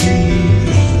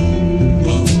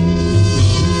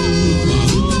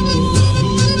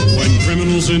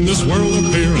in this world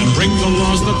appear and bring the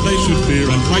laws that they should fear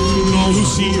and frighten all who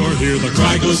see or hear. The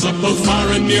cry goes up both far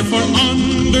and near for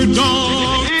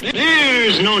underdog.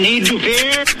 There's no need to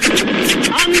fear.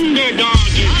 Underdog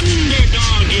is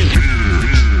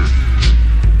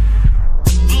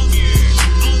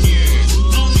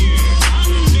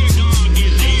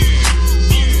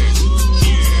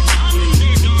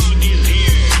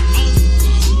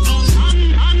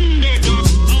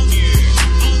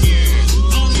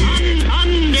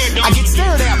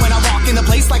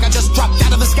like I just dropped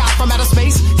out of the sky from outer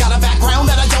space. Got a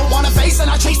background that I don't want to face, and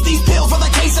I chase these pills for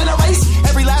the case and a race.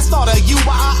 Every last thought of you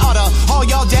I utter. All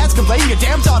y'all dads can blame your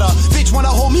damn daughter. Bitch wanna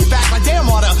hold me back like damn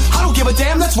water. I don't give a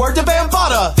damn, that's word to Van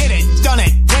Butter. Did it, done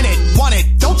it, win it, won it.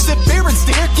 Don't sit there and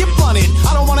stare, get blunted.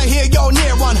 I don't wanna hear y'all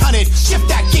near 100.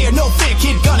 Shift that gear, no fear,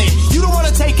 kid, gun it. You don't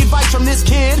wanna take advice from this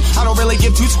kid. I don't really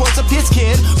give two squirts of piss,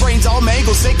 kid. Brains all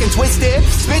mangled, sick and twisted.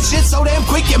 Spit shit so damn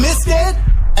quick you missed it.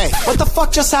 Hey, what the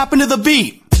fuck just happened to the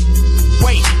beat?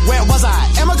 Wait, where was I?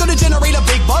 Am I gonna generate a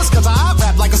big buzz? Cause I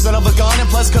rap like a son of a gun, and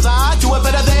plus cause I do it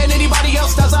better than anybody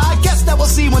else does. I guess that we'll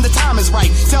see when the time is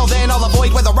right. Till then I'll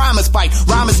avoid where the rhyme is bite.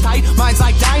 Rhyme is tight, mine's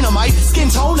like dynamite. Skin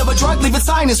tone of a drug, leave its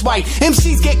sinus white.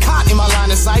 MCs get caught in my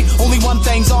line of sight. Only one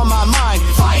thing's on my mind.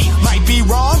 Fight, might be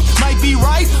wrong, might be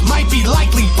right, might be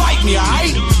likely, bite me,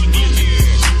 alright?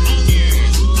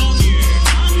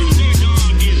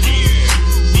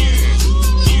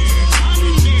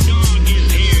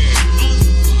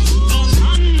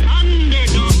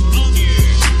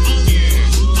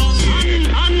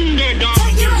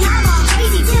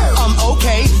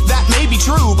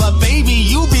 True, but baby,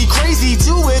 you be crazy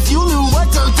too if you knew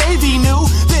what Dirt Davy knew.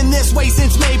 Been this way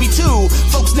since maybe 2.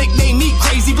 Folks nickname me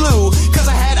Crazy Blue, cause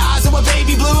I had eyes that were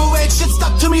baby blue, and shit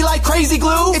stuck to me like crazy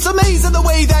glue. It's amazing the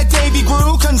way that Davy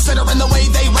grew, considering the way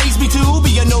they raised me to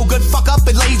be a no good fuck up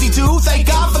and lazy too. Thank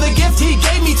God for the gift he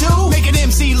gave me to make an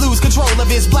MC lose control of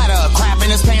his bladder, crap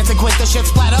in his pants and quit the shit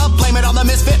splatter. Blame it on the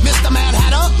misfit Mr. Mad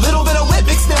Hatter. Little bit of wit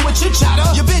mixed in with chit chatter.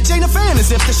 Your bitch ain't a fan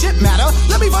as if the shit matter.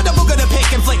 Let me run the book of the pick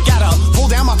and flick at her. Pull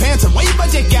down my pants and wave my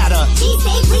dick at her.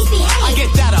 Please behave. I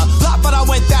get that a lot, but I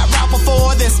went that route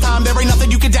before. This time there ain't nothing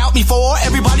you can doubt me for.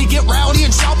 Everybody get rowdy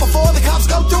and shout before the cops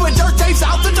come through and Dirt Dave's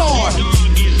out the door.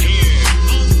 Underdog is here.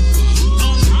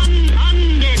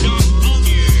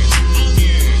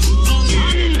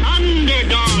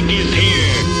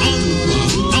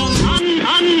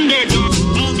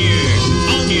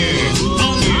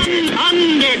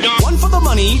 Underdog. 1 for the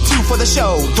money, 2 for the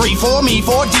show, 3 for me,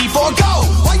 4 D for go.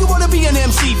 Why you wanna be an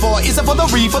MC for? Is it for the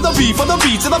re, for the B, for the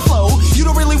beat, to the flow? You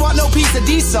don't really want no piece of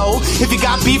D, so if you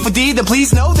got beef with D, then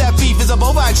please know that beef is a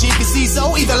bovine chief. You see,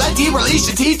 so either let D release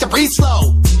your teeth or breathe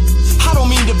slow. I don't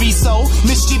mean to be so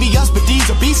mischievous, but D's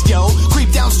a beast, yo.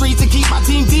 Creep down streets and keep my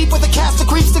team deep with a cast of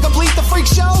creeps to complete the freak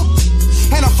show.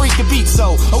 And I freak the beat,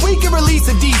 so a week can release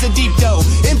a D's a deep dough.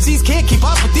 MCs can't keep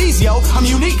up with these, yo. I'm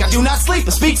unique, I do not sleep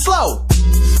and speak slow.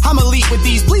 I'm elite with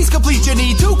these, please complete your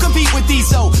need to compete with these,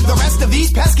 so the rest of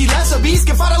these pesky lesser beasts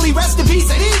can finally rest in peace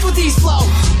at ease with these flow.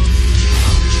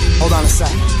 Hold on a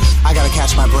sec, I gotta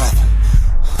catch my breath.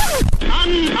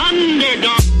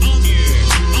 Underdog.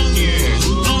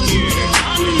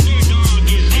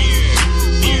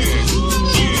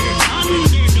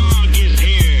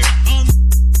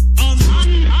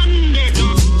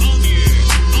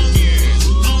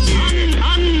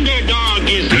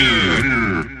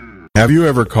 Have you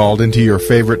ever called into your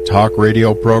favorite talk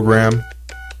radio program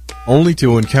only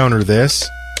to encounter this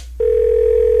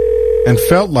and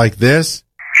felt like this?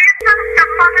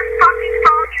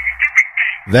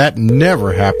 That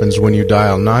never happens when you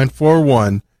dial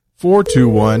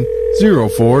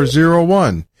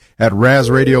 941-421-0401. At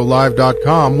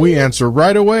RazRadioLive.com, we answer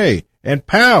right away. And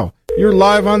pow, you're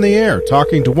live on the air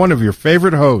talking to one of your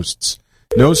favorite hosts.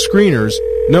 No screeners,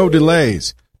 no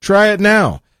delays. Try it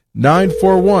now.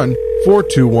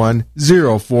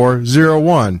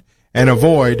 941-421-0401 and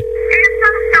avoid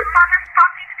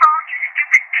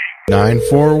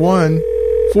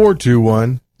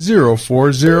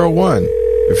 941-421-0401.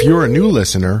 If you're a new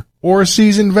listener or a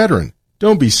seasoned veteran,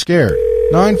 don't be scared.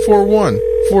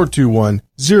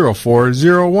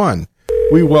 941-421-0401.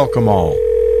 We welcome all.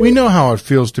 We know how it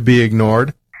feels to be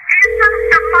ignored.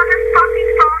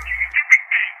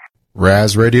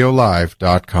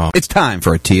 RazRadioLive.com. It's time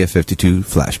for a TF52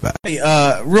 flashback. Hey,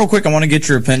 real quick, I want to get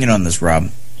your opinion on this, Rob.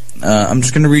 I'm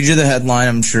just going to read you the headline.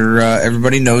 I'm sure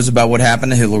everybody knows about what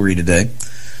happened to Hillary today.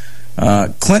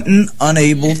 Clinton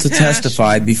unable to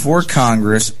testify before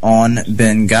Congress on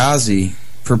Benghazi,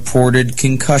 purported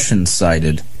concussion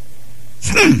cited.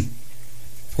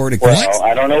 Well,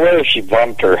 I don't know whether she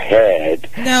bumped her head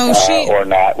or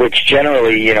not, which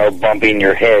generally, bumping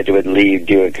your head would lead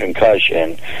to a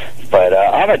concussion. But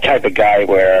I'm a type of guy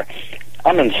where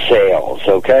I'm in sales,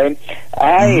 okay?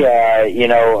 I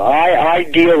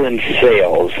deal in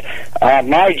sales.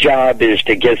 My job is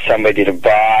to get somebody to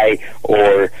buy,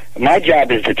 or my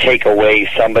job is to take away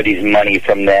somebody's money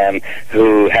from them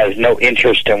who has no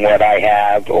interest in what I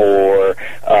have or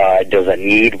doesn't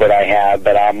need what I have,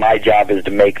 but my job is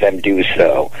to make them do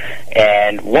so.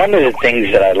 And one of the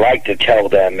things that I like to tell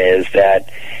them is that,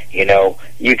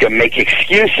 you can make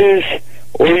excuses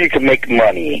or you can make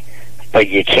money, but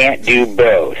you can't do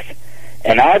both.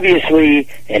 And obviously,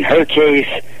 in her case,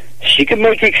 she could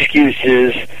make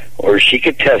excuses or she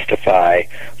could testify,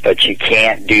 but she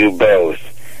can't do both.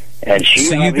 And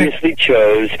she obviously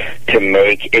chose to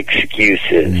make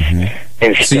excuses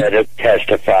instead of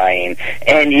testifying.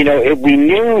 And, we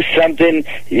knew something,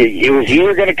 it was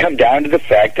either going to come down to the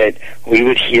fact that we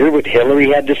would hear what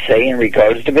Hillary had to say in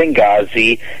regards to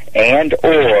Benghazi, and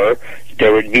or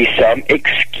there would be some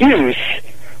excuse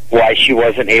why she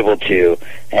wasn't able to.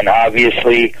 And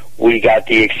obviously, we got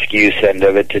the excuse end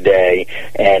of it today,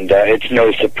 and it's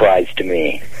no surprise to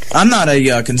me. I'm not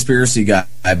a conspiracy guy,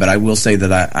 but I will say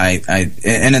that I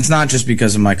and it's not just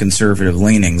because of my conservative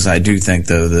leanings. I do think,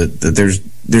 though, that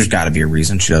there's got to be a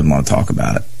reason she doesn't want to talk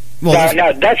about it. Well,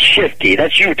 now, that's shifty.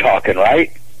 That's you talking,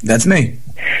 right? That's me.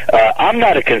 I'm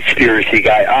not a conspiracy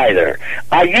guy either.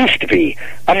 I used to be.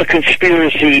 I'm a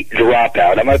conspiracy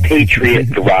dropout. I'm a patriot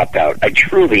dropout. I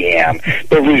truly am.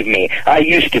 Believe me, I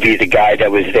used to be the guy that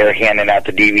was there handing out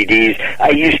the DVDs. I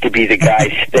used to be the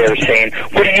guy there saying,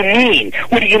 what do you mean?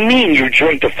 What do you mean you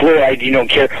drink the fluoride, you don't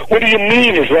care? What do you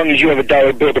mean as long as you have a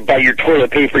dollar bill to buy your toilet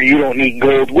paper, you don't need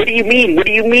gold? What do you mean? What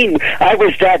do you mean? I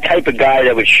was that type of guy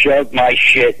that would shove my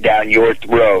shit down your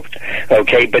throat,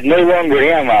 okay? But no longer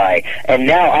am I. And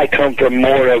now I come from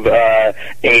more of a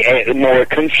more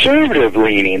conservative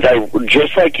leanings.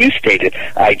 Just like you stated,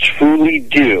 I truly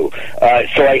do.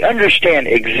 So I understand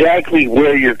exactly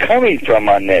where you're coming from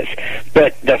on this.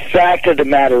 But the fact of the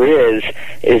matter is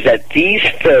that these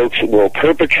folks will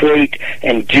perpetrate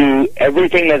and do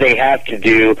everything that they have to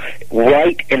do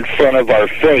right in front of our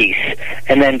face,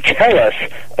 and then tell us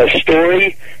a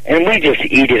story, and we just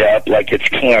eat it up like it's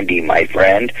candy, my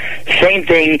friend. Same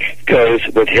thing goes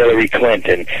with Hillary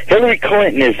Clinton. Hillary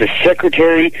Clinton is the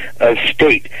Secretary of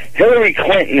State. Hillary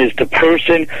Clinton is the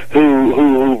person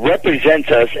who represents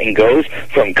us and goes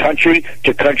from country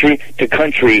to country to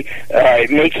country,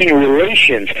 making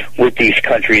relations with these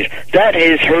countries. That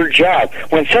is her job.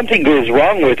 When something goes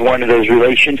wrong with one of those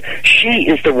relations, she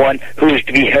is the one who is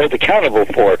to be held accountable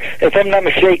for. If I'm not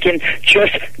mistaken,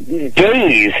 just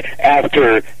days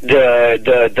after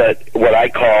the what I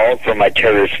call, for my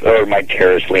terrorist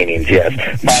leanings, yes,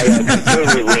 my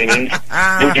conservative leanings.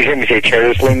 Did you hear me say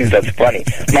terrorist leanings? That's funny.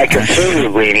 My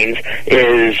conservative leanings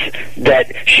is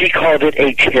that she called it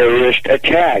a terrorist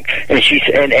attack, and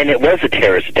and it was a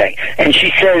terrorist attack. And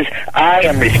she says, I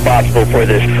am responsible for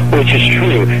this, which is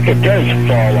true. It does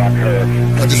fall on her.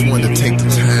 I just wanted to take the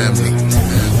time to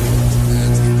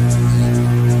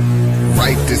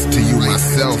write this to you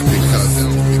myself, because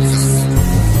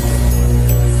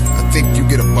I think you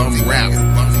get a bum rap.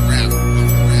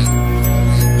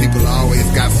 People always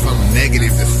got something negative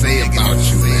to say about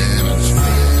you, man.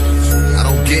 I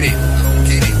don't get it.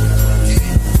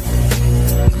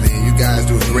 I mean, you guys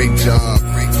do a great job.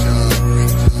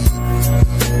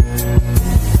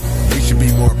 We should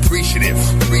be more appreciative.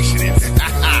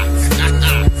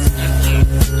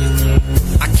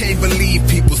 I can't believe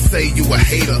people say you a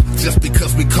hater just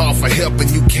because we called for help and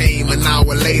you came an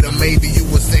hour later. Maybe you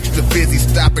was extra busy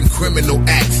stopping criminal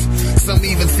acts. Some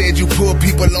even said you pull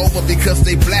people over because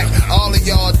they black. All of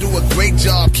y'all do a great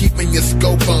job keeping your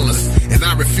scope on us, and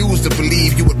I refuse to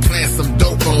believe you would plant some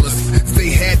dope on us. They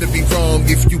had to be wrong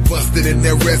if you busted in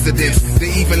their residence.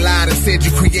 They even lied and said you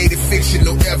created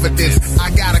fictional evidence. I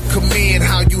gotta commend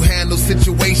how you handle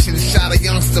situations. Shot a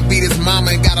youngster, beat his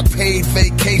mama, and got a paid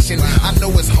vacation. I know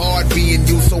it's hard being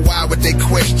you, so why would they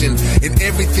question? In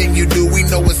everything you do, we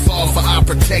know it's all for our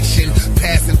protection.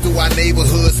 Passing through our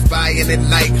neighborhood, spying at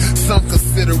night. Some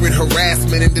consider it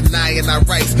harassment and denying our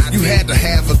rights. You had to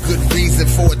have a good reason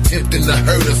for attempting to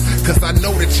hurt us, cause I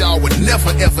know that y'all would never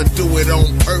ever do it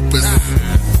on purpose.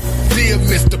 Dear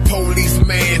Mr.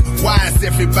 Policeman, why is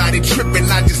everybody tripping?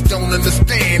 I just don't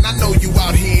understand. I know you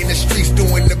out here in the streets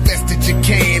doing the best that you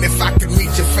can. If I could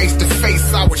meet you face to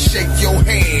face, I would shake your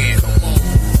hand.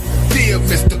 Dear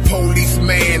Mr.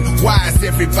 Policeman, why is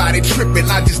everybody tripping?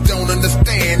 I just don't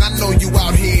understand. I know you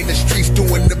out here in the streets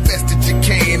doing the best that you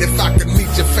can. If I could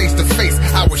meet you face to face,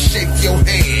 I would shake your hand.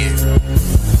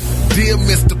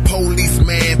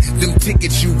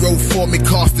 for me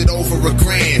costed over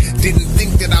 $1,000. Didn't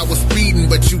think that I was speeding,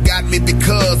 but you got me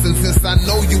because. And since I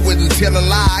know you wouldn't tell a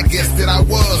lie, I guess that I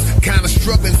was kinda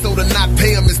struggling, so to not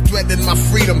pay them is threatening my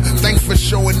freedom. Thanks for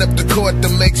showing up to court to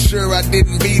make sure I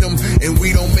didn't beat them. And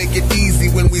we don't make it easy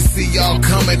when we see y'all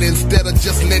coming. Instead of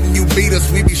just letting you beat us,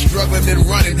 we be struggling and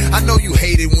running. I know you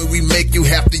hate it when we make you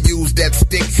have to use that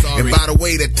stick. Sorry. And by the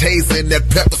way, that taser and that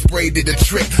pepper spray did the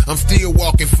trick. I'm still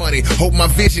walking funny, hope my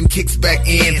vision kicks back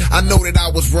in. I know that I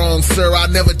was wrong, sir, I'll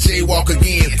never jaywalk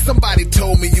again. Somebody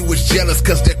told me you was jealous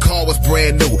cause their car was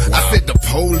brand new. I said the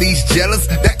police jealous?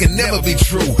 That can never be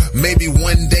true. Maybe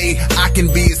one day I can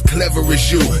be as clever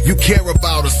as you. You care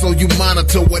about us, so you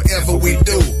monitor whatever we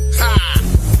do. Ha!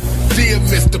 Dear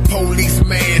Mr.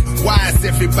 Policeman, why is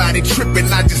everybody tripping?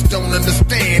 I just don't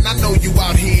understand. I know you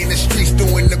out here in the streets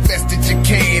doing the best that you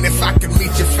can. If I could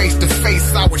meet you face to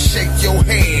face, I would shake your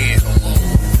hand.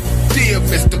 Dear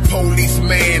Mr.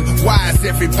 Policeman, why is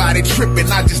everybody tripping?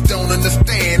 I just don't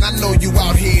understand. I know you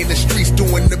out here in the streets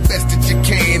doing the best that you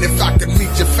can. If I could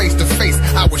meet you face to face,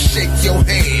 I would shake your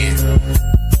hand.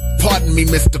 Pardon me,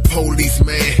 Mr.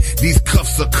 Policeman. These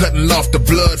cuffs are cutting off the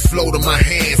blood flow to my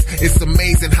hands. It's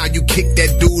amazing how you kicked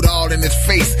that dude all in his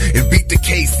face and beat the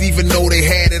case, even though they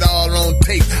had it all on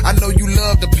tape. I know you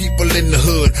love the people in the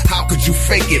hood. How could you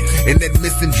fake it? And that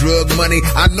missing drug money,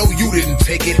 I know you didn't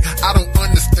take it. I don't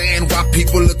understand why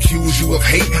people accuse you of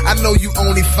hate. I know you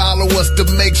only follow us to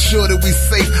make sure that we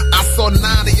safe. I saw 9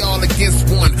 of y'all against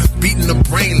 1, beating them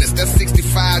brainless. That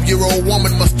 65-year-old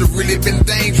woman must have really been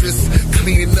dangerous.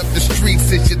 Cleaning up the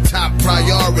streets is your top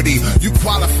priority. You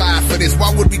qualify for this,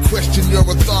 why would we question your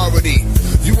authority?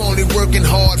 You only working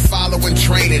hard following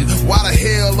training. Why the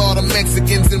hell are the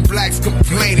Mexicans and blacks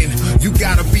complaining? You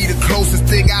gotta be the closest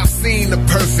thing I've seen to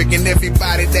perfect. And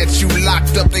everybody that you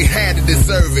locked up, they had to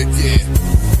deserve it, yeah.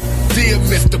 Dear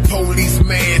Mr.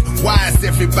 Policeman, why is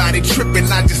everybody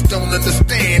tripping? I just don't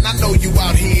understand. I know you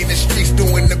out here in the streets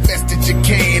doing the best that you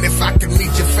can. If I could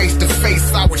meet you face to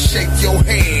face, I would shake your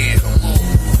hand.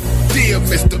 Dear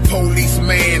Mr.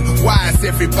 Policeman, why is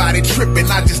everybody tripping?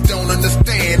 I just don't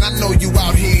understand. I know you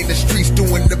out here in the streets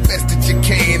doing the best that you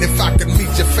can. If I could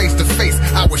meet you face to face,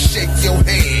 I would shake your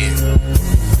hand.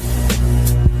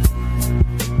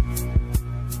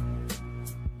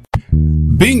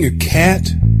 Being a cat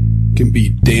can be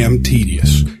damn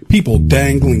tedious. People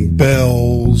dangling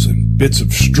bells and bits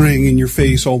of string in your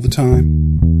face all the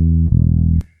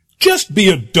time. Just be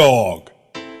a dog.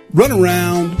 Run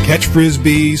around, catch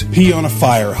frisbees, pee on a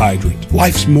fire hydrant.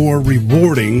 Life's more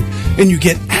rewarding, and you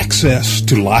get access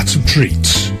to lots of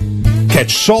treats.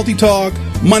 Catch Salty Talk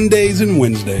Mondays and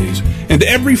Wednesdays, and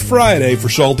every Friday for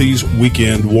Salty's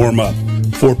Weekend Warm-Up,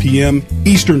 4 p.m.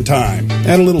 Eastern Time.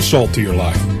 Add a little salt to your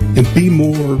life, and be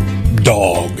more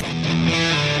dog.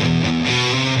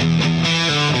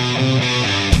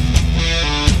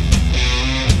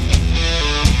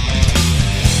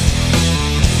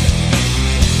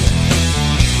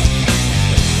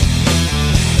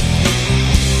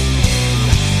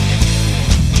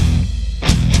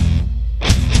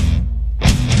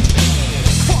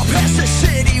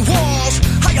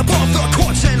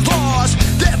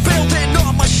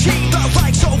 Machine, the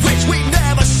likes of which we've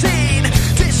never seen,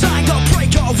 designed to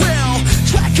break our will,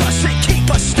 track us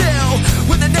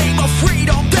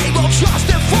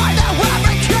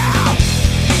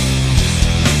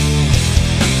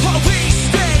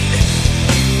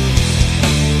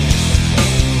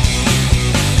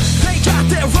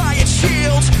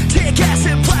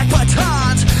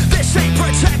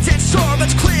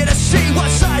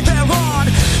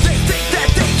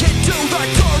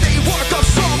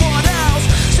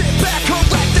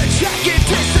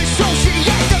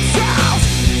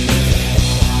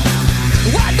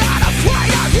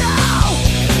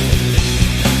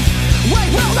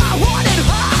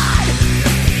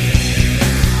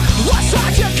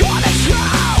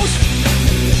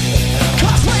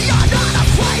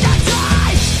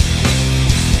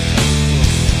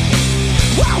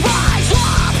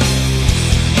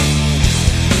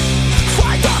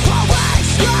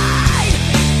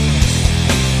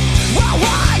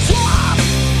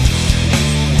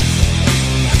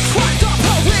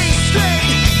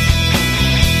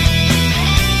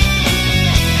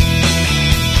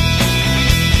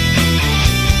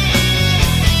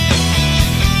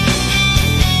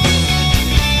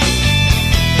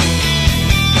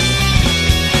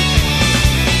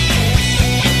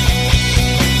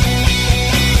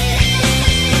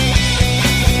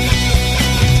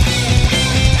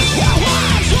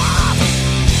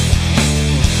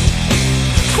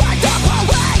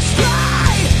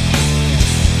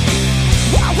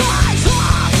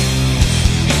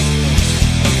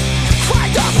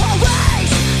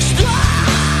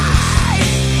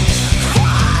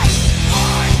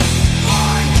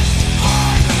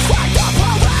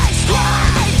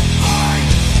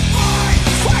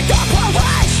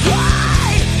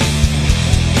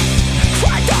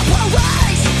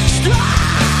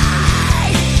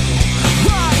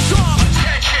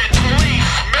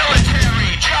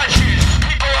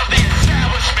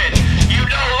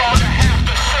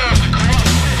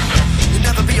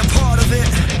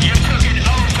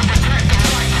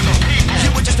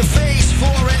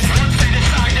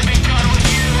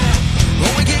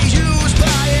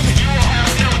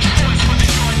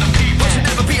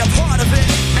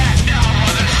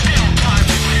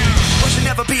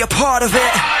be a part of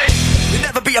it. You'll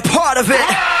never be a part of it.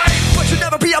 But you'll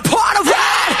never be a part of it.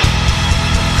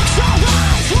 So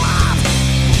rise up.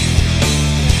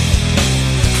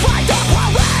 Fight the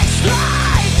parade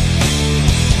line.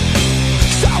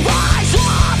 So rise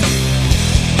up.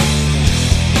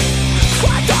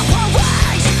 Fight the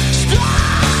parade line.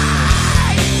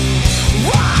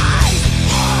 Rise.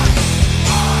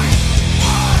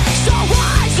 So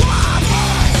rise up.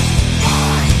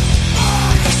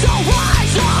 So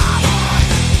rise up.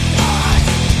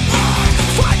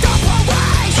 Fight the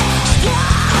parade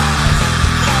line.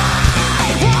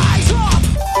 Rise up.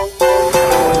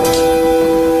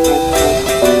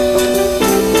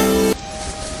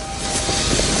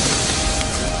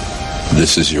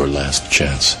 This is your last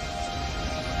chance.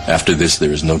 After this,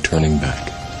 there is no turning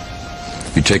back.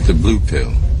 You take the blue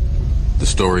pill, the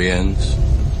story ends.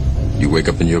 You wake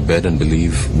up in your bed and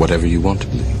believe whatever you want to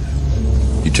believe.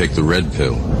 You take the red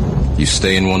pill, you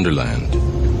stay in Wonderland,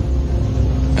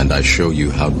 and I show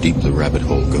you how deep the rabbit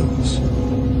hole goes.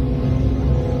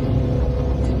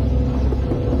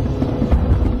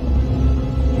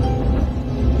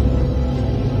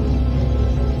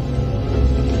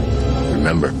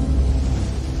 Remember,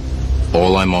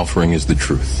 all I'm offering is the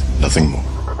truth, nothing more.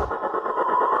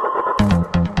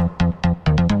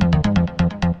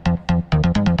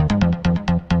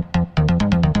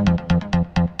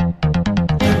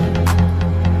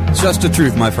 Just the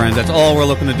truth, my friends. That's all we're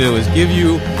looking to do is give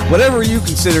you whatever you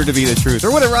consider to be the truth,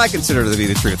 or whatever I consider to be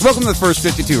the truth. Welcome to the First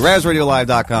 52,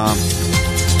 RazRadioLive.com,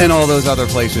 and all those other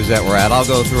places that we're at. I'll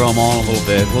go through them all in a little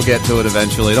bit. We'll get to it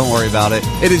eventually. Don't worry about it.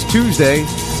 It is Tuesday.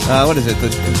 What is it?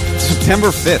 September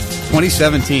 5th,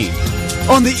 2017.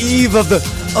 On the eve of the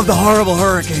horrible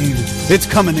hurricane. It's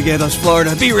coming to get us,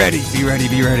 Florida. Be ready. Be ready.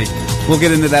 Be ready. We'll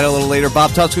get into that a little later.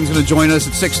 Bob Tuskin's going to join us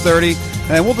at 6:30,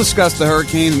 and we'll discuss the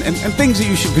hurricane and things that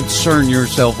you should concern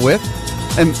yourself with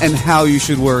and how you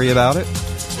should worry about it.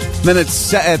 Then at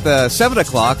 7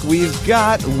 o'clock, we've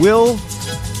got Will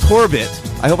Corbett.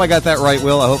 I hope I got that right,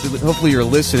 Will. Hopefully you're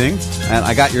listening, and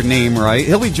I got your name right.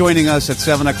 He'll be joining us at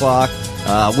 7 o'clock.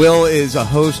 Will is a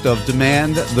host of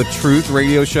Demand the Truth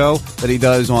radio show that he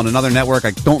does on another network.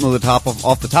 I don't know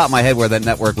off the top of my head where that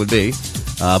network would be.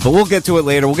 But we'll get to it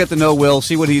later. We'll get to know Will,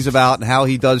 see what he's about and how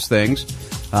he does things.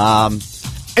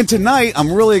 And tonight,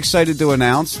 I'm really excited to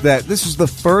announce that this is the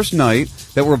first night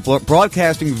that we're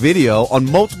broadcasting video on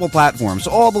multiple platforms.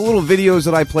 So all the little videos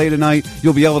that I play tonight,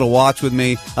 you'll be able to watch with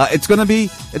me. It's gonna be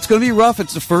rough.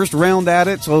 It's the first round at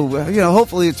it, so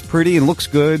hopefully it's pretty and looks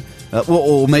good.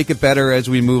 We'll make it better as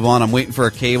we move on. I'm waiting for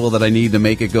a cable that I need to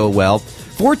make it go well.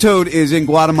 Fortoad is in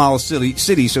Guatemala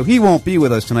City, so he won't be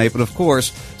with us tonight. But of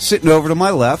course, sitting over to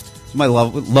my left, my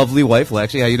lovely wife,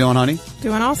 Lexi. How you doing, honey?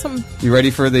 Doing awesome. You ready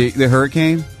for the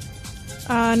hurricane?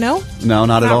 No. No,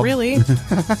 not at all? Not really.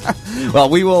 Well,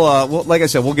 we will, like I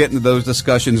said, we'll get into those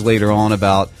discussions later on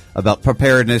about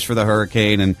preparedness for the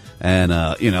hurricane and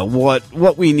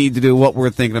what we need to do, what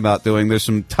we're thinking about doing. There's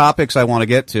some topics I want to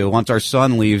get to once our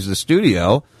son leaves the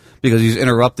studio because he's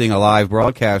interrupting a live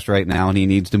broadcast right now and he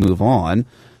needs to move on.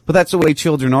 But that's the way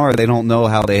children are. They don't know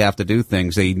how they have to do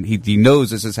things. He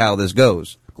knows this is how this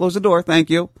goes. Close the door.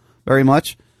 Thank you very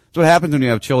much. That's what happens when you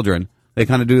have children. They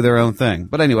kind of do their own thing.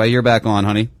 But anyway, you're back on,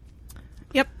 honey.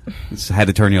 Yep. Just had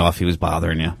to turn you off. He was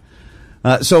bothering you.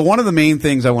 So one of the main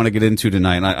things I want to get into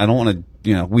tonight, and I don't want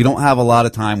to, we don't have a lot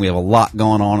of time. We have a lot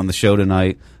going on the show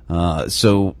tonight.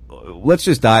 So let's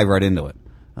just dive right into it.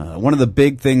 One of the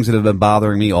big things that have been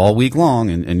bothering me all week long,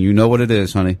 and you know what it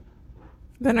is, honey.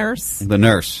 The nurse. The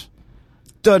nurse.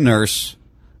 The nurse.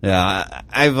 Yeah,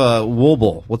 I've,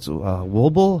 Wobble. What's,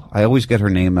 Wobble? I always get her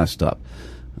name messed up.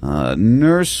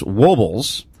 Nurse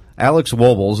Wobbles, Alex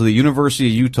Wobbles of the University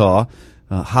of Utah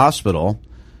Hospital,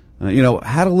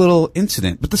 had a little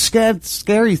incident. But the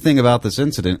scary thing about this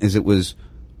incident is it was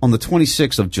on the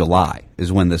 26th of July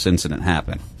is when this incident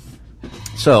happened.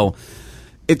 So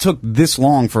it took this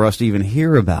long for us to even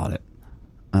hear about it.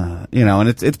 And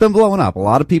it's been blowing up. A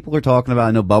lot of people are talking about it.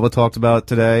 I know Bubba talked about it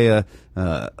today.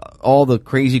 All the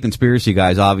crazy conspiracy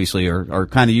guys obviously are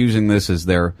kind of using this as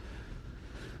their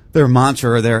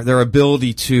mantra, or their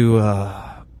ability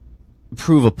to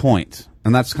prove a point.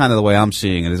 And that's kind of the way I'm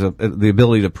seeing it, is the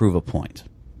ability to prove a point.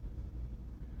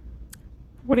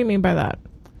 What do you mean by that?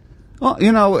 Well,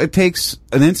 it takes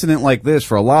an incident like this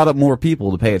for a lot of more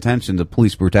people to pay attention to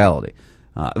police brutality.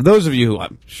 Those of you,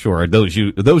 I'm sure,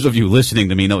 those of you listening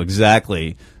to me know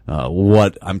exactly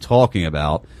what I'm talking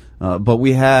about. But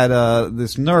we had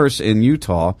this nurse in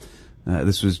Utah.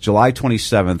 This was July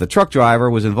 27th. The truck driver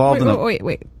was involved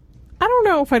Wait. I don't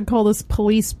know if I'd call this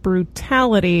police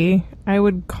brutality. I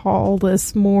would call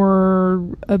this more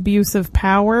abuse of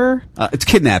power. It's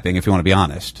kidnapping, if you want to be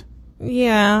honest.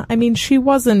 Yeah, I mean, she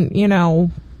wasn't,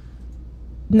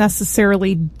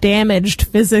 necessarily damaged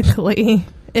physically.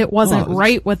 It wasn't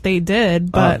right what they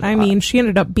did, but I mean, she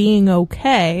ended up being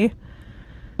okay.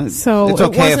 So it's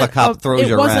okay if a cop throws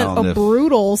you around. It wasn't a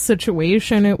brutal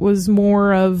situation. It was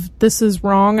more of, this is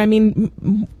wrong. I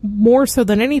mean, more so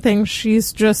than anything,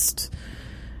 she's just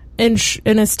in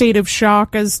a state of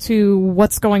shock as to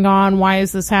what's going on. Why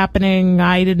is this happening?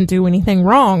 I didn't do anything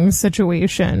wrong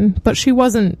situation. But she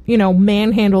wasn't,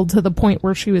 manhandled to the point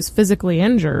where she was physically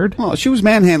injured. Well, she was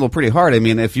manhandled pretty hard. I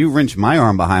mean, if you wrenched my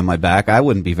arm behind my back, I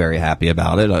wouldn't be very happy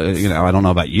about it. I don't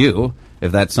know about you.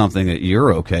 If that's something that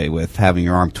you're okay with, having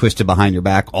your arm twisted behind your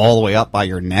back all the way up by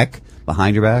your neck,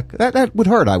 behind your back, that would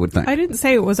hurt, I would think. I didn't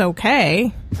say it was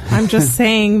okay. I'm just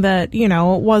saying that,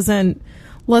 it wasn't,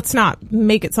 let's not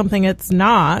make it something it's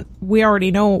not. We already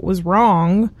know it was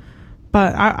wrong,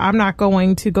 but I'm not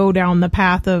going to go down the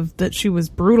path of that she was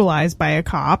brutalized by a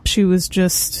cop. She was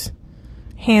just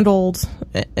handled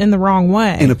in the wrong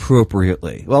way.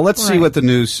 Inappropriately. Well, let's see what the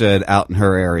news said out in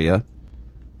her area.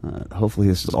 Hopefully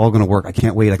this is all going to work. I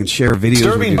can't wait. I can share videos.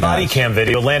 Disturbing body cam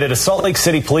video landed a Salt Lake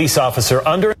City police officer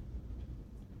under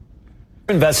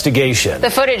investigation.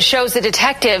 The footage shows the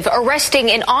detective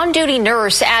arresting an on-duty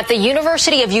nurse at the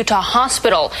University of Utah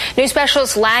Hospital. News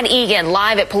specialist Ladd Egan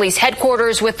live at police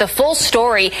headquarters with the full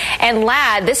story. And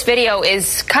Ladd, this video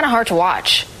is kind of hard to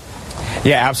watch.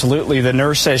 Yeah, absolutely. The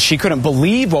nurse says she couldn't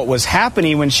believe what was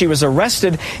happening when she was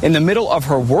arrested in the middle of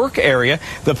her work area.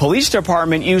 The police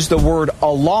department used the word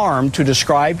alarm to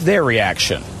describe their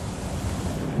reaction.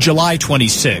 July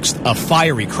 26th, a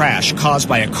fiery crash caused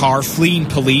by a car fleeing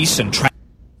police and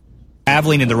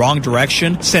traveling in the wrong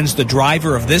direction sends the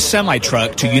driver of this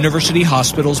semi-truck to University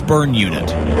Hospital's burn unit.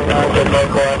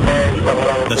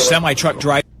 The semi-truck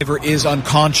driver is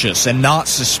unconscious and not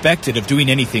suspected of doing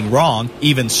anything wrong.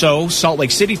 Even so, Salt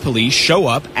Lake City police show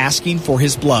up asking for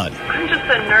his blood. I'm just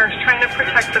a nurse trying to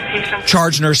protect the patient.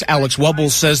 Charge nurse Alex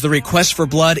Wubbles says the request for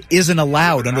blood isn't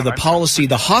allowed under the policy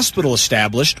the hospital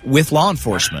established with law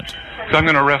enforcement. So I'm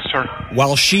going to arrest her.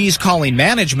 While she's calling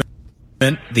management,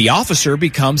 the officer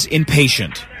becomes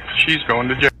impatient. She's going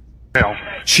to jail.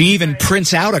 She even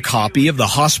prints out a copy of the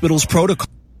hospital's protocol.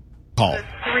 The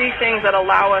three things that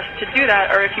allow us to do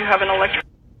that are if you have an electronic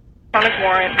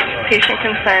warrant, patient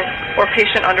consent, or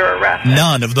patient under arrest.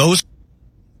 None of those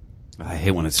I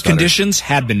hate when it's conditions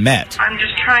had been met. I'm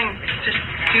just trying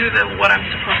to do what I'm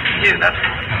supposed to do.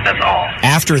 That's all.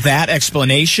 After that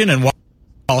explanation, and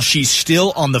while she's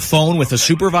still on the phone with a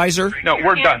supervisor, no,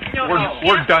 we're done.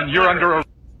 We're done. You're under arrest.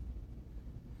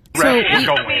 So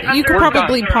you could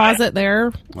probably pause it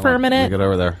there for a minute. Get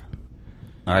over there.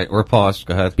 All right, we're paused.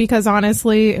 Go ahead. Because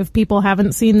honestly, if people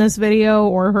haven't seen this video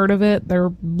or heard of it, they're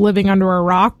living under a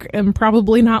rock and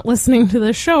probably not listening to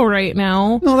this show right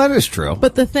now. No, that is true.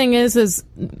 But the thing is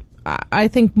I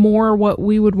think more what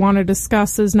we would want to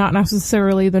discuss is not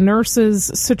necessarily the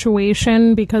nurse's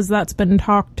situation, because that's been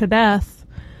talked to death.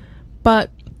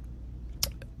 But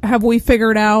have we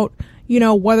figured out,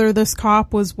 whether this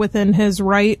cop was within his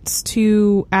rights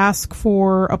to ask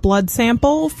for a blood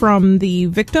sample from the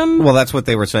victim? Well, that's what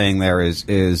they were saying there is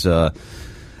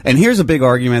and here's a big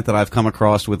argument that I've come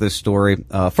across with this story.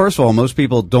 First of all, most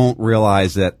people don't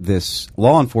realize that this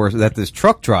this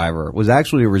truck driver was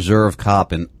actually a reserve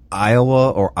cop in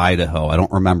Iowa or Idaho. I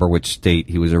don't remember which state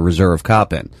he was a reserve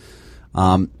cop in.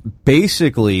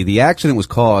 Basically, the accident was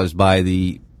caused by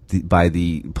the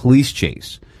police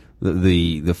chase.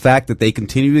 The fact that they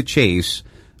continue to chase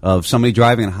of somebody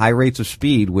driving at high rates of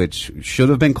speed, which should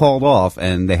have been called off,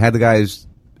 and they had the guy's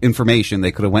information.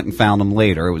 They could have went and found him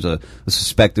later. It was a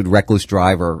suspected reckless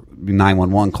driver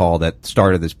 911 call that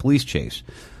started this police chase.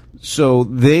 So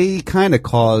they kind of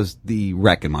caused the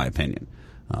wreck, in my opinion.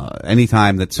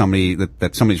 Anytime that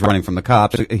somebody's running from the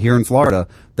cops here in Florida,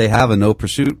 they have a no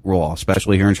pursuit law,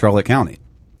 especially here in Charlotte County.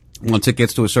 Once it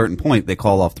gets to a certain point, they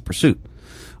call off the pursuit.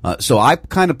 So I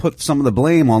kind of put some of the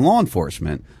blame on law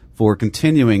enforcement for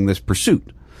continuing this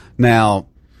pursuit. Now,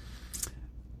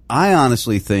 I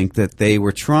honestly think that they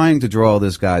were trying to draw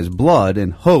this guy's blood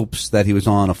in hopes that he was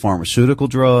on a pharmaceutical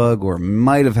drug or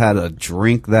might have had a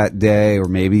drink that day or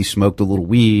maybe smoked a little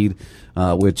weed,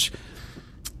 which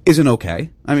isn't okay.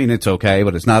 I mean, it's okay,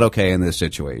 but it's not okay in this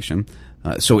situation.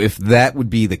 So if that would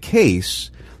be the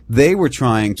case, they were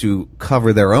trying to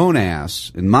cover their own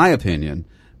ass, in my opinion,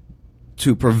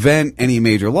 to prevent any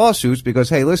major lawsuits because,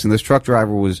 hey, listen, this truck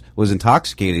driver was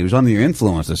intoxicated. He was under the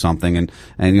influence of something. And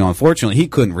unfortunately, he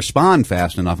couldn't respond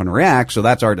fast enough and react. So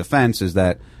that's our defense, is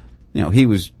that he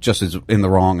was just as in the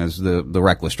wrong as the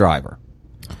reckless driver.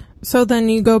 So then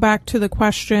you go back to the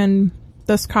question,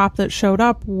 this cop that showed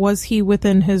up, was he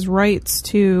within his rights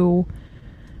to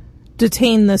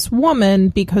detain this woman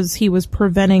because she was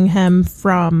preventing him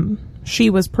from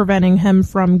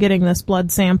getting this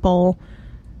blood sample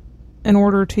in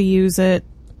order to use it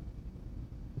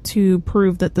to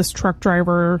prove that this truck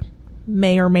driver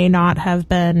may or may not have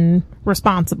been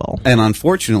responsible. And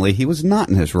unfortunately, he was not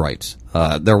in his rights.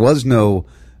 There was no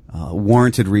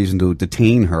warranted reason to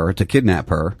detain her, to kidnap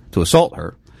her, to assault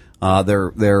her.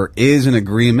 There is an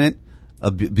agreement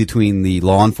between the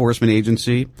law enforcement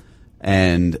agency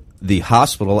and the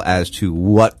hospital as to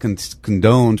what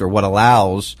condones or what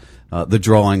allows the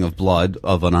drawing of blood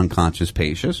of an unconscious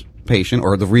patient,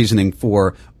 or the reasoning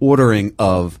for ordering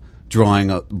of drawing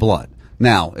of blood.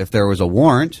 Now, if there was a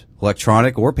warrant,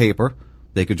 electronic or paper,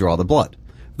 they could draw the blood.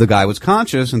 If the guy was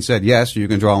conscious and said, yes, you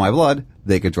can draw my blood,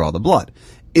 they could draw the blood.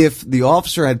 If the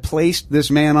officer had placed this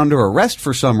man under arrest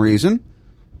for some reason,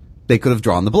 they could have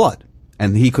drawn the blood.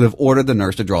 And he could have ordered the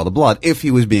nurse to draw the blood if he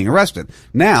was being arrested.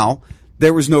 Now,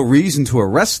 there was no reason to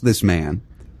arrest this man,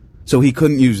 so he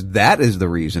couldn't use that as the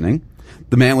reasoning.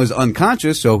 The man was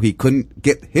unconscious, so he couldn't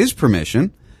get his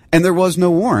permission, and there was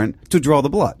no warrant to draw the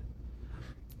blood.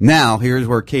 Now, here's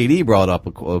where KD brought up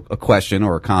a question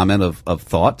or a comment of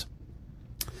thought.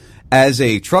 As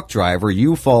a truck driver,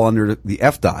 you fall under the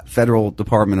FDOT, Federal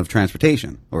Department of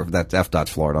Transportation, or if that's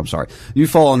FDOT's Florida, I'm sorry. You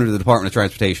fall under the Department of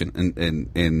Transportation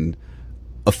in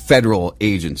a federal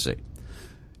agency.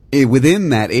 Within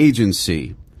that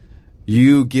agency,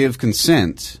 you give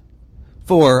consent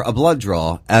for a blood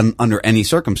draw and under any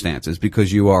circumstances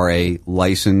because you are a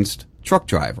licensed truck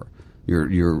driver.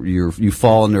 You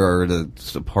fall under the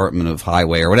Department of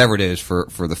Highway or whatever it is for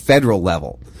the federal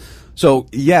level. So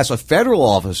yes, a federal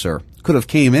officer could have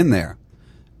came in there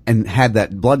and had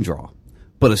that blood draw,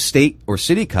 but a state or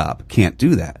city cop can't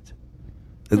do that.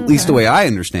 At least the way I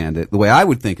understand it, the way I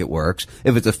would think it works,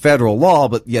 if it's a federal law,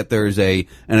 but yet there's an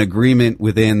agreement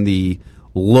within the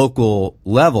local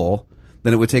level,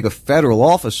 then it would take a federal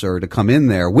officer to come in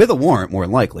there with a warrant, more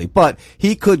than likely. But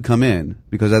he could come in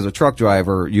because as a truck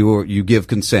driver, you give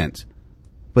consent.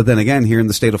 But then again, here in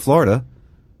the state of Florida,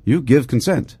 you give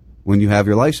consent when you have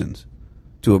your license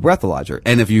to a breathalyzer.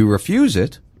 And if you refuse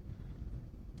it,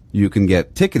 you can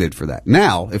get ticketed for that.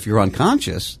 Now, if you're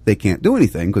unconscious, they can't do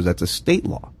anything because that's a state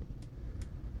law.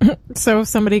 So if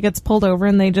somebody gets pulled over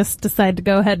and they just decide to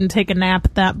go ahead and take a nap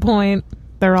at that point,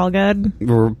 they're all good?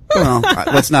 Well,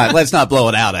 let's not blow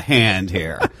it out of hand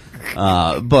here.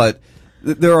 But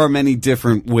there are many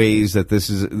different ways that this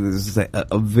is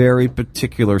a very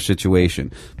particular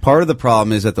situation. Part of the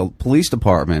problem is that the police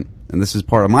department, and this is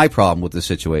part of my problem with this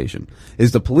situation,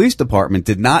 is the police department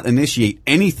did not initiate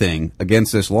anything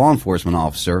against this law enforcement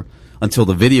officer until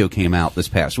the video came out this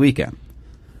past weekend.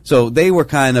 So they were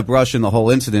kind of brushing the whole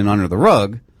incident under the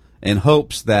rug in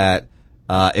hopes that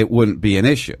it wouldn't be an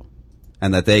issue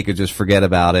and that they could just forget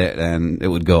about it and it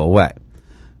would go away.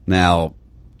 Now,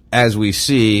 as we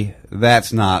see,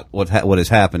 that's not what is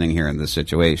happening here in this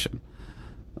situation.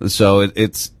 So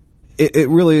it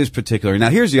really is particular. Now,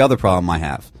 here's the other problem I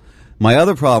have. My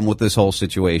other problem with this whole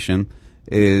situation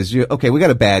is, we got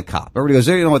a bad cop. Everybody goes,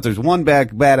 you know what, there's one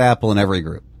bad apple in every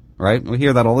group, right? We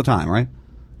hear that all the time, right?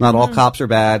 Not all cops are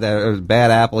bad. There's a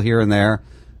bad apple here and there.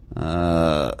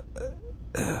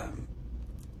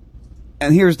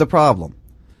 And here's the problem.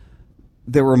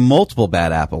 There were multiple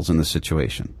bad apples in this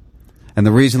situation. And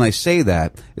the reason I say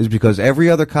that is because every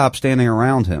other cop standing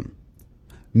around him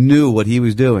knew what he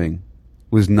was doing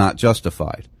was not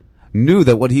justified, knew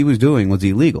that what he was doing was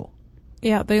illegal.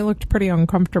 Yeah, they looked pretty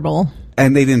uncomfortable.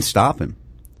 And they didn't stop him.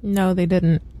 No, they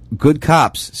didn't. Good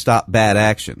cops stop bad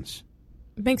actions.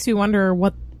 It makes you wonder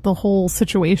what the whole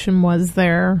situation was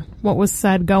there, what was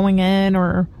said going in,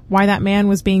 or why that man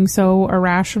was being so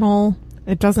irrational.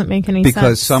 It doesn't make any sense.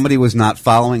 Because somebody was not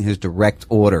following his direct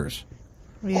orders.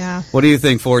 Yeah. What do you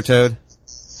think, Fortoad?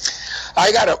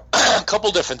 I got a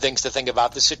couple different things to think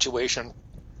about this situation.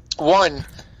 One,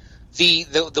 the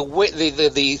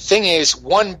thing is,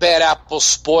 one bad apple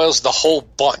spoils the whole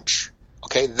bunch.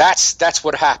 Okay, that's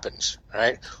what happens,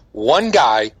 right? One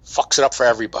guy fucks it up for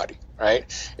everybody, right?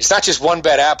 It's not just one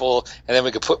bad apple and then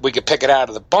we could pick it out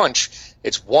of the bunch.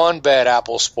 It's one bad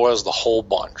apple spoils the whole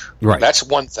bunch. Right. That's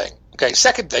one thing. Okay,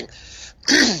 second thing,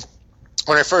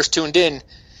 when I first tuned in,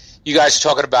 you guys are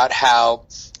talking about how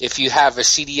if you have a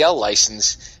CDL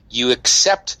license, you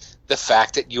accept the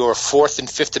fact that your Fourth and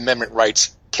Fifth Amendment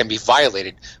rights can be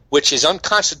violated, which is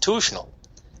unconstitutional,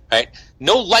 right?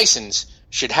 No license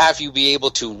should have you be able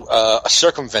to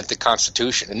circumvent the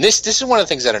Constitution. And this is one of the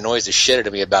things that annoys the shit out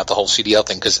of me about the whole CDL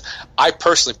thing, because I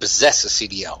personally possess a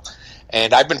CDL.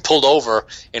 And I've been pulled over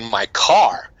in my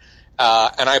car,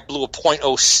 and I blew a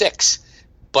 .06.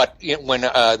 But when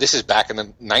this is back in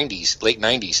the 90s, late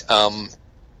 90s,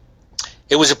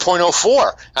 it was a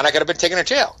 .04, and I could have been taken to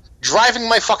jail. Driving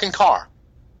my fucking car.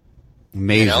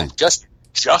 Amazing.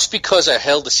 Just because I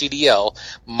held the CDL,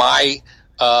 my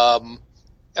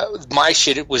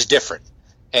shit was different,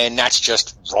 and that's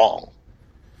just wrong.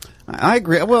 I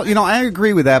agree. Well, I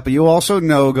agree with that, but you also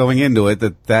know going into it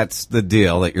that that's the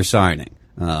deal that you're signing.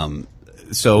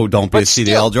 So don't be a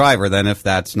CDL driver then if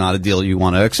that's not a deal you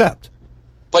want to accept.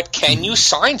 But can you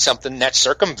sign something that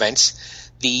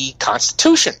circumvents the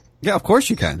Constitution? Yeah, of course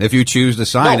you can. If you choose to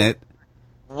sign it.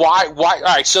 Why? All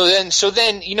right. So then,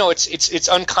 it's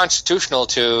unconstitutional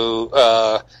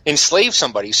to enslave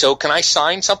somebody. So can I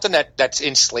sign something that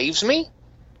enslaves me?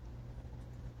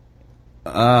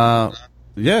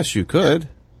 Yes, you could.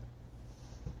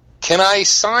 Can I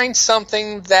sign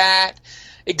something that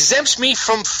exempts me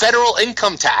from federal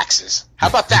income taxes? How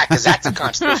about that? Because that's a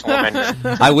constitutional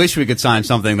amendment. I wish we could sign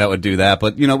something that would do that,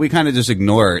 but we kind of just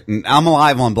ignore it. And I'm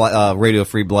live on Radio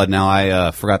Free Blood now.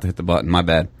 I forgot to hit the button. My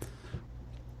bad.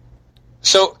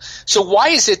 So why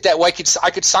is it that I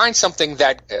could sign something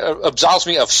that absolves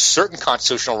me of certain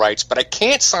constitutional rights, but I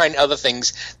can't sign other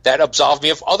things that absolve me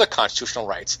of other constitutional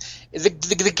rights?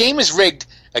 The game is rigged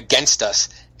against us,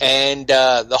 and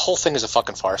the whole thing is a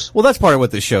fucking farce. Well, that's part of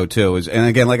what this show too is. And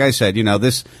again, like I said,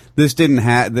 this didn't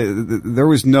have there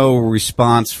was no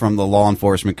response from the law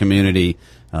enforcement community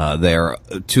there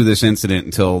to this incident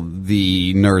until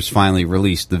the nurse finally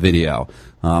released the video.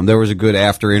 There was a good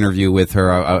after interview with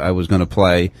her. I was going to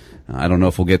play. I don't know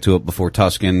if we'll get to it before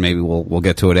Tuscan. Maybe we'll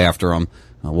get to it after him.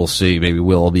 We'll see. Maybe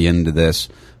Will will be into this.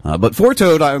 But Four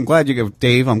Toad, I'm glad you give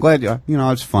Dave. I'm glad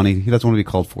it's funny. He doesn't want to be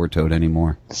called Four Toad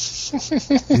anymore.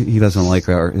 He doesn't like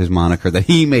his moniker that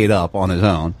he made up on his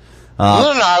own. No,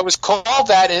 I was called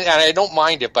that, and I don't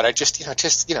mind it. But I just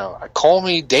call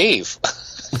me Dave.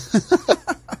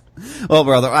 Well,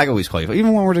 brother, I always call you.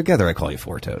 Even when we're together, I call you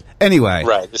Four Toad. Anyway,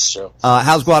 right, this is true.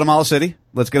 How's Guatemala City?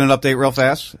 Let's get an update real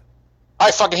fast.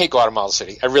 I fucking hate Guatemala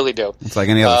City. I really do. It's like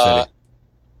any other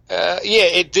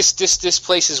city. This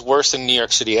place is worse than New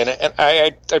York City, and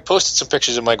I posted some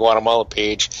pictures on my Guatemala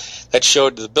page that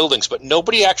showed the buildings, but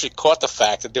nobody actually caught the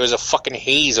fact that there was a fucking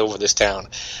haze over this town.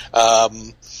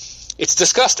 It's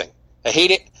disgusting. I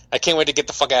hate it. I can't wait to get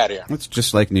the fuck out of here. It's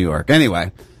just like New York.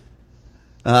 Anyway.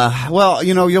 Well,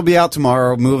 you'll be out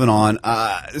tomorrow. Moving on.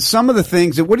 Some of the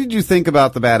things. What did you think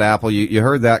about the bad apple? You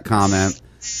heard that comment.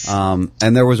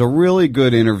 And there was a really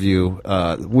good interview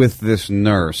with this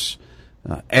nurse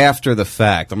after the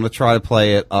fact. I'm going to try to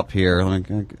play it up here.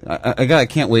 I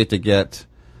can't wait to get.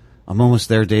 I'm almost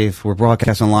there, Dave. We're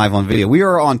broadcasting live on video. We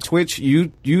are on Twitch,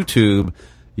 YouTube,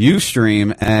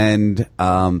 Ustream, and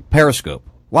Periscope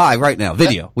live right now.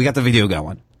 Video. We got the video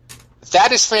going.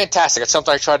 That is fantastic. It's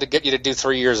something I tried to get you to do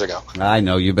 3 years ago. I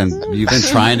know you've been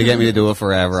trying to get me to do it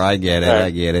forever. I get it. Right. I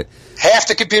get it. Half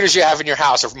the computers you have in your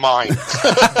house are mine.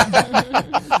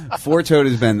 Four Toad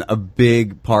has been a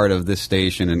big part of this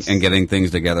station and getting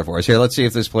things together for us. Here, let's see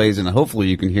if this plays, and hopefully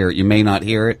you can hear it. You may not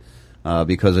hear it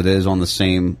because it is on the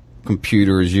same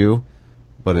computer as you,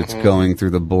 but it's going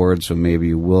through the board, so maybe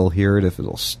you will hear it if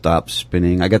it'll stop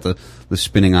spinning. I got the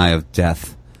spinning eye of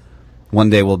death. One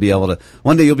day you'll be able to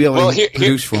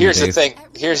produce from Here's the thing.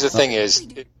 Here's the thing is,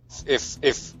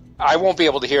 if I won't be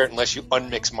able to hear it unless you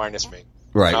unmix minus me.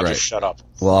 Right, I'll right. just shut up.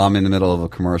 Well, I'm in the middle of a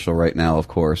commercial right now, of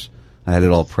course. I had it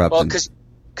all prepped. Well, because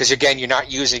again, you're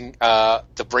not using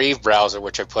the Brave browser,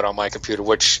 which I put on my computer,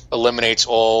 which eliminates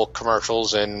all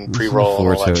commercials and pre-roll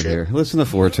and all that shit. Here. Listen to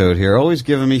Four Toad here, always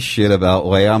giving me shit about the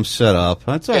way I'm set up.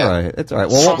 That's all right. It's all right.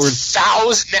 Well,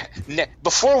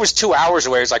 before it was 2 hours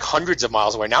away, it was like hundreds of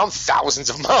miles away. Now I'm thousands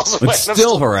of miles away. It's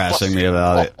still harassing me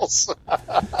about it.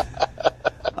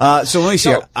 So let me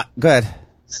see. Go ahead.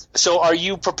 So are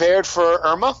you prepared for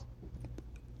Irma?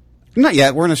 Not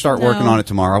yet. We're going to start working on it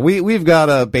tomorrow. We've got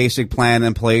a basic plan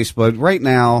in place, but right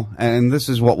now, and this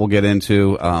is what we'll get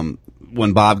into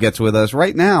when Bob gets with us.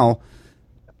 Right now,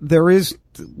 there is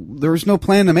no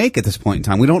plan to make at this point in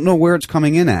time. We don't know where it's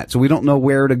coming in at, so we don't know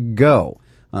where to go.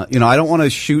 I don't want to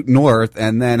shoot north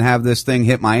and then have this thing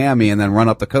hit Miami and then run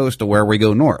up the coast to where we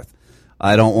go north.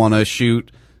 I don't want to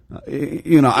shoot.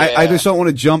 I just don't want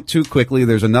to jump too quickly.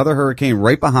 There's another hurricane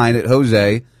right behind it,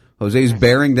 Jose. Jose's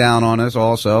bearing down on us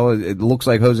also. It looks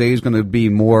like Jose is going to be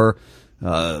more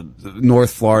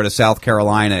North Florida, South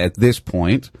Carolina at this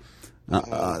point.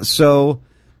 So,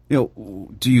 do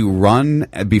you run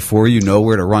before you know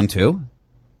where to run to?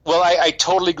 Well, I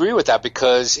totally agree with that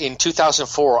because in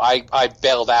 2004 I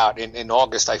bailed out. In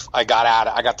August I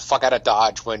got the fuck out of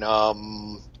Dodge when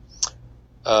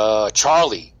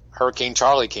Hurricane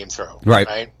Charlie came through.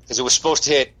 Right? Because it was supposed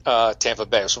to hit Tampa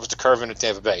Bay. It was supposed to curve into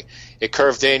Tampa Bay. It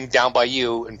curved in down by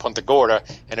you in Punta Gorda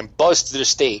and then buzzed through the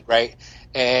state, right?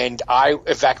 And I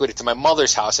evacuated to my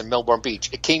mother's house in Melbourne Beach.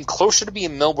 It came closer to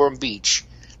being Melbourne Beach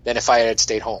than if I had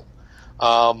stayed home.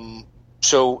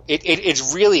 So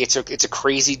it's a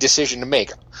crazy decision to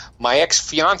make. My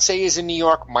ex-fiance is in New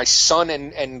York. My son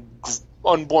and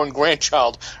unborn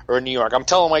grandchild are in New York. I'm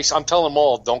telling them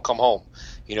all, don't come home,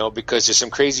 because there's some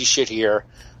crazy shit here.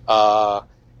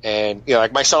 And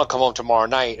like my son will come home tomorrow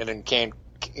night and then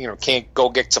can't go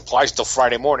get supplies till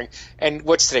Friday morning. And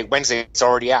what's today? Wednesday. It's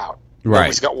already out. Right.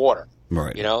 He's got water.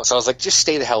 Right. So I was like, just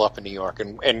stay the hell up in New York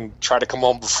and try to come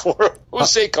home before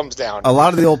Jose comes down. A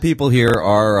lot of the old people here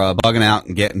are bugging out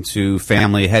and getting to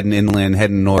family, heading inland,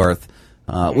 heading north,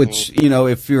 which,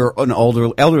 if you're an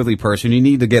elderly person, you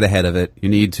need to get ahead of it. You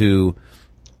need to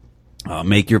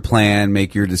make your plan,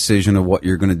 make your decision of what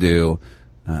you're going to do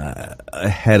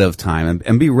ahead of time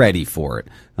and be ready for it.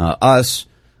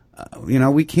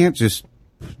 We can't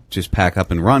just pack up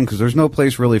and run because there's no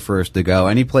place really for us to go.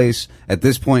 Any place at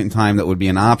this point in time that would be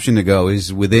an option to go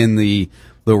is within the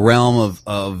realm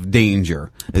of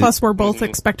danger. Plus, we're both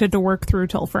expected to work through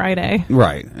till Friday.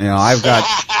 Right. I've got...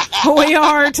 We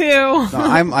are, too.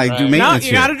 I do maintenance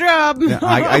here. You got a job. Yeah,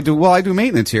 I do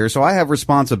maintenance here, so I have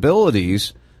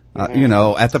responsibilities,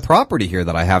 at the property here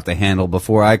that I have to handle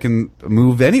before I can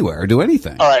move anywhere or do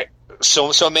anything. All right.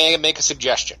 So may I make a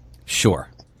suggestion? Sure.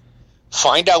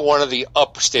 Find out one of the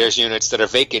upstairs units that are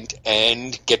vacant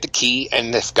and get the key.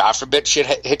 And if, God forbid, shit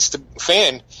hits the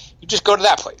fan, you just go to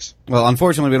that place. Well,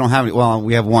 unfortunately, we don't have any. Well,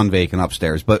 we have one vacant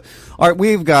upstairs. But all right,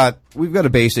 we've got a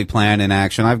basic plan in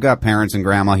action. I've got parents and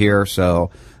grandma here,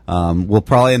 so we'll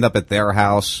probably end up at their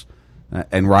house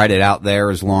and ride it out there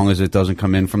as long as it doesn't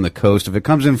come in from the coast. If it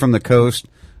comes in from the coast,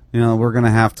 we're going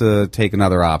to have to take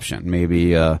another option.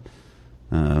 Maybe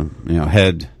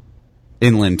head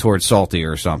inland towards Salty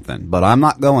or something. But I'm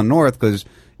not going north because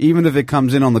even if it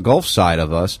comes in on the Gulf side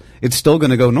of us, it's still going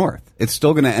to go north. It's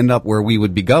still going to end up where we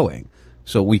would be going.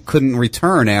 So we couldn't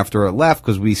return after it left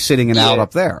because we're sitting it out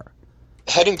up there.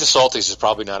 Heading to Salty's is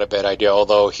probably not a bad idea,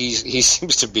 although he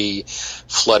seems to be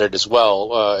flooded as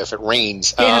well if it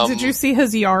rains. Yeah, did you see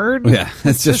his yard? Yeah,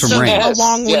 it's just from rain. A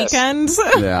long weekend.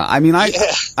 Yeah, I mean,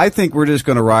 I think we're just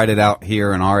going to ride it out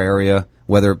here in our area,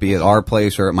 whether it be at our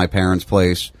place or at my parents'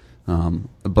 place.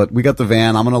 But we got the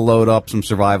van. I'm going to load up some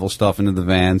survival stuff into the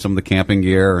van, some of the camping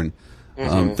gear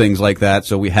and things like that,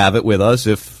 so we have it with us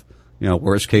if,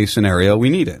 worst case scenario, we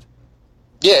need it.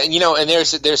 Yeah, and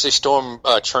there's a storm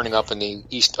churning up in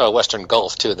the western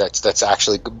Gulf too. That's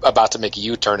actually about to make a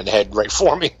U-turn and head right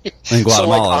for me. In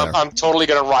Guatemala, so I'm totally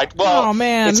gonna ride. Well, oh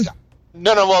man,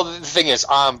 no. Well, the thing is,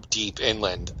 I'm deep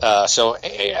inland, so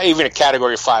even a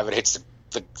Category 5, it hits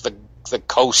the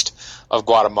coast of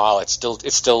Guatemala. It's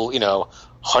still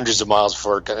hundreds of miles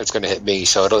before it's going to hit me.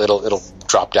 So it'll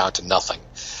drop down to nothing,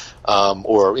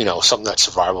 or something that's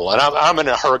survivable. And I'm in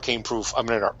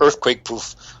an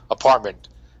earthquake-proof apartment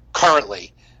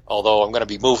currently, although I'm going to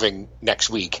be moving next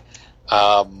week.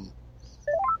 So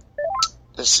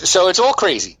it's all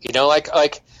crazy,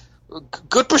 like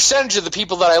good percentage of the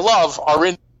people that I love are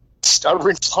in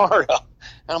Florida.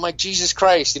 And I'm like, Jesus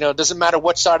Christ, it doesn't matter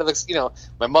what side of the,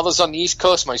 my mother's on the East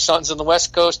Coast, my son's on the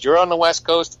West Coast, you're on the West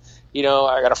Coast, I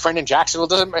got a friend in Jacksonville.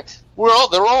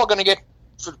 They're all going to get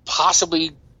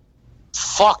possibly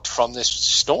fucked from this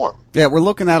storm. Yeah, we're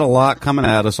looking at a lot coming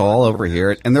at us all over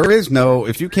here, and there is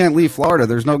if you can't leave Florida,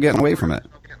 there's no getting away from it.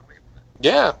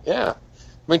 Yeah. I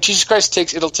mean, Jesus Christ,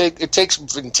 it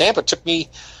takes in Tampa. It took me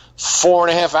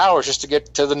 4.5 hours just to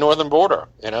get to the northern border,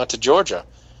 to Georgia.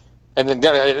 And then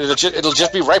it'll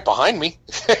just be right behind me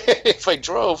if I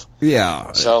drove.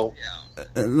 Yeah. So,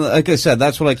 like I said,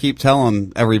 that's what I keep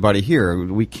telling everybody here.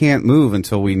 We can't move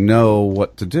until we know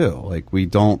what to do. Like we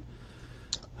don't.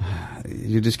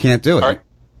 You just can't do it. Right.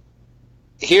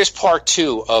 Here's part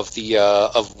 2 of the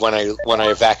of when I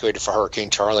evacuated for Hurricane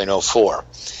Charlie in 2004.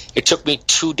 It took me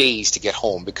 2 days to get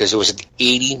home because it was an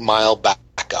 80-mile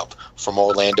backup from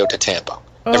Orlando to Tampa.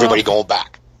 Everybody going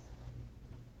back.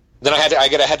 Then I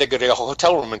had to go to a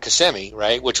hotel room in Kissimmee,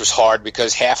 right, which was hard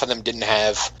because half of them didn't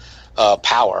have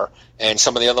power, and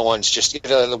some of the other ones just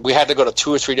we had to go to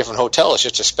 2 or 3 different hotels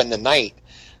just to spend the night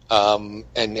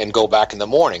and go back in the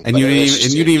morning. And you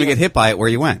didn't even get hit by it where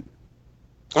you went.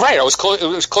 Right, it was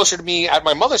closer to me at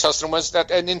my mother's house than it was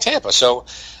in Tampa. So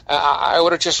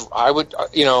although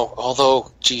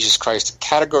Jesus Christ,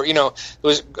 category, it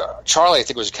was Charlie. I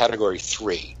think it was category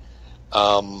 3,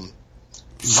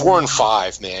 4 and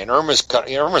 5. Man,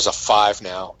 Irma's a 5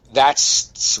 now.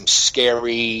 That's some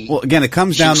scary. Well, again, it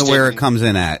comes down to where it comes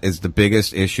in at is the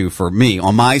biggest issue for me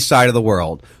on my side of the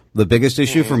world. The biggest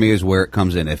issue for me is where it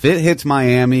comes in. If it hits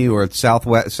Miami or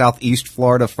southeast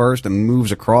Florida first and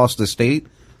moves across the state,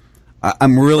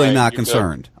 I'm really not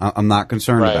concerned. I'm not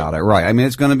concerned about it. Right. I mean,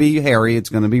 it's going to be hairy. It's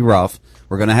going to be rough.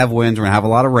 We're going to have winds. We're going to have a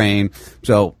lot of rain.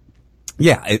 So,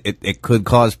 yeah, it could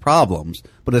cause problems,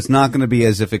 but it's not going to be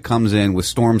as if it comes in with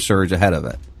storm surge ahead of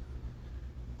it.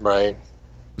 Right.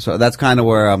 So that's kind of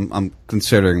where I'm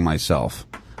considering myself.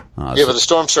 But the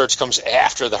storm surge comes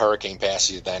after the hurricane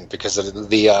passes, then, because of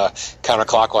the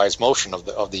counterclockwise motion of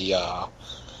the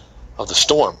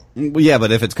storm. Yeah,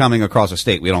 but if it's coming across a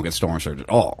state, we don't get storm surge at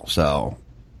all. So,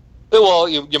 well,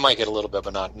 you might get a little bit,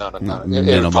 but not.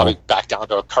 It'll probably back down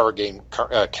to a hurricane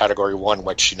category 1,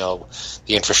 which the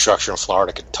infrastructure in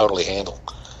Florida could totally handle.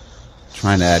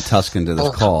 Trying to add Tuscan to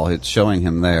this call, it's showing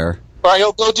him there. All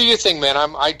right, go do your thing, man.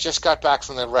 I just got back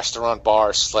from the restaurant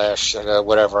bar /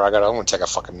 whatever. I'm going to take a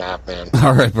fucking nap, man.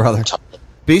 All right, brother.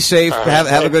 Be safe. Right.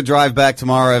 Have a good drive back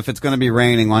tomorrow. If it's going to be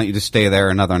raining, why don't you just stay there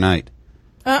another night?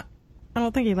 I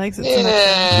don't think he likes it.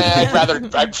 I'd rather. You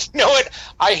know what?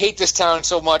 I hate this town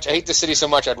so much. I hate the city so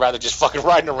much. I'd rather just fucking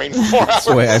ride in the rain for 4 hours. That's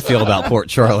the way I feel about Port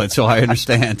Charlotte, so I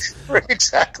understand.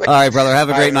 Exactly. All right, brother. Have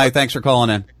a great night. Thanks for calling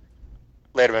in.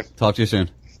 Later, man. Talk to you soon.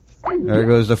 There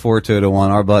goes the 4-2-1.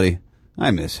 Our buddy. I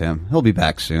miss him. He'll be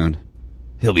back soon.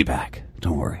 He'll be back.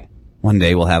 Don't worry. One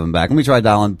day we'll have him back. Let me try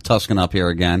dialing Tuscan up here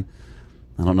again.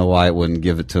 I don't know why it wouldn't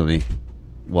give it to me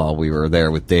while we were there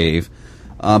with Dave.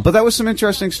 But that was some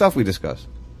interesting stuff we discussed.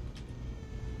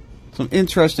 Let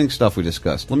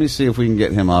me see if we can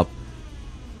get him up.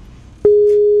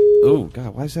 Oh,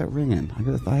 God, why is that ringing?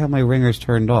 I have my ringers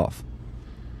turned off.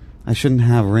 I shouldn't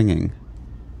have ringing.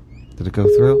 Did it go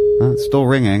through? It's still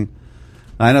ringing.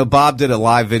 I know Bob did a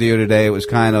live video today. It was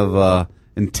kind of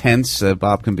intense.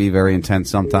 Bob can be very intense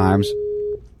sometimes.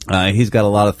 He's got a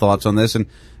lot of thoughts on this, and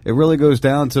it really goes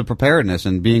down to preparedness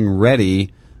and being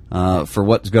ready for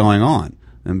what's going on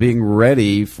and being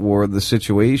ready for the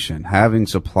situation, having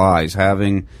supplies,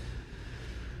 having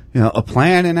a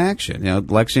plan in action.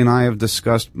 Lexi and I have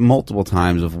discussed multiple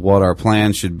times of what our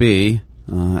plan should be,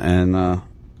 and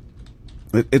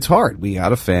it's hard. We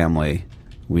got a family.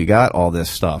 We got all this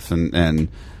stuff, and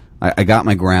I got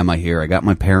my grandma here. I got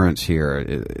my parents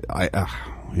here.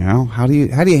 How do you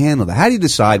handle that? How do you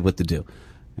decide what to do?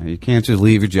 You can't just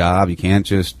leave your job. You can't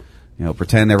just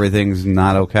pretend everything's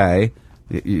not okay,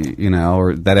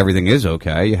 or that everything is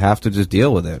okay. You have to just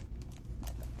deal with it.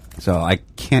 So I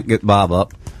can't get Bob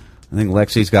up. I think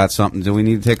Lexi's got something. Do we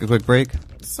need to take a quick break?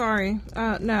 Sorry.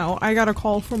 No, I got a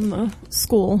call from the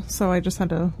school, so I just had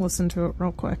to listen to it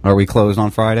real quick. Are we closed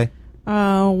on Friday?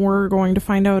 We're going to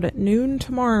find out at noon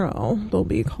tomorrow. They'll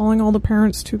be calling all the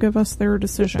parents to give us their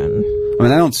decision. I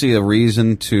mean, I don't see a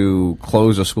reason to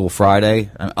close a school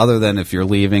Friday, other than if you're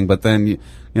leaving, but then,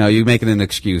 you make it an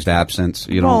excused absence.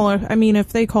 Well, I mean,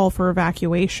 if they call for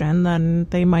evacuation, then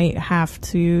they might have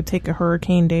to take a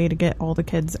hurricane day to get all the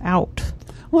kids out.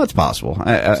 Well, it's possible.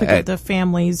 To get the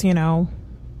families,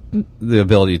 the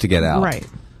ability to get out. Right.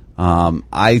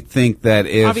 I think that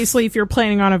obviously if you're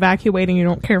planning on evacuating, you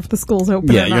don't care if the school's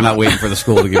open. Yeah, you're not waiting for the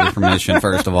school to give you permission,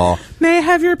 first of all. May I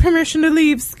have your permission to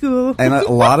leave school? And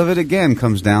a lot of it, again,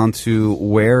 comes down to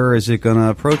where is it going to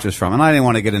approach us from. And I didn't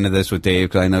want to get into this with Dave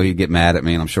because I know he'd get mad at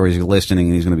me, and I'm sure he's listening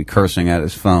and he's going to be cursing at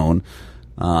his phone.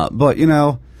 But,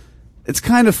 it's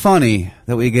kind of funny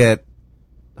that we get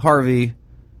Harvey,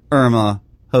 Irma,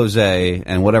 Jose,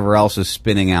 and whatever else is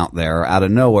spinning out there out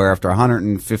of nowhere after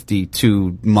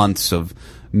 152 months of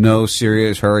no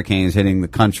serious hurricanes hitting the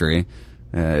country.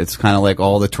 It's kind of like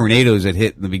all the tornadoes that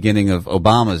hit in the beginning of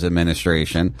Obama's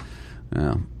administration.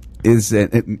 And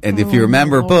if you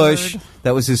remember Bush,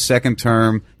 that was his second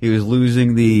term. He was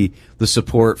losing the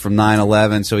support from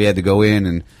 9/11, so he had to go in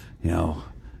and,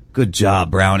 good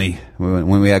job, Brownie,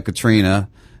 when we had Katrina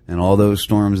and all those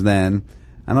storms then.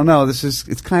 I don't know.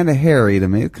 It's kind of hairy to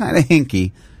me. It's kind of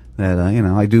hinky that,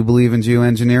 I do believe in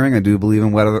geoengineering. I do believe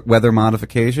in weather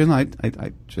modification. I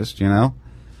just,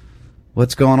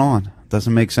 what's going on?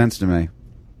 Doesn't make sense to me.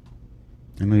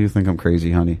 I know you think I'm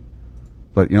crazy, honey.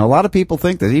 But, a lot of people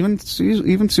think that.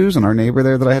 Even Susan, our neighbor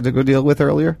there that I had to go deal with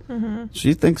earlier,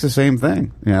 she thinks the same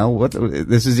thing.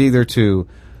 This is either to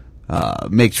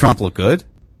make Trump look good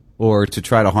or to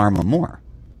try to harm him more.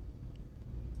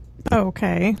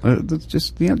 Okay. It's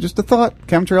just a thought.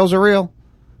 Chemtrails are real.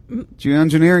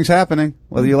 Geoengineering's happening,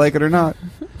 whether you like it or not.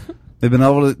 They've been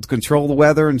able to control the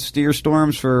weather and steer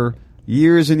storms for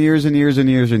years and years and years and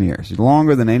years and years.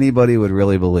 Longer than anybody would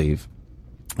really believe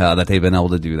that they've been able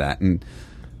to do that. And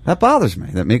that bothers me.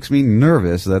 That makes me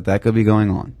nervous that could be going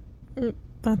on.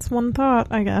 That's one thought,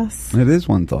 I guess. It is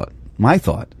one thought. My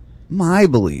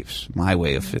beliefs, my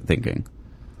way of thinking.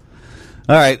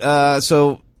 All right,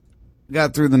 so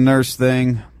got through the nurse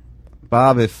thing.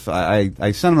 Bob, if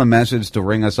I sent him a message to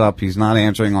ring us up. He's not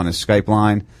answering on his Skype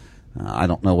line. I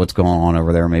don't know what's going on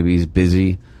over there. Maybe he's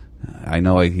busy. I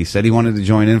know he said he wanted to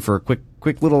join in for a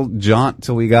quick little jaunt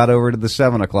till we got over to the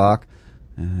 7 o'clock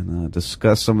and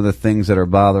discuss some of the things that are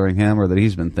bothering him or that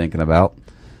he's been thinking about.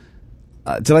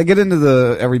 Did I get into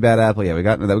the every bad apple? Yeah, we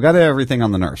got into that. We got everything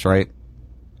on the nurse, right?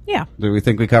 Yeah. Do we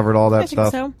think we covered all that stuff?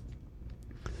 I think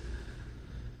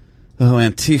so. Oh,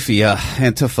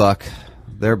 Antifuck.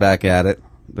 They're back at it.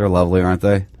 They're lovely, aren't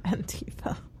they?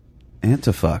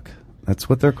 Antifuck. That's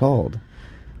what they're called.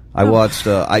 I watched,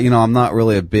 I'm not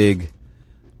really a big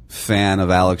fan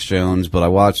of Alex Jones, but I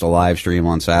watched a live stream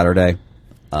on Saturday.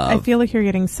 I feel like you're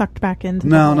getting sucked back into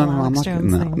No, the I'm Alex not.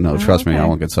 Jones thing. No, trust me, I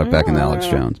won't get sucked back into Alex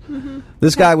Jones. Mm-hmm.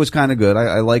 This guy was kind of good.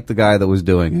 I liked the guy that was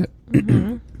doing it.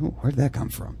 Mm-hmm. Where'd that come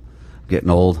from? I'm getting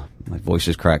old. My voice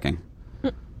is cracking.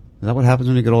 Is that what happens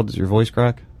when you get old? Does your voice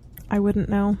crack? I wouldn't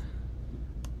know.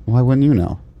 Why wouldn't you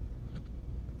know?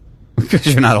 Because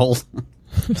you're not old.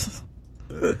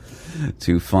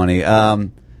 Too funny. So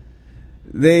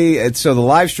the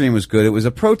live stream was good. It was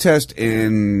a protest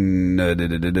in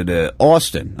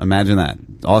Austin. Imagine that.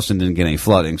 Austin didn't get any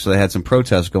flooding, so they had some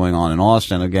protests going on in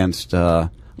Austin against the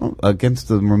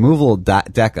removal of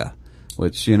DECA,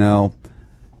 which,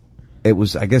 it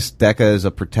was, I guess DECA is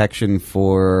a protection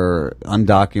for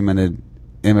undocumented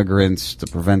immigrants to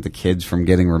prevent the kids from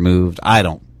getting removed. I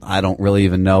don't really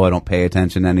even know. I don't pay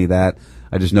attention to any of that.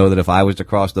 I just know that if I was to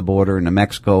cross the border into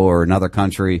Mexico or another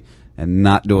country and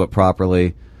not do it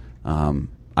properly,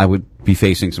 I would be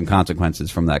facing some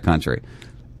consequences from that country.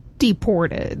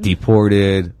 Deported,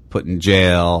 put in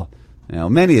jail,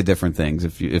 many different things.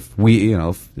 If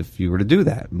you were to do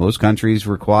that, most countries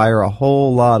require a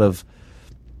whole lot of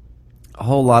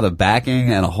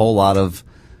backing and a whole lot of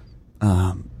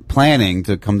planning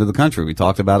to come to the country. We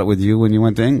talked about it with you when you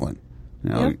went to England.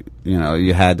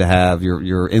 You had to have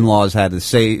your in-laws had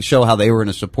to show how they were going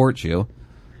to support you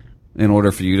in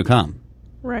order for you to come.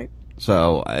 Right.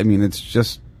 So, I mean, it's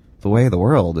just the way of the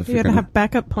world. If you had to have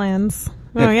backup plans.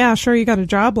 Oh, yeah, sure, you got a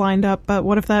job lined up, but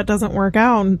what if that doesn't work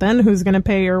out? And then who's going to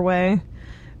pay your way?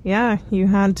 Yeah, you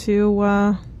had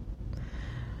to,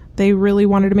 they really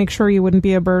wanted to make sure you wouldn't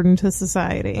be a burden to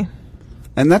society.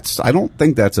 And I don't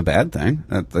think that's a bad thing.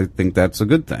 I think that's a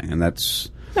good thing, and that's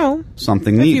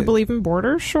something needed. If you believe in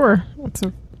borders, sure.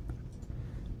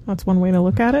 That's one way to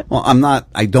look at it. Well,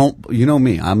 I don't, you know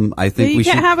me, I think we should.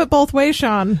 You can't have it both ways,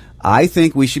 Sean. I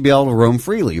think we should be able to roam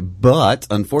freely, but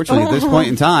unfortunately at this point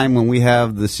in time, when we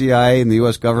have the CIA and the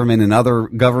U.S. government and other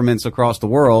governments across the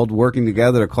world working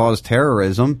together to cause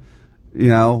terrorism,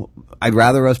 I'd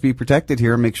rather us be protected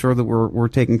here and make sure that we're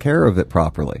taking care of it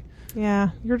properly. Yeah,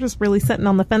 you're just really sitting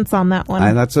on the fence on that one.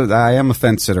 I am a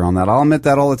fence sitter on that. I'll admit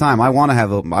that all the time. I want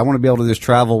to be able to just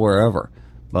travel wherever,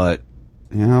 but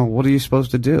what are you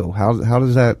supposed to do? How do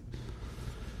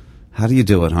you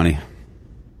do it, honey?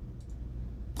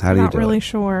 How do you do it? Not really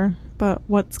sure, but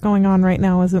what's going on right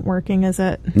now isn't working, is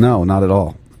it? No, not at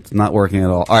all. It's not working at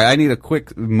all. All right, I need a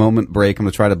quick moment break. I'm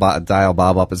going to try to dial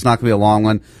Bob up. It's not going to be a long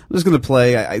one. I'm just going to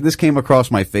play. This came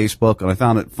across my Facebook, and I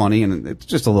found it funny, and it's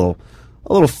just a little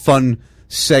fun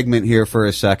segment here for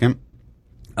a second.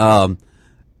 And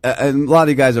a lot of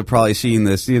you guys have probably seen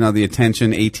this, the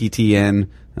Attention, ATTN.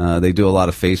 They do a lot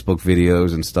of Facebook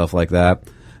videos and stuff like that.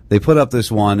 They put up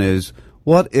this one is,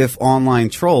 what if online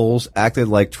trolls acted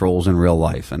like trolls in real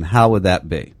life, and how would that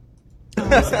be?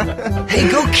 Hey,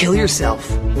 go kill yourself.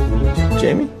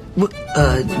 Jamie?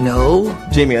 No.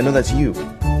 Jamie, I know that's you.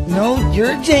 No,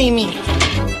 you're Jamie.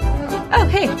 Oh,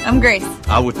 hey, I'm Grace.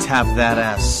 I would tap that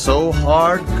ass so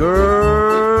hard,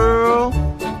 girl.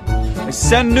 I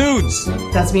send nudes.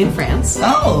 That's me in France.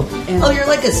 Oh, you're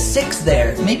like a 6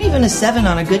 there. Maybe even a 7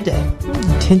 on a good day.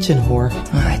 Attention, whore.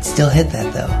 I'd still hit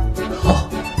that, though. Oh.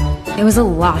 It was a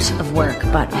lot of work,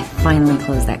 but I finally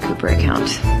closed that Cooper account.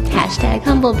 Hashtag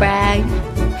humble brag.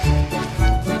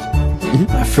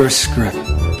 My first script.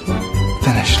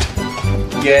 Finished.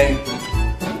 Yay.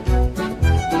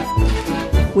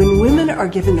 When women are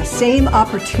given the same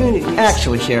opportunities...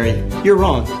 Actually, Sherry, you're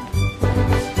wrong.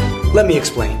 Let me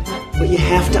explain. What you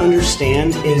have to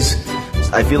understand is...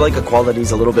 I feel like equality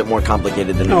is a little bit more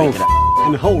complicated than...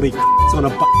 and holy on a...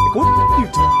 What are you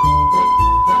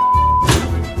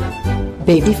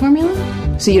Baby formula?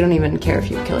 So you don't even care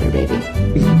if you kill your baby?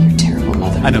 You're a terrible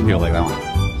mother. I know people like that one.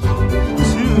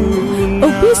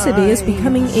 Obesity is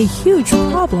becoming a huge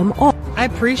problem. I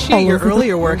appreciate your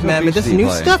earlier work, man, but this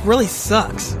new stuff really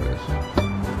sucks.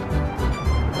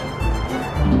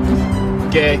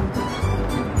 Gay.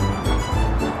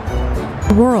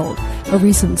 World. A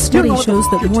recent study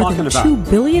shows that more than 2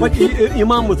 billion people... Your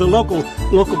mom was a local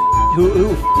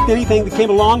who anything that came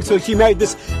along, so she married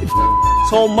this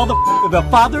whole mother of a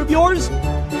father of yours?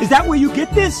 Is that where you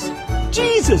get this?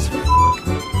 Jesus!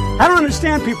 I don't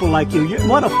understand people like you.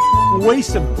 What a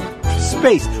waste of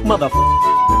space, mother.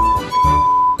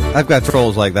 I've got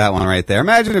trolls like that one right there.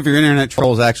 Imagine if your internet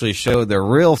trolls actually showed their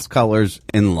real colors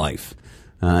in life.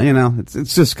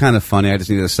 It's just kind of funny. I just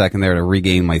needed a second there to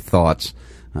regain my thoughts.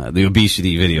 The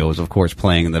obesity video was, of course,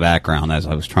 playing in the background as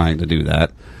I was trying to do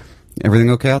that. Everything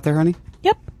okay out there, honey?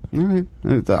 Yep. All right.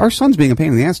 Our son's being a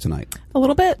pain in the ass tonight. A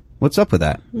little bit. What's up with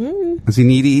that? Is he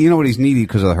needy? You know what? He's needy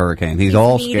because of the hurricane. He's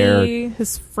all needy. scared.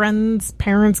 His friends'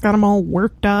 parents got him all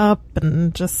worked up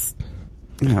and just...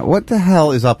 Yeah, what the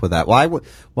hell is up with that?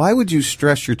 Why would you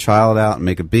stress your child out and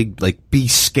make a big, be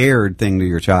scared thing to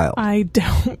your child? I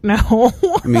don't know.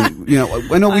 I mean,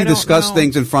 I know we discussed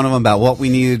things in front of them about what we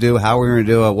need to do, how we're going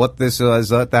to do it, what this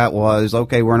was, what that was.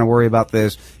 Okay, we're going to worry about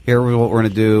this. Here's what we're going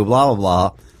to do, blah, blah,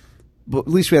 blah. But at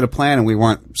least we had a plan and we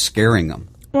weren't scaring them.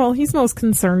 Well, he's most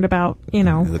concerned about,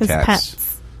 his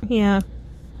pets. Yeah.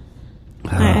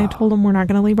 I told him we're not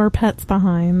going to leave our pets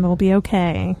behind. They'll be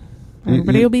okay.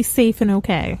 Everybody will be safe and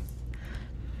okay.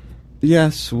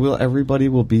 Yes, everybody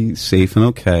will be safe and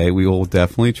okay. We will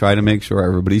definitely try to make sure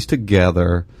everybody's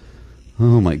together.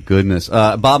 Oh, my goodness.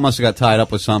 Bob must have got tied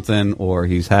up with something, or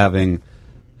he's having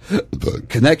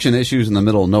connection issues in the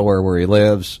middle of nowhere where he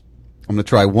lives. I'm going to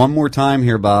try one more time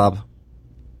here, Bob.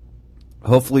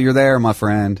 Hopefully you're there, my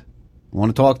friend. I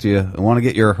want to talk to you. I want to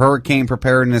get your hurricane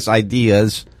preparedness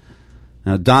ideas.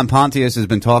 Now, Don Pontius has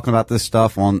been talking about this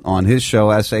stuff on his show,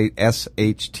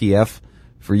 SHTF,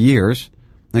 for years.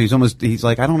 And he's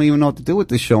like, I don't even know what to do with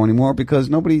this show anymore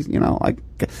because nobody's,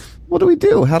 what do we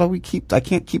do? How do we I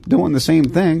can't keep doing the same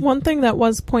thing. One thing that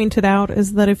was pointed out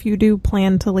is that if you do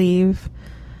plan to leave,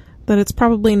 that it's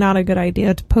probably not a good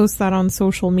idea to post that on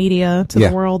social media to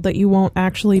the world that you won't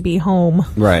actually be home.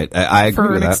 Right. I agree for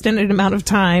with an that. extended amount of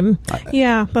time.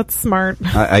 Yeah, that's smart.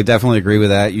 I definitely agree with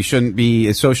that. You shouldn't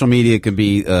be, social media can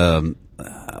be a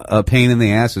pain in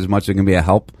the ass as much as it can be a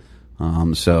help.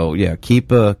 So yeah,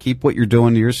 keep what you're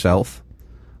doing to yourself.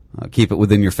 Keep it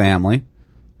within your family.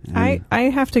 I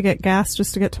have to get gas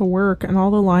just to get to work, and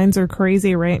all the lines are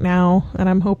crazy right now, and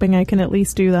I'm hoping I can at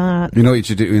least do that. You know what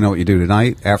you do? You know what you do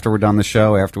tonight? After we're done the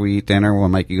show, after we eat dinner, when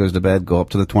Mikey goes to bed, go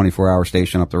up to the 24-hour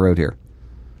station up the road here.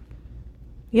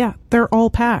 Yeah, they're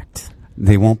all packed.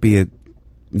 They won't be at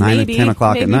 9 maybe, or 10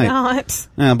 o'clock at night. Not.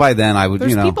 Yeah, by then I would,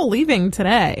 There's people leaving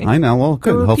today. I know. Well, good.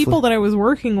 There were Hopefully. people that I was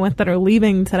working with that are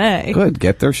leaving today. Good.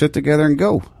 Get their shit together and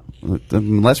go. The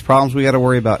less problems we got to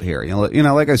worry about here. You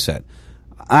know, like I said,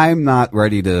 I'm not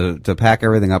ready to pack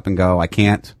everything up and go. I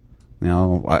can't.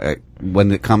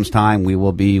 When it comes time, we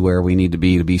will be where we need to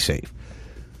be safe.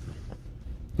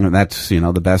 And that's,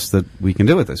 the best that we can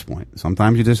do at this point.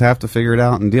 Sometimes you just have to figure it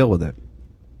out and deal with it.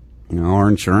 Our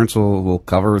insurance will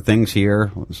cover things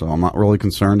here, so I'm not really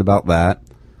concerned about that.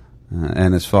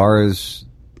 And as far as,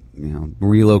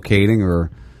 relocating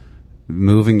or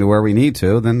moving to where we need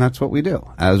to, then that's what we do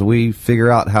as we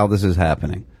figure out how this is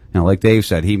happening. Like Dave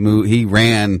said, he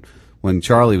ran when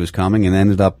Charlie was coming and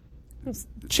ended up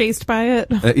chased by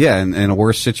it. In a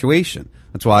worse situation.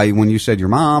 That's why when you said your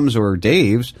mom's or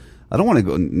Dave's, I don't want to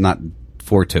go, not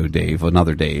Forto Dave,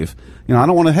 another Dave. I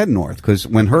don't want to head north because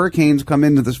when hurricanes come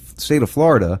into the state of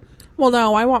Florida. Well,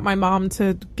 no, I want my mom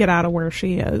to get out of where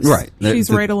she is. Right. She's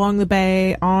right along the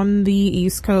bay on the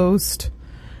East Coast.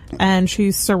 And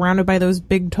she's surrounded by those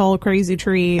big, tall, crazy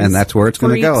trees. And that's where it's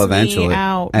going to go eventually.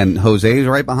 Out. And Jose's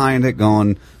right behind it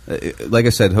going, like I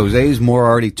said, Jose's more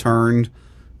already turned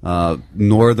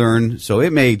northern, so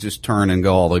it may just turn and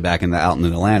go all the way back out in the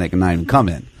Atlantic and not even come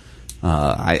in.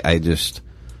 I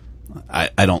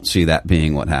don't see that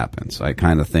being what happens. I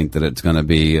kind of think that it's going to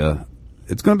be a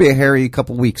hairy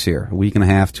couple weeks here, a week and a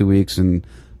half, 2 weeks, and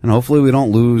hopefully we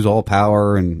don't lose all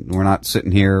power and we're not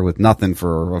sitting here with nothing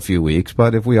for a few weeks.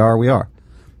 But if we are, we are.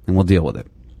 And we'll deal with it.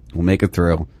 We'll make it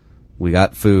through. We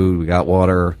got food. We got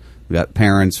water. We got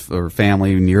parents or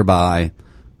family nearby.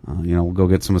 We'll go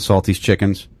get some of Salty's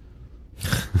chickens.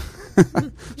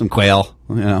 Some quail.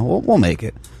 We'll make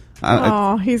it.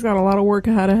 He's got a lot of work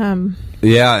ahead of him.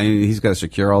 Yeah, he's got to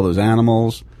secure all those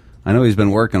animals. I know he's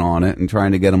been working on it and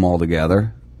trying to get them all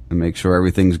together and make sure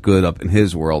everything's good up in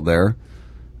his world there.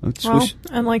 Well,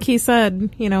 and like he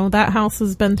said, that house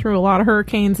has been through a lot of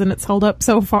hurricanes and it's held up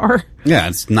so far. Yeah,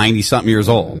 it's 90-something years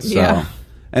old. So. Yeah.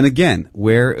 And again,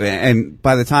 and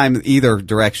by the time either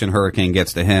direction hurricane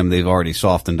gets to him, they've already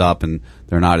softened up and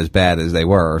they're not as bad as they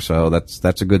were. So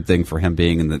that's a good thing for him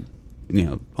being in the,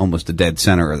 almost the dead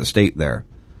center of the state there.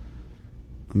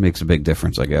 It makes a big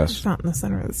difference, I guess. It's not in the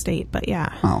center of the state, but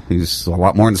yeah. Oh, he's a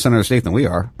lot more in the center of the state than we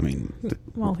are. I mean,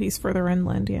 well, he's further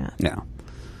inland, yeah. Yeah.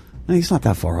 No, he's not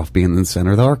that far off being in the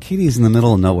center. The Arcadia's in the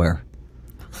middle of nowhere.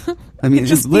 I mean,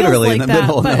 it's literally like in the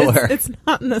middle of nowhere. It's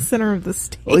not in the center of the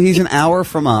state. Well, he's an hour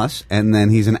from us, and then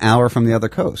he's an hour from the other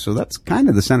coast. So that's kind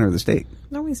of the center of the state.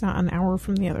 No, he's not an hour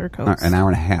from the other coast. An hour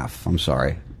and a half. I'm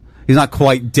sorry. He's not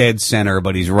quite dead center,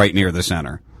 but he's right near the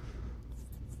center.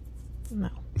 No.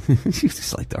 You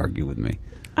just like to argue with me.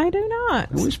 I do not.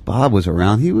 I wish Bob was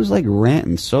around. He was like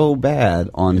ranting so bad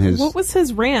on his... What was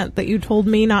his rant that you told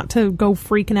me not to go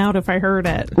freaking out if I heard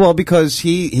it? Well, because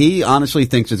he honestly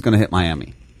thinks it's going to hit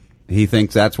Miami. He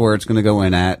thinks that's where it's going to go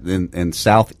in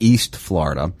southeast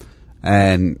Florida.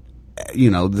 And,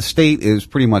 the state is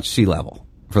pretty much sea level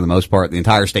for the most part. The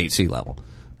entire state sea level.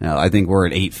 Now, I think we're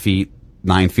at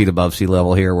 9 feet above sea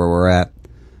level here where we're at.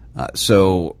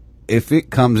 So if it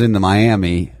comes into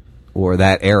Miami or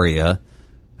that area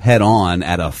head on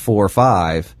at a 4 or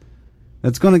 5,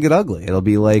 it's going to get ugly. It'll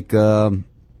be like what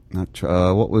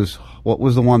was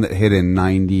the one that hit in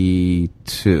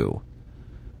 92?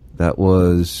 That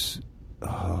was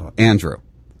Andrew.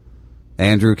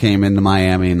 Andrew came into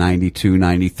Miami in 92,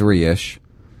 93-ish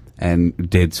and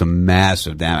did some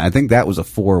massive damage. I think that was a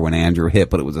 4 when Andrew hit,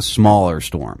 but it was a smaller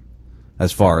storm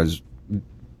as far as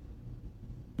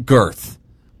girth.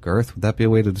 Girth? Would that be a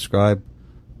way to describe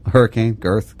a hurricane?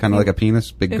 Girth? Kind of like a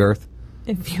penis? Big girth?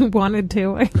 If you wanted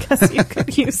to, I guess you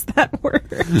could use that word.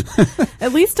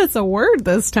 At least it's a word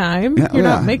this time. Yeah, You're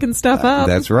not making stuff up.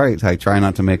 That's right. I try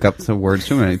not to make up the words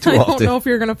too often. I don't know if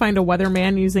you're going to find a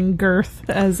weather-man using girth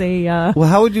as a... Well,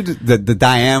 how would you... the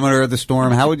diameter of the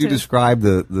storm, how would you describe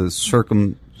the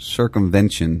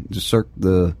circumvention?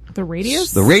 The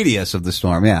radius? The radius of the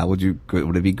storm, yeah. Would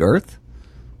it be girth?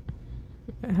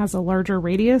 It has a larger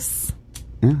radius.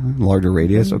 Yeah, larger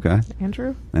radius, okay.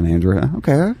 Andrew? And Andrew,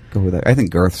 okay, I'll go with that. I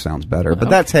think girth sounds better, but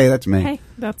that's me. Hey,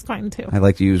 that's fine too. I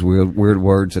like to use weird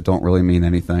words that don't really mean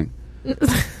anything.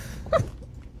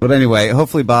 But anyway,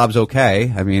 hopefully Bob's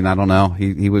okay. I mean, I don't know.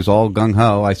 He was all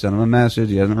gung-ho. I sent him a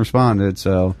message. He hasn't responded,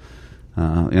 so...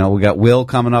 we got Will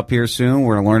coming up here soon.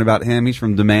 We're going to learn about him. He's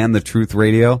from Demand the Truth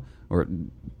Radio, or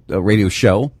a radio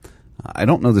show. I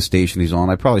don't know the station he's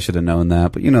on. I probably should have known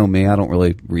that, but you know me. I don't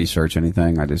really research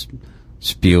anything. I just...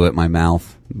 spew at my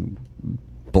mouth,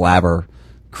 blabber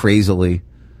crazily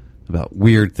about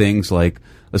weird things like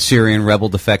a Syrian rebel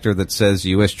defector that says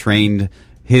U.S. trained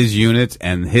his unit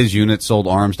and his unit sold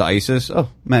arms to ISIS. Oh,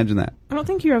 imagine that. I don't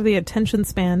think you have the attention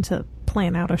span to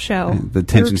plan out a show. The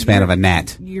attention span of a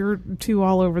gnat. You're too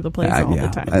all over the place all the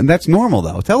time. And that's normal,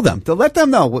 though. Tell them. Let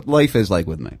them know what life is like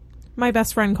with me. My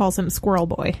best friend calls him Squirrel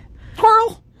Boy.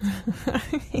 Squirrel!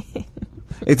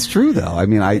 It's true, though. I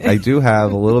mean, I do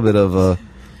have a little bit of a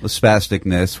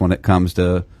spasticness when it comes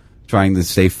to trying to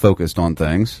stay focused on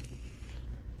things.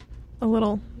 A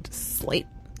little slight.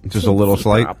 Just a little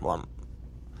slight? Problem.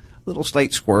 Little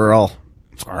slight squirrel.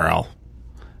 Squirrel.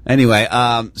 Anyway,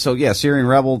 so yeah, Syrian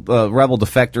rebel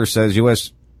defector says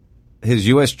his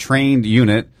U.S. trained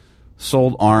unit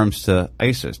sold arms to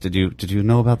ISIS. Did you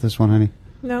know about this one, honey?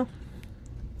 No.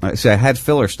 See, I had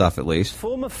filler stuff at least.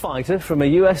 Former fighter from a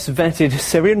US-vetted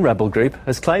Syrian rebel group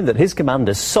has claimed that his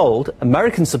commanders sold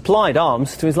American-supplied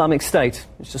arms to Islamic State.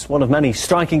 It's just one of many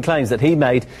striking claims that he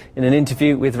made in an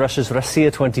interview with Russia's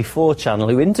Rossiya 24 channel,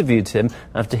 who interviewed him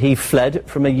after he fled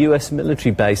from a US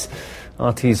military base.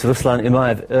 RT's Ruslan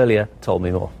Imayev earlier told me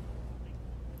more.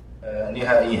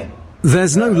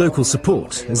 There's no local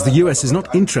support, as the US is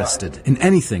not interested in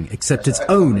anything except its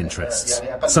own interests,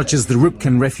 such as the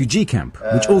Rubkan refugee camp,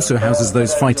 which also houses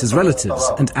those fighters' relatives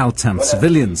and Al-Tanf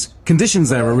civilians. Conditions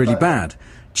there are really bad.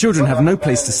 Children have no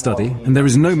place to study, and there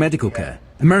is no medical care.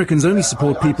 Americans only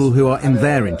support people who are in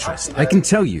their interest. I can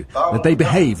tell you that they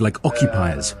behave like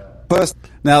occupiers.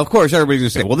 Now, of course, everybody's going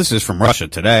to say, well, this is from Russia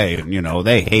Today, and,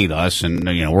 they hate us, and,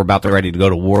 we're about to ready to go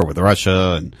to war with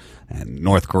Russia and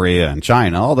North Korea and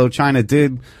China, although China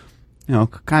did,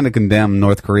 kind of condemn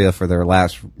North Korea for their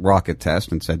last rocket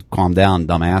test and said, calm down,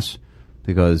 dumbass,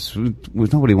 because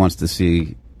nobody wants to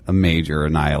see a major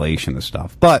annihilation of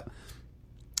stuff. But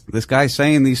this guy's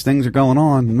saying these things are going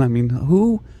on. I mean,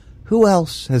 who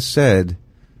else has said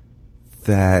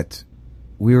that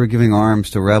we were giving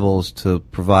arms to rebels to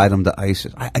provide them to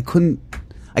ISIS? I couldn't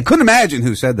imagine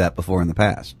who said that before in the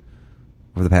past.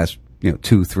 over the past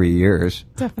 2-3 years.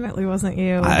 Definitely wasn't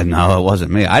you. No, it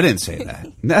wasn't me. I didn't say that.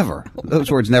 Never. Those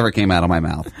words never came out of my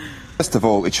mouth. First of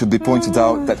all, it should be pointed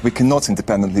out that we cannot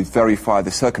independently verify the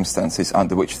circumstances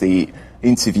under which the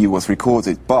interview was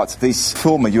recorded, but this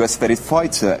former US-vetted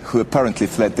fighter, who apparently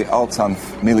fled the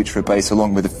Al-Tanf military base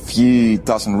along with a few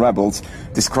dozen rebels,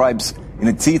 describes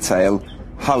in detail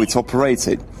how it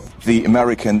operated. The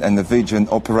American and Norwegian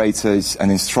operators and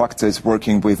instructors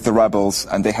working with the rebels,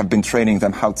 and they have been training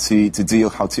them how to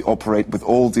operate with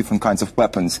all different kinds of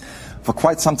weapons. For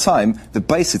quite some time, the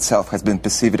base itself has been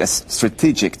perceived as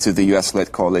strategic to the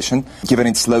US-led coalition, given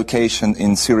its location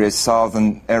in Syria's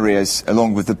southern areas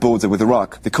along with the border with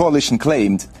Iraq. The coalition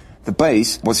claimed the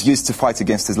base was used to fight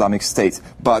against Islamic State,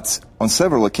 but on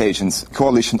several occasions, the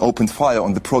coalition opened fire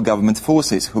on the pro-government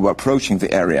forces who were approaching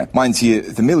the area. Mind you,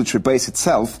 the military base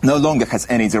itself no longer has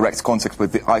any direct contact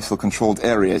with the ISIL-controlled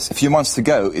areas. A few months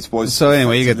ago, it was... So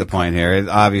anyway, you get the point here.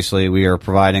 Obviously, we are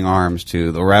providing arms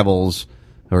to the rebels,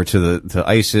 or to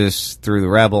ISIS through the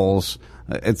rebels.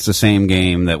 It's the same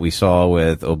game that we saw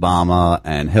with Obama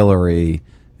and Hillary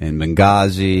in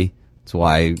Benghazi. That's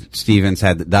why Stevens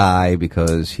had to die,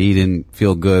 because he didn't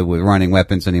feel good with running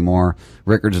weapons anymore.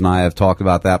 Rickards and I have talked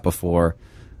about that before.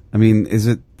 I mean, is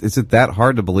it that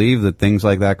hard to believe that things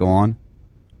like that go on?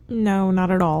 No,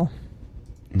 not at all.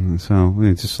 So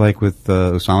it's just like with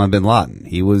Osama bin Laden.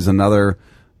 He was another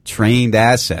trained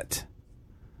asset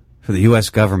for the U.S.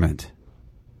 government.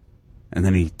 And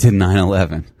then he did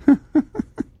 9/11.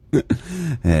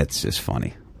 It's just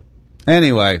funny.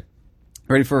 Anyway,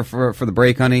 ready for the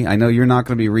break, honey? I know you're not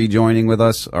going to be rejoining with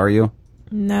us, are you?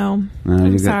 No,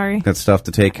 I'm sorry. Got stuff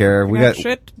to take care of. We got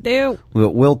shit to do.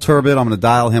 Will Turbot, I'm going to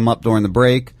dial him up during the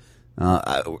break.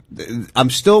 I'm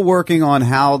still working on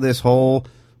how this whole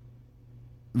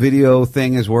video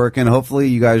thing is working. Hopefully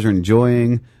you guys are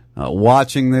enjoying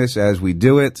watching this as we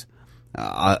do it.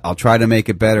 I'll try to make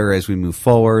it better as we move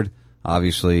forward.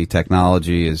 Obviously,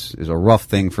 technology is a rough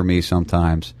thing for me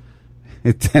sometimes.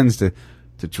 It tends to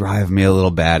drive me a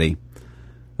little batty.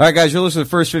 All right, guys, you're listening to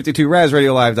First 52,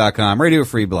 RazRadioLive.com, Radio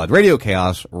Free Blood, Radio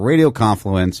Chaos, Radio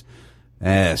Confluence,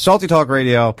 Salty Talk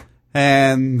Radio,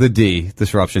 and the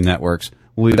Disruption Networks.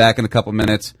 We'll be back in a couple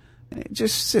minutes.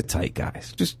 Just sit tight,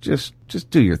 guys. Just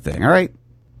do your thing, all right?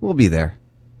 We'll be there.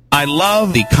 I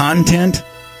love the content.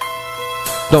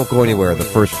 Don't go anywhere. The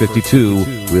First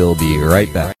 52 will be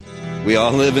right back. We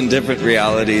all live in different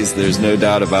realities. There's no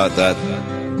doubt about that.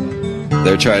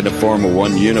 They're trying to form a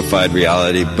one unified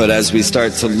reality. But as we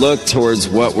start to look towards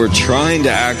what we're trying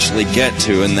to actually get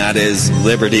to, and that is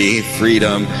liberty,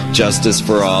 freedom, justice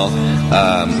for all,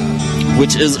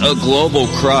 which is a global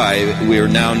cry. We are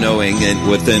now knowing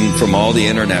from all the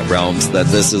internet realms that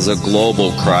this is a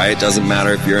global cry. It doesn't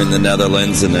matter if you're in the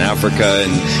Netherlands, in Africa,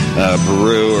 in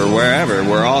Peru, or wherever.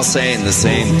 We're all saying the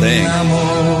same thing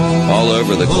all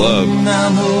over the globe.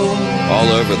 All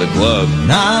over the globe.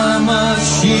 Namah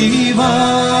Shivaya.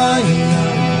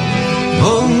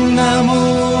 Om Namo,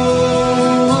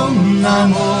 Om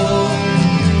Namo,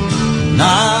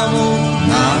 Namo,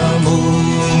 Namo.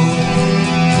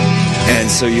 And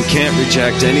so you can't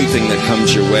reject anything that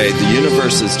comes your way. The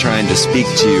universe is trying to speak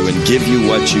to you and give you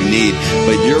what you need,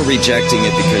 but you're rejecting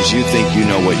it because you think you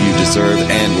know what you deserve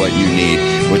and what you need,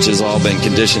 which has all been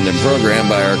conditioned and programmed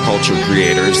by our culture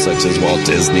creators, such as Walt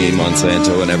Disney,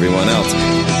 Monsanto, and everyone else.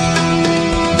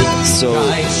 So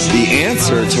the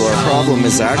answer to our problem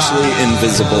is actually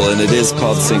invisible, and it is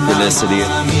called synchronicity,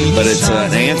 but it's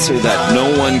an answer that no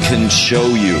one can show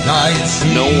you.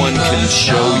 No one can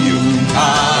show you.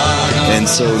 And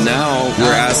so now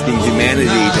we're asking humanity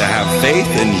to have faith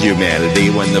in humanity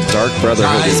when the Dark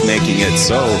Brotherhood is making it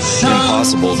so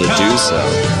impossible to do so.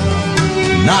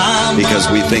 Because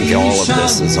we think all of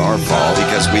this is our fault.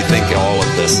 Because we think all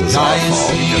of this is our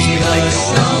fault. Because we think all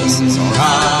of this is our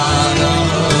fault.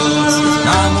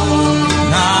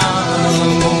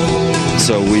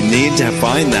 So we need to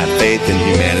find that faith in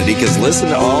humanity, because listen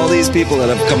to all these people that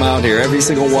have come out here, every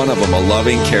single one of them a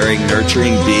loving, caring,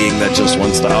 nurturing being that just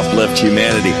wants to uplift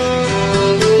humanity.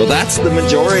 Well, that's the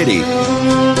majority.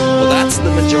 Well, that's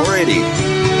the majority.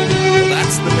 Well,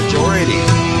 that's the majority.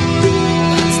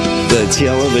 The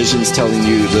television's telling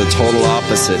you the total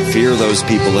opposite. Fear those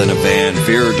people in a van.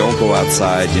 Fear, don't go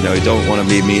outside. You don't want to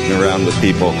be meeting around with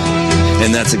people. And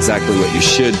that's exactly what you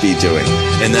should be doing.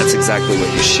 And that's exactly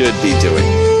what you should be doing.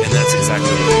 And that's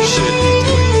exactly what you should be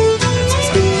doing. And that's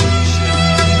exactly what you should be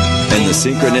doing. and the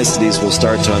synchronicities will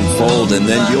start to unfold, and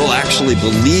then you'll actually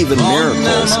believe in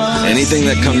miracles. Anything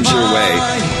that comes your way,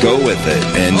 go with it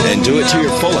and do it to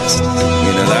your fullest.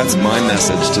 You know, that's my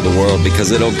message to the world,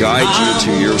 because it'll guide you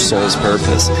to your soul's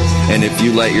purpose. And if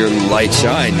you let your light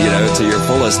shine, you know, to your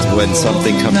fullest when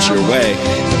something comes your way,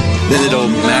 then it'll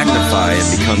magnify and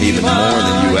become even more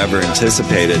than you ever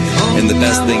anticipated. And the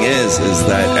best thing is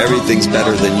that everything's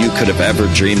better than you could have ever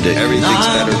dreamed it. Everything's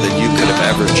better than you could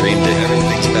have ever dreamed it.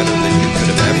 Everything's better than you could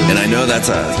have ever. And I know that's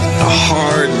a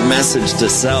hard message to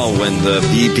sell when the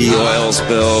BP oil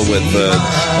spill, with the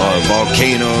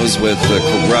volcanoes, with the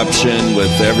corruption,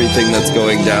 with everything that's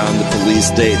going down, the police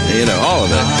state, you know, all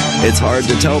of it. It's hard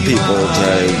to tell people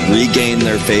to regain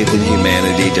their faith in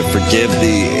humanity, to forgive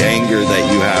the anger that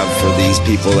you have for these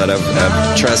people that have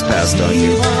trespassed on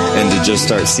you, and to just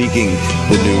start seeking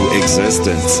the new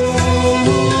existence.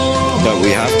 But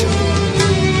we have to.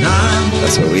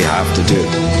 That's what we have to do.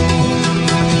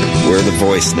 We're the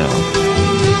voice now.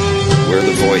 We're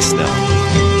the voice now.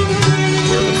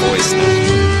 We're the voice now.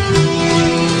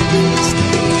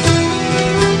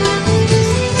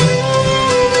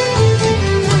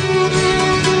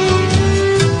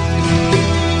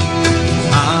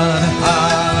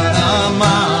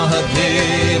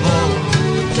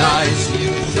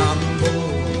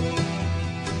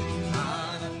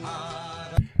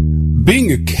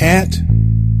 Being a cat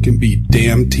can be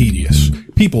damn tedious.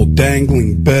 People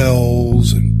dangling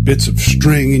bells and bits of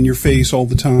string in your face all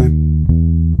the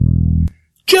time.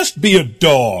 Just be a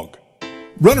dog.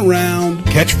 Run around,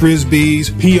 catch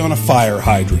frisbees, pee on a fire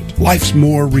hydrant. Life's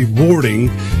more rewarding,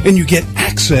 and you get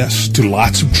access to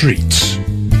lots of treats.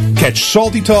 Catch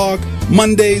Salty Talk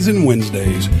Mondays and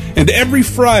Wednesdays, and every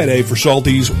Friday for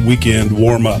Salty's Weekend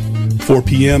Warm-Up, 4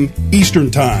 p.m.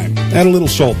 Eastern Time. Add a little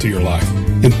salt to your life,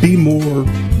 and be more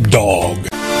dog.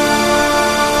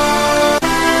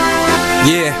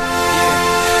 Yeah.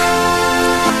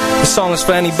 This song is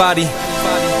for anybody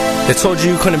that told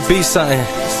you you couldn't be something,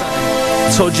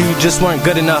 told you you just weren't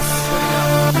good enough,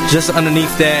 just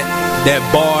underneath that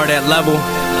bar, that level.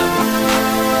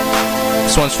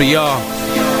 This one's for y'all.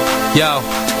 Yo.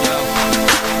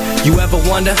 You ever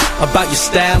wonder about your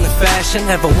style and fashion?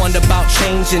 Ever wonder about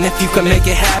changing if you can make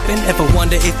it happen? Ever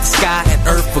wonder if the sky and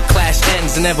earth would clash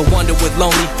ends? And ever wonder what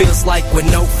lonely feels like with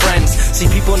no friends? See,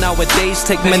 people nowadays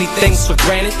take many things for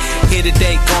granted. Here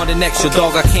today, gone the next. Your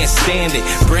dog, I can't stand it.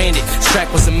 Branded, this track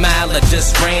was a mile, I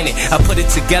just ran it. I put it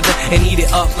together and eat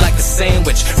it up like a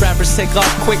sandwich. Rappers take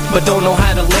off quick but don't know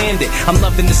how to land it. I'm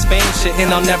loving the span shit and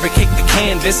I'll never kick the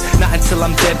canvas. Not until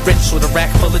I'm dead rich with a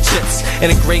rack full of chips and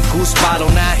a Grey Goose bottle.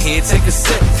 Now here, take a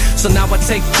sip. So now I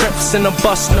take trips in a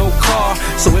bus, no car.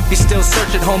 So if you're still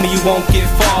searching, homie, you won't get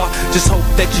far. Just hope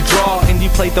that you draw and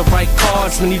you play the right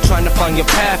cards when you're trying to find your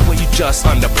path where you just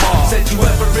under par. Said you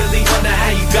ever really wonder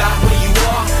how you got where you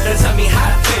are? Now tell me how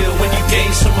it feel when you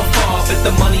gaze from afar. But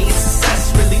the money and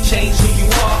success really change who you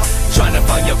are. Trying to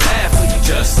find your path where you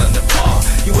just under par.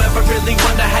 You ever really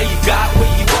wonder how you got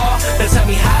where you are? Now tell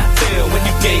me how it feel when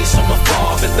you gaze from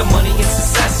afar. But the money and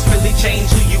success really change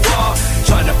who you are.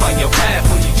 Trying to find your path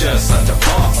when you just under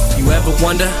par. You ever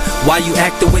wonder why you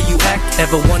act the way you act?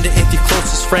 Ever wonder if your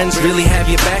closest friends really have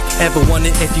your back? Ever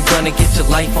wonder if you're gonna get your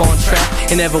life on track?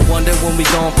 And ever wonder when we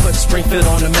gon' put Springfield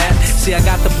on the map? See, I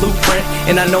got the blueprint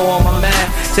and I know all my math.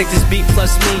 Take this beat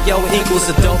plus me, yo, equals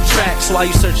a dope track. So while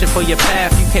you searching for your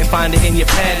path, you can't find it in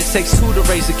your pad. It takes two to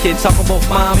raise a kid, talking both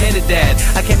mom and a dad.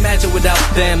 I can't imagine without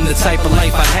them the type of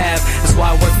life I have. That's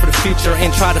why I work for the future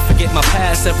and try to forget my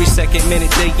past. Every second, minute,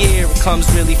 day, year, it comes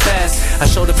really fast. I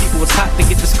show the people it's hot to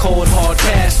get this cold, hard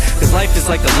cash. Cause life is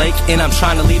like a lake and I'm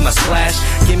trying to leave my splash.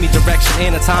 Give me direction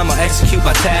and a time I'll execute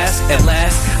my task. At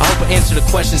last, I hope I answer the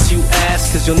questions you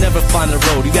ask. Cause you'll never find the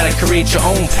road, you gotta create your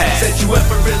own path. Said you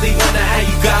ever really wonder how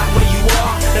you got where you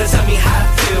are? Now tell me how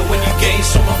it feel when you gaze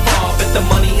from afar. But the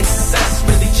money and success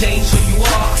really change who you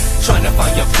are. Trying to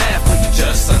find your path when you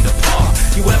just under par.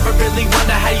 You ever really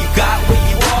wonder how you got where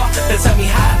you are? Now tell me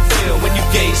how it feel when you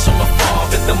gaze from afar.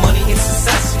 But the money and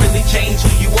success really change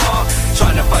who you are.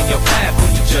 Trying to find your path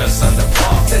when you just under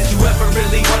par. Said you ever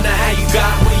really wonder how you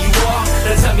got where you are?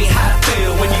 Now tell me how it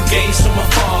feel when you gaze from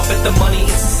afar. But the money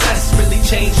and success really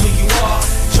change who you are.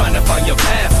 Trying to find your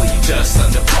path when you just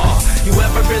under par. You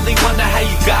ever really wonder how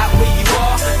you got where you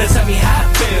are? Now tell me how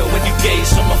it feel when you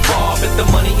gaze from afar. But the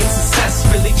money and success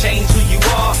really change who you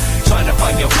are. Trying to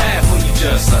find your path when you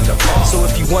just under par. So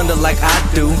if you wonder like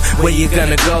I do, where you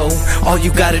gonna go? All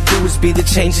you gotta do is be the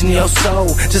change in your soul.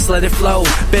 Just let it flow,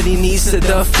 bend your knees to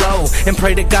the flow, and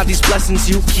pray to God these blessings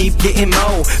you keep getting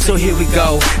more. So here we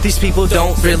go, these people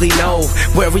don't really know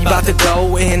where we about to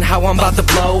go and how I'm about to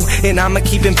blow. And I'ma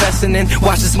keep investing and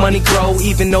watch this money grow,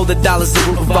 even though the dollar's the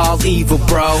root of all evil,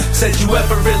 bro. Said you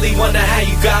ever really wonder how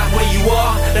you got where you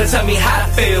are? Now tell me how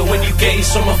it feel when you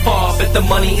gaze from afar. Bet the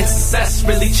money and success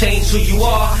really change who you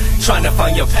are. Trying to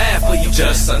find your path, but you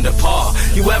just under par.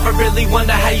 You ever really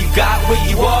wonder how you got where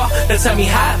you are? Now tell me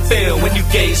how it feel when you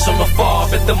gaze from afar.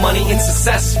 Bet the money and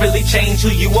success really change who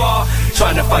you are.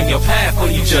 Trying to find your path,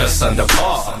 but you just under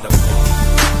par.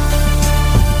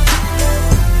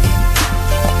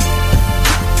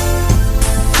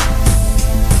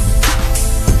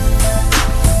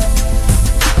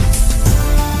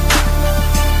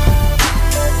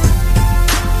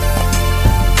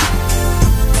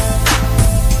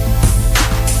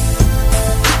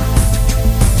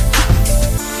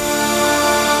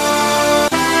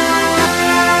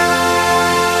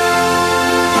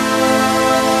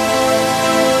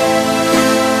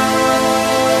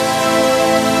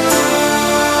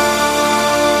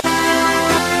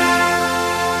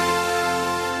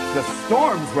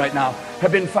 Right now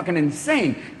have been fucking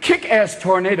insane. Kick-ass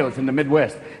tornadoes in the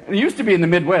Midwest. And it used to be in the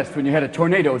Midwest when you had a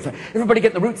tornado, it's like, everybody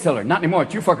get in the root cellar. Not anymore.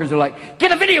 You fuckers are like,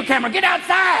 get a video camera, get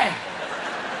outside.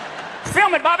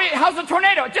 Film it, Bobby. How's the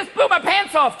tornado? It just blew my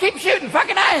pants off. Keep shooting,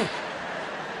 fucking A.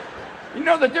 You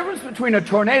know the difference between a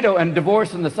tornado and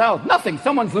divorce in the South? Nothing.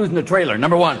 Someone's losing a trailer,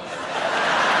 number one.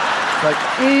 It's like,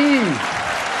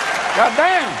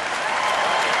 goddamn.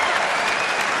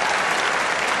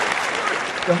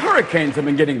 The hurricanes have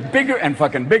been getting bigger and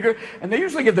fucking bigger, and they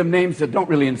usually give them names that don't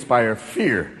really inspire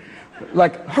fear.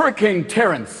 Like Hurricane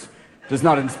Terrence does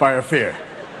not inspire fear.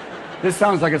 This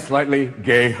sounds like a slightly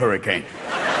gay hurricane.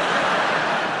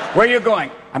 Where are you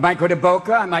going? I might go to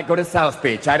Boca, I might go to South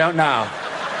Beach, I don't know.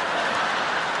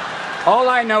 All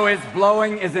I know is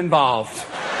blowing is involved.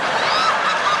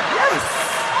 Yes.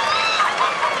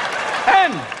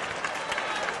 And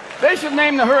they should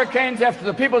name the hurricanes after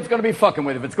the people it's going to be fucking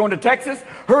with. If it's going to Texas,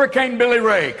 Hurricane Billy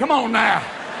Ray. Come on now.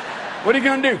 What are you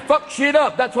going to do? Fuck shit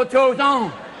up. That's what goes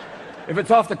on. If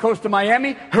it's off the coast of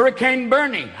Miami, Hurricane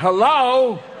Bernie.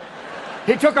 Hello?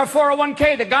 He took our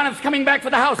 401k. The gunner's coming back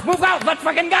for the house. Move out. Let's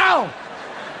fucking go.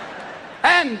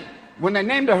 And when they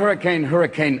named a hurricane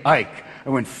Hurricane Ike, I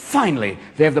went, finally,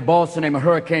 they have the balls to name a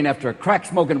hurricane after a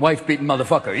crack-smoking, wife-beating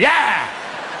motherfucker. Yeah!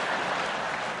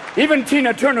 Even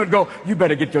Tina Turner would go, you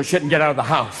better get your shit and get out of the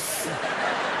house.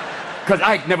 Because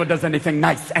Ike never does anything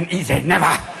nice and easy,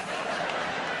 never.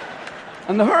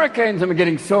 And the hurricanes have been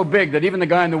getting so big that even the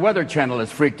guy on the Weather Channel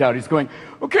is freaked out. He's going,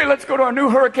 okay, let's go to our new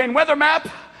hurricane weather map.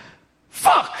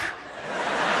 Fuck!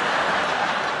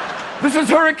 This is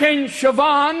Hurricane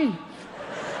Siobhan.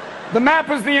 The map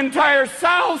is the entire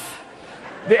South.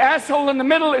 The asshole in the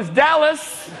middle is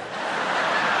Dallas.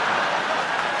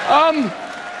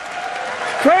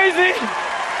 Crazy.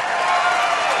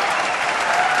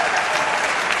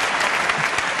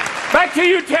 Back to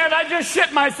you, Ted. I just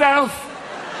shit myself.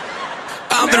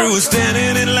 I'm through with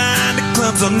standing in line. The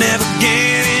clubs I'll never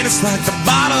get in. It's like the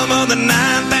bottom of the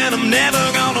ninth, and I'm never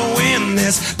gonna win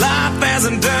this. Life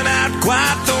hasn't turned out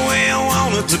quite the way I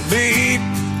want it to be.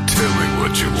 Tell me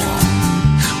what you want.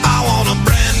 I want a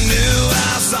brand new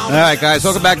house. All right, guys,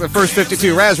 welcome back to the First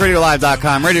 52,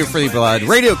 RazRadioLive.com, Radio Free Blood,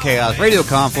 Radio Chaos, Radio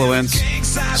Confluence,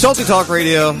 Salty Talk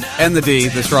Radio, and the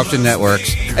Disruption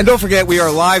Networks. And don't forget, we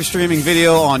are live streaming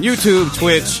video on YouTube,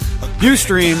 Twitch,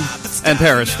 Ustream, and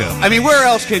Periscope. I mean, where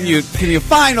else can you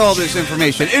find all this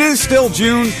information? It is still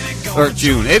June.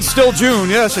 It's still June.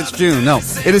 Yes, it's June. No,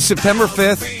 it is September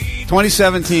 5th,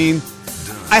 2017.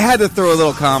 I had to throw a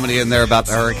little comedy in there about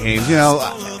the hurricanes. You know,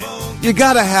 you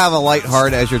got to have a light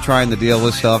heart as you're trying to deal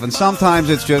with stuff, and sometimes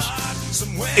it's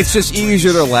just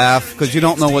easier to laugh because you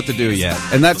don't know what to do yet.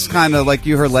 And that's kind of like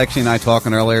you heard Lexi and I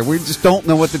talking earlier. We just don't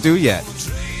know what to do yet.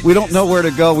 We don't know where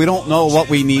to go. We don't know what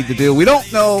we need to do. We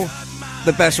don't know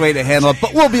the best way to handle it,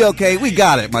 but we'll be okay. We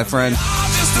got it, my friend.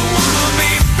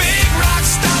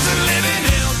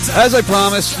 As I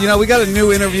promised, you know, we got a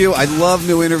new interview. I love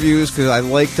new interviews because I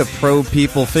like to probe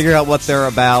people, figure out what they're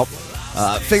about,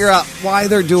 figure out why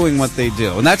they're doing what they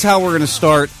do. And that's how we're going to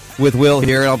start with Will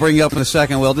here. And I'll bring you up in a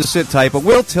second, Will. Just sit tight. But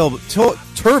Will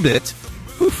Turbot,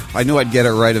 I knew I'd get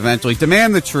it right eventually.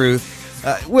 Demand the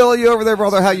truth. Will, are you over there,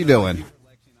 brother? How you doing?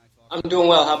 I'm doing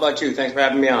well. How about you? Thanks for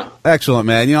having me on. Excellent,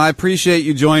 man. You know, I appreciate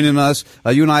you joining us.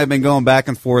 You and I have been going back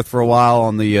and forth for a while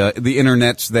on the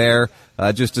internets there,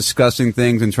 just discussing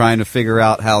things and trying to figure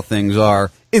out how things are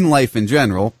in life in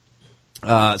general.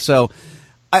 So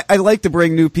I like to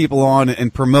bring new people on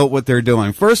and promote what they're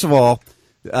doing. First of all,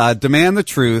 Demand the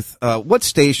Truth. What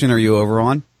station are you over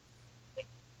on?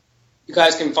 You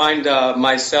guys can find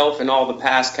myself and all the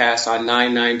past casts on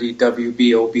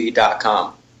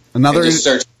 990wbob.com. Just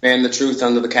search Demand the Truth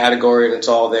under the category, and it's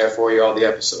all there for you, all the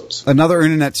episodes. Another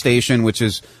internet station, which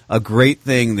is a great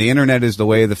thing. The internet is the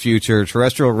way of the future.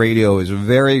 Terrestrial radio is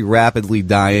very rapidly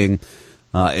dying.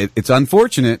 It's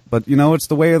unfortunate, but, it's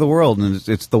the way of the world, and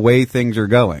it's the way things are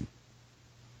going.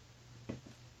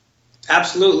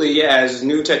 Absolutely, yeah. As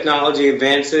new technology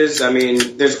advances,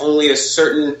 there's only a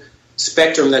certain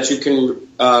spectrum that you can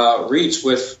reach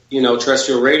with,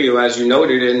 terrestrial radio, as you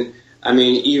noted. And,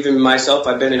 even myself,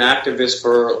 I've been an activist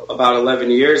for about 11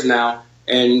 years now.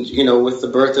 And, with the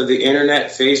birth of the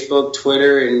internet, Facebook,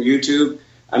 Twitter, and YouTube,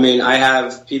 I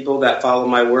have people that follow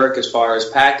my work as far as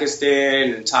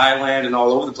Pakistan and Thailand and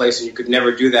all over the place, and you could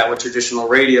never do that with traditional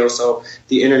radio. So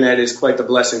the internet is quite the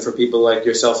blessing for people like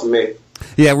yourself and me.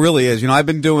 Yeah, it really is. I've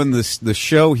been doing the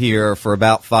show here for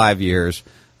about 5 years.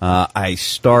 I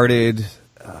started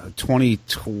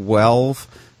 2012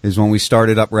 is when we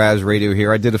started up Raz Radio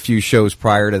here. I did a few shows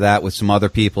prior to that with some other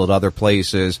people at other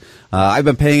places. I've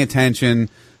been paying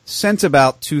attention since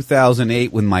about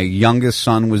 2008 when my youngest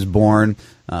son was born.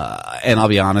 And I'll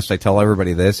be honest, I tell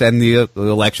everybody this, and the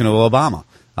election of Obama.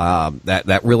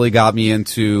 That really got me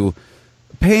into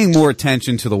paying more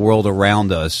attention to the world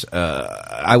around us.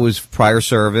 I was prior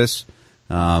service.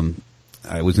 I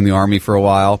was in the Army for a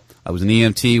while. I was an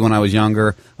EMT when I was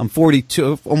younger. I'm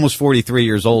 42, almost 43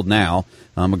 years old now.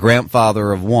 I'm a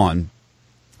grandfather of one.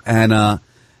 And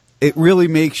it really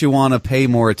makes you want to pay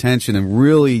more attention and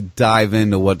really dive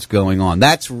into what's going on.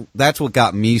 That's what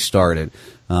got me started.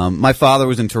 My father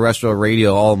was in terrestrial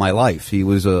radio all my life. He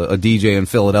was a DJ in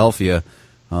Philadelphia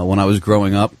when I was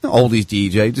growing up. Oldies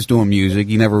DJ, just doing music.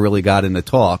 He never really got into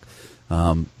talk.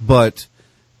 But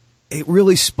it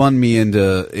really spun me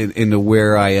into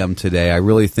where I am today. I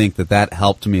really think that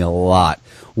helped me a lot.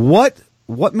 What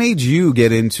made you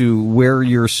get into where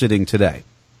you're sitting today?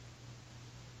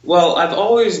 Well, I've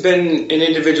always been an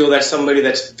individual that's somebody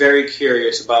that's very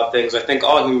curious about things. I think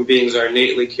all human beings are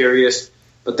innately curious,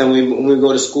 but then when we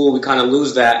go to school, we kind of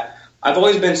lose that. I've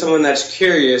always been someone that's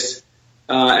curious,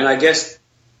 and I guess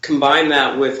combine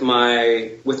that with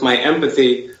my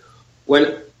empathy.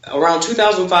 When around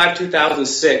 2005,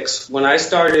 2006, when I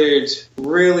started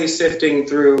really sifting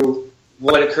through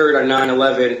what occurred on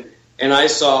 9/11, and I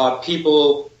saw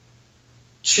people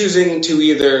choosing to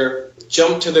either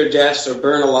jump to their deaths or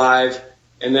burn alive,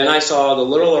 and then I saw the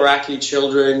little Iraqi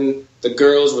children, the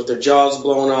girls with their jaws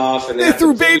blown off, and they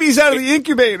threw babies out of the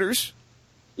incubators.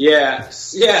 Yeah.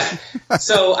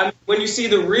 So when you see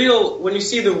the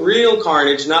real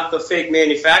carnage, not the fake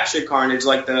manufactured carnage,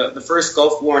 like the first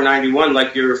Gulf War in '91,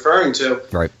 like you're referring to,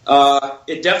 right?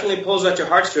 It definitely pulls at your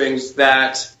heartstrings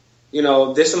that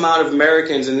this amount of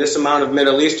Americans and this amount of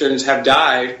Middle Easterns have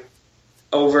died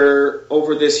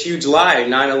over this huge lie,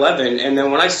 9/11. And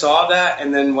then when I saw that,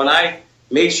 and then when I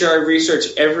made sure I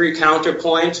researched every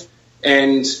counterpoint,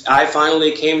 and I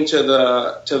finally came to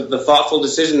the thoughtful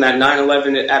decision that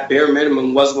 9/11 at bare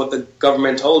minimum was what the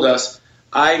government told us,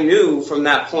 I knew from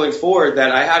that point forward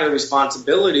that I had a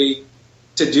responsibility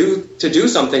to do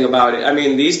something about it.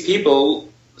 These people,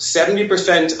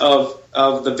 70% of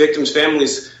the victims'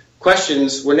 families'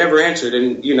 questions were never answered.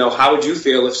 And, how would you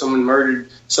feel if someone murdered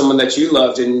someone that you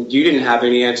loved and you didn't have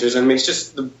any answers? It's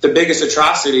just the biggest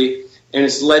atrocity, and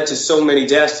it's led to so many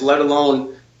deaths, let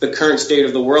alone the current state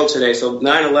of the world today. So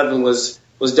 9/11 was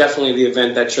definitely the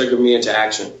event that triggered me into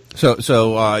action.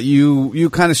 So you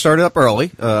kind of started up early,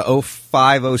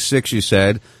 05, 06, you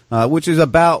said, which is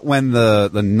about when the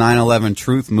 9/11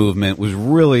 truth movement was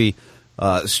really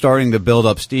starting to build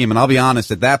up steam. And I'll be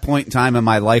honest, at that point in time in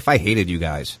my life, I hated you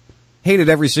guys. Hated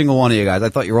every single one of you guys. I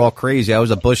thought you were all crazy. I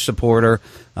was a Bush supporter,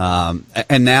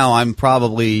 and now I'm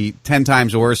probably 10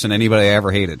 times worse than anybody I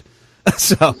ever hated.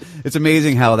 So it's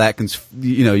amazing how that can,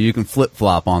 you can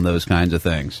flip-flop on those kinds of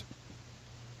things.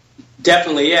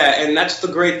 Definitely, yeah. And that's the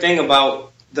great thing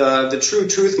about the true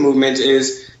truth movement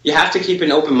is you have to keep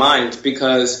an open mind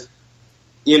because,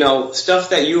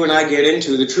 stuff that you and I get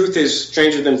into, the truth is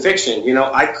stranger than fiction.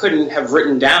 I couldn't have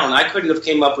written down, I couldn't have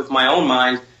came up with my own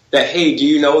mind that, hey, do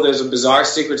you know there's a bizarre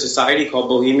secret society called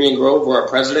Bohemian Grove where our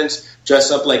presidents dress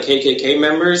up like KKK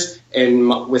members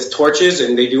and with torches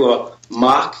and they do a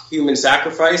mock human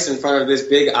sacrifice in front of this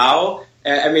big owl?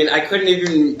 I couldn't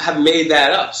even have made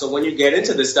that up. So when you get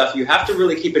into this stuff, you have to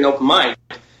really keep an open mind.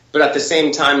 But at the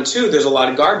same time, too, there's a lot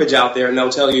of garbage out there, and they'll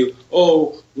tell you,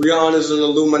 oh, Rihanna's an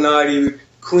Illuminati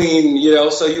queen, you know,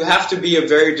 so you have to be a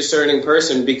very discerning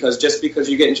person, because just because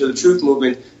you get into the truth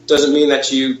movement doesn't mean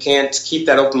that you can't keep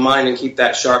that open mind and keep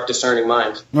that sharp, discerning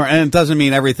mind. And it doesn't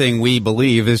mean everything we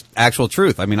believe is actual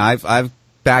truth. I mean, I've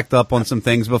backed up on some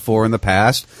things before in the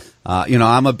past. You know,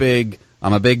 I'm a big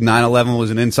 9/11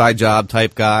 was an inside job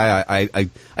type guy.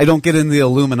 I don't get into the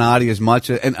Illuminati as much,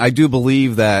 and I do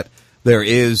believe that there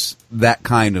is that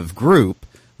kind of group.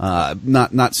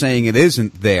 Not saying it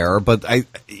isn't there, but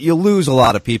you lose a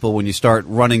lot of people when you start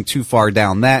running too far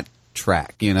down that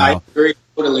track, you know. I agree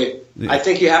totally. I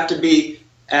think you have to be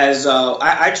as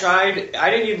I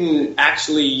didn't even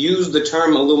actually use the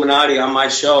term Illuminati on my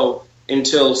show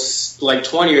until like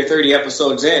 20 or 30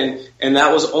 episodes in, and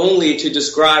that was only to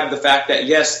describe the fact that,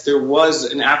 yes, there was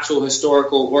an actual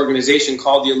historical organization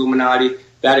called the Illuminati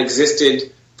that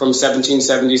existed from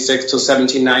 1776 till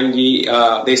 1790.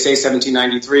 They say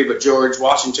 1793, but George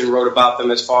Washington wrote about them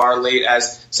as far late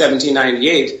as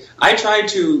 1798. I tried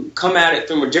to come at it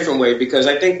from a different way, because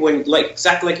I think when,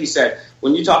 exactly like you said,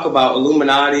 when you talk about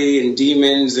Illuminati and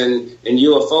demons and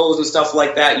UFOs and stuff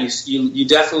like that, you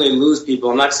definitely lose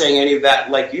people. I'm not saying any of that,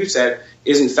 like you said,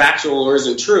 isn't factual or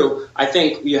isn't true. I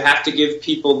think you have to give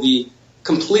people the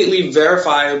completely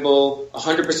verifiable,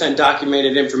 100%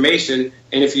 documented information,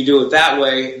 and if you do it that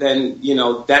way, then, you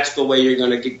know, that's the way you're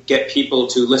going to get people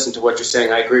to listen to what you're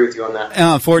saying. I agree with you on that.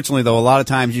 And unfortunately, though, a lot of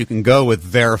times you can go with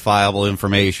verifiable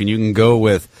information. You can go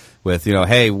with you know,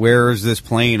 hey, where is this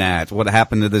plane at? What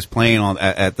happened to this plane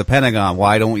at the Pentagon?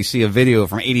 Why don't we see a video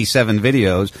from 87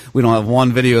 videos? We don't have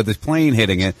one video of this plane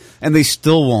hitting it, and they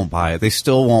still won't buy it. They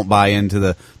still won't buy into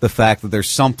the fact that there's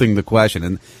something to question,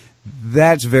 and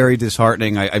that's very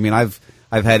disheartening. I mean, I've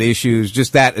had issues.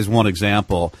 Just that is one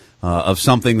example of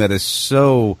something that is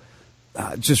so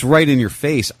just right in your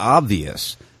face,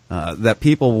 obvious, that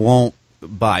people won't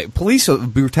buy. Police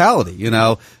brutality, you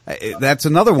know, that's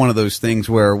another one of those things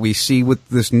where we see with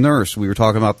this nurse. We were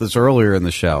talking about this earlier in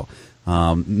the show,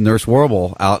 Nurse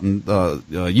Warble out in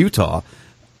Utah.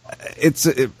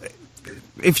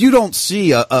 If you don't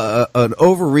see an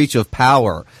overreach of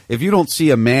power, if you don't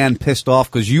see a man pissed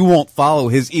off because you won't follow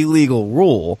his illegal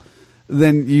rule,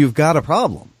 then you've got a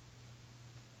problem.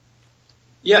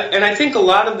 Yeah, and I think a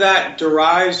lot of that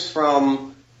derives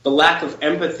from the lack of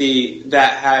empathy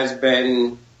that has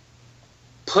been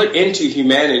put into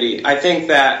humanity. I think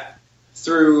that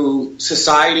through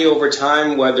society over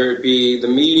time, whether it be the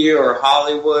media or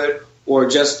Hollywood, or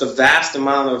just the vast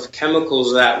amount of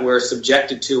chemicals that we're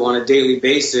subjected to on a daily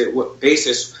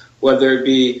basis, whether it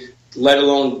be, let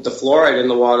alone the fluoride in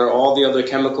the water, all the other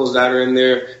chemicals that are in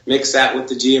there, mix that with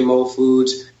the GMO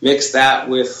foods, mix that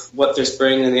with what they're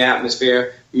spraying in the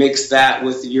atmosphere, mix that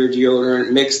with your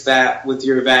deodorant, mix that with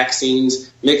your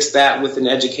vaccines, mix that with an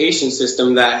education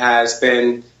system that has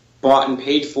been bought and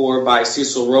paid for by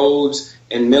Cecil Rhodes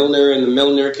and Milner and the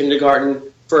Milner Kindergarten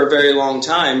for a very long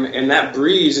time, and that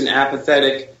breeds an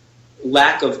apathetic,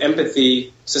 lack of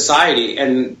empathy society,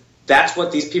 and that's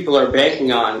what these people are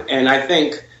banking on. And I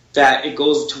think that it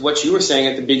goes to what you were saying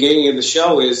at the beginning of the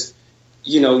show is,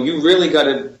 you know, you really got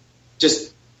to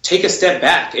just take a step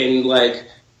back and, like,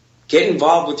 get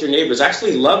involved with your neighbors.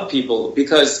 Actually love people,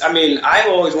 because, I mean, I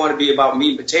always want to be about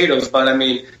meat and potatoes, but, I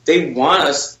mean, they want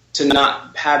us to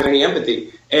not have any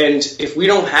empathy. And if we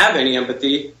don't have any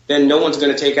empathy, then no one's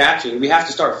going to take action. We have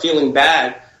to start feeling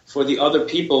bad for the other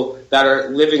people that are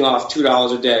living off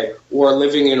 $2 a day, or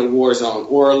living in a war zone,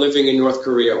 or living in North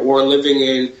Korea, or living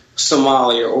in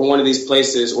Somalia, or one of these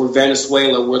places, or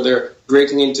Venezuela, where they're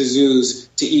breaking into zoos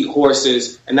to eat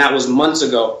horses, and that was months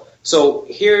ago. So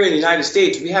here in the United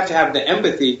States, we have to have the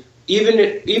empathy. Even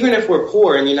if we're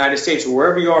poor in the United States, or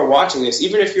wherever you are watching this,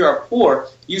 even if you are poor,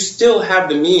 you still have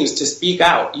the means to speak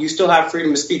out. You still have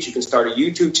freedom of speech. You can start a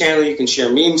YouTube channel, you can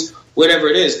share memes, whatever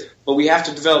it is. But we have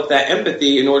to develop that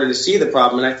empathy in order to see the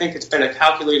problem. And I think it's been a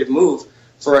calculated move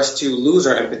for us to lose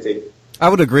our empathy. I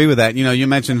would agree with that. You know, you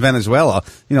mentioned Venezuela.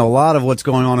 You know, a lot of what's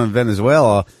going on in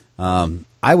Venezuela,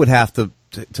 I would have to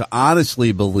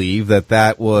honestly believe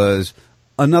that was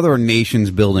another nation's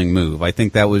building move. I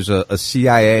think that was a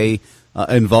CIA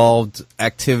involved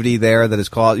activity there that is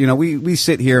called, you know, we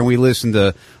sit here and we listen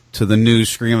to the news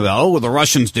scream about, oh, well, the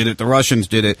Russians did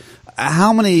it.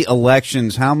 How many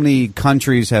elections, how many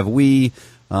countries have we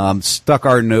stuck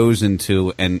our nose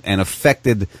into and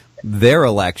affected their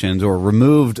elections or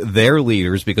removed their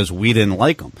leaders because we didn't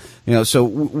like them? You know,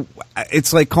 so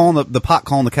it's like calling the pot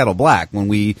calling the kettle black when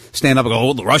we stand up and go,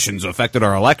 oh, the Russians affected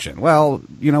our election. Well,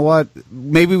 you know what?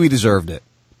 Maybe we deserved it.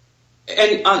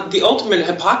 And the ultimate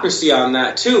hypocrisy on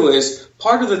that, too, is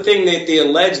part of the thing that they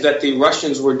allege that the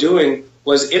Russians were doing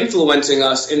was influencing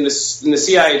us in the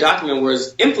CIA document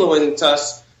was influencing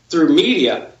us through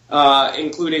media,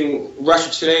 including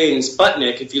Russia Today and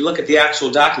Sputnik. If you look at the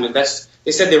actual document,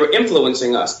 they said they were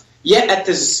influencing us. Yet at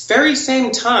this very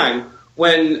same time,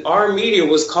 when our media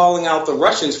was calling out the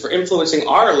Russians for influencing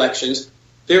our elections,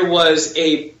 there was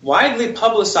a widely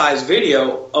publicized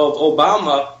video of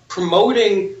Obama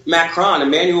promoting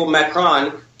Emmanuel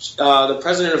Macron, the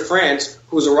president of France,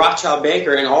 who was a Rothschild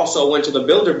banker and also went to the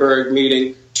Bilderberg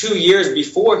meeting 2 years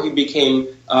before he became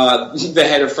the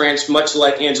head of France, much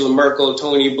like Angela Merkel,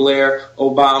 Tony Blair,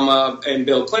 Obama, and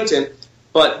Bill Clinton.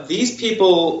 But these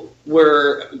people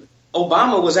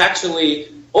Obama was actually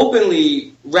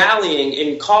openly rallying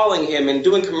and calling him and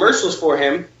doing commercials for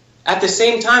him at the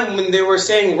same time when they were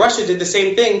saying Russia did the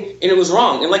same thing and it was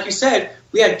wrong. And like you said,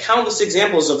 we had countless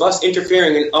examples of us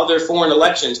interfering in other foreign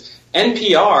elections.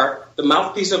 NPR, the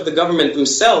mouthpiece of the government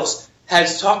themselves,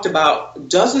 has talked about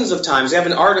dozens of times. They have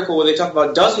an article where they talk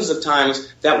about dozens of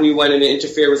times that we went in and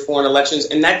interfered with foreign elections,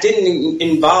 and that didn't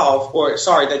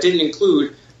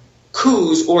include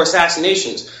coups or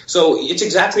assassinations. So it's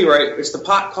exactly right. It's the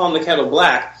pot calling the kettle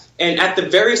black. And at the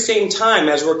very same time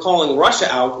as we're calling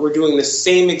Russia out, we're doing the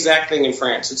same exact thing in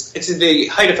France. It's the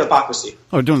height of hypocrisy.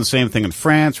 Oh, we're doing the same thing in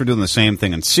France. We're doing the same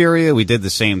thing in Syria. We did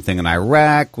the same thing in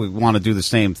Iraq. We want to do the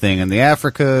same thing in the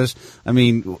Africas. I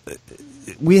mean,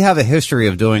 we have a history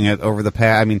of doing it over the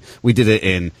past. I mean, we did it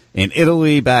in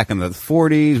Italy back in the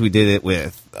 40s. We did it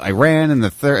with Iran in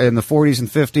the 40s and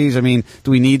 50s. I mean,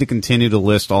 do we need to continue to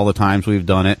list all the times we've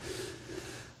done it?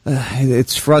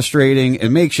 It's frustrating. It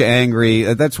makes you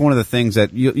angry. That's one of the things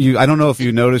that you I don't know if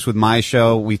you noticed with my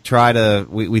show. We try to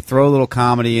we throw a little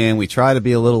comedy in. We try to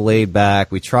be a little laid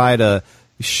back. We try to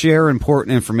share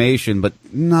important information, but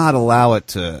not allow it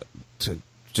to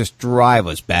just drive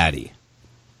us batty.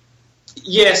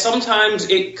 Yeah, sometimes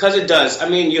because it does. I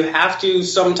mean, you have to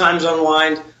sometimes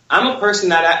unwind. I'm a person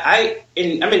that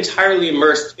I'm entirely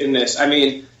immersed in this. I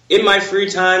mean, in my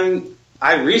free time,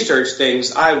 I research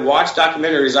things, I watch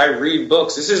documentaries, I read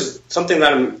books. This is something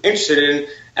that I'm interested in,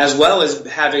 as well as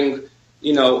having,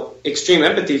 extreme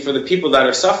empathy for the people that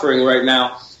are suffering right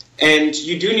now. And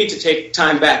you do need to take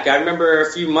time back. I remember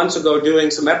a few months ago doing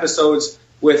some episodes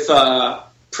with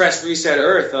Press Reset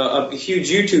Earth, a huge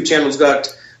YouTube channel. It's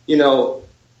got,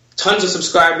 tons of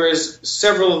subscribers,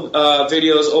 several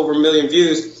videos, over 1 million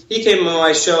views. He came on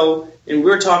my show, and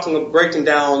we were breaking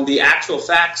down the actual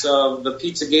facts of the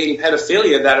Pizzagate and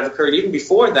pedophilia that have occurred even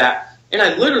before that. And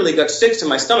I literally got sick to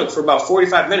my stomach for about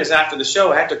 45 minutes after the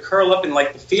show. I had to curl up in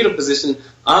the fetal position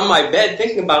on my bed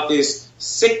thinking about these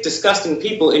sick, disgusting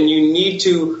people. And you need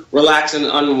to relax and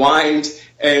unwind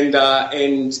and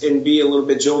be a little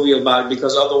bit jovial about it,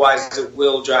 because otherwise it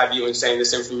will drive you insane.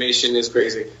 This information is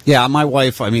crazy. Yeah, my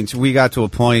wife, we got to a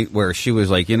point where she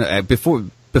was like,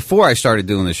 before I started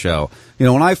doing the show,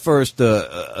 when I first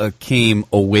came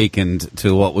awakened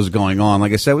to what was going on,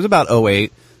 like I said, it was about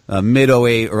 2008,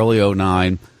 mid-2008, early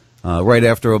 2009, right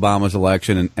after Obama's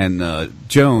election, and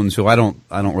Jones, who I don't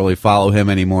really follow him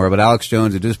anymore, but Alex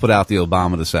Jones had just put out the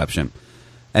Obama Deception.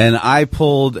 And I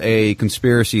pulled a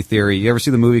conspiracy theory. You ever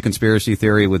see the movie Conspiracy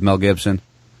Theory with Mel Gibson?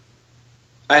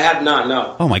 I have not,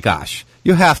 no. Oh, my gosh.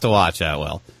 You have to watch that,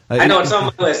 Will. I know, it's on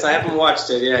my list. I haven't watched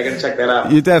it. Yeah, I got to check that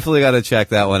out. You definitely got to check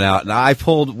that one out. And I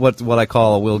pulled what I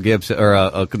call a Will Gibson or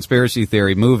a conspiracy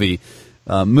theory move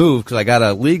because I got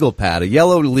a legal pad, a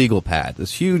yellow legal pad,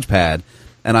 this huge pad,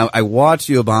 and I watched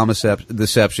the Obama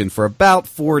Deception for about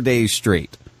 4 days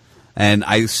straight. And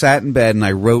I sat in bed and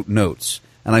I wrote notes,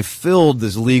 and I filled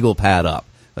this legal pad up,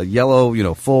 a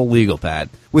yellow, full legal pad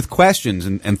with questions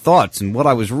and thoughts and what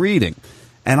I was reading,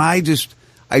 and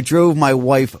I drove my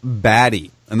wife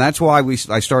batty. And that's why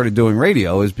I started doing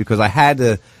radio, is because I had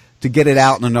to get it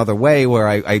out in another way where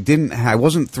I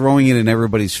wasn't throwing it in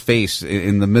everybody's face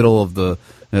in the middle of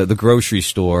the grocery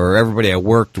store or everybody I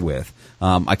worked with.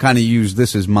 I kind of used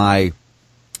this as my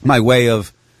way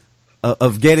of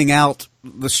getting out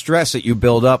the stress that you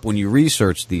build up when you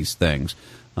research these things.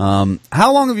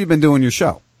 How long have you been doing your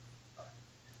show?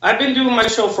 I've been doing my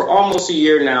show for almost a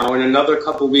year now. In another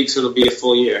couple of weeks, it'll be a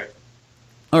full year.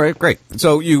 All right, great.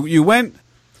 So you went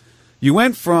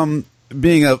from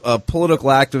being a political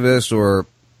activist or,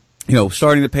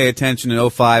 starting to pay attention in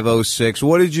 05, 06.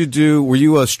 What did you do? Were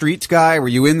you a streets guy? Were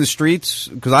you in the streets?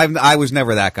 Because I was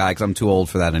never that guy because I'm too old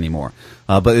for that anymore.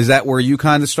 But is that where you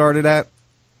kind of started at?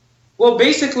 Well,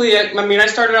 basically, I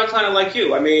started out kind of like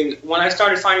you. When I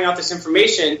started finding out this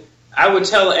information, I would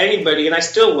tell anybody, and I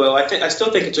still will. I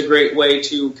still think it's a great way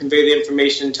to convey the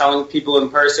information, telling people in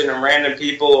person and random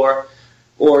people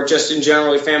or just in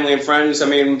general family and friends.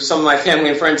 Some of my family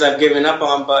and friends I've given up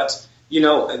on, but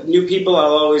new people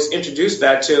I'll always introduce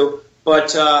that to.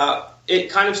 But it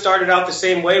kind of started out the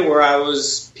same way where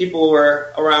people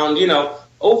were around,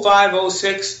 05,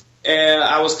 06, and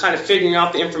I was kind of figuring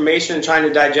out the information and trying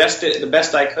to digest it the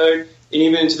best I could, and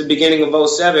even into the beginning of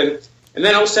 07. And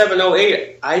then 07,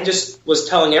 08, I just was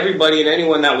telling everybody and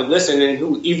anyone that would listen,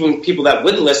 and even people that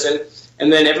wouldn't listen.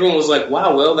 And then everyone was like,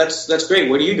 wow, Will, that's great.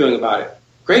 What are you doing about it?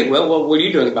 Great, Will. Well, what are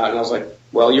you doing about it? And I was like,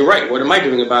 well, you're right. What am I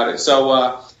doing about it?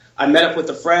 So I met up with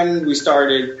a friend. We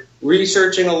started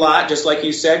researching a lot. Just like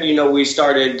you said, we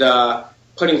started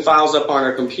putting files up on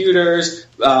our computers,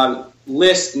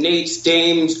 lists, names,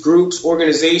 dames, groups,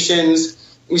 organizations.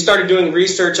 We started doing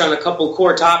research on a couple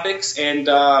core topics, and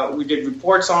we did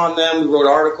reports on them. We wrote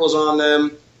articles on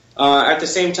them. At the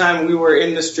same time, we were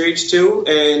in the streets, too,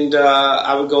 and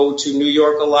I would go to New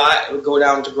York a lot. I would go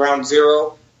down to Ground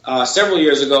Zero. Several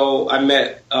years ago, I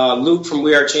met Luke from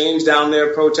We Are Change down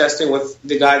there protesting with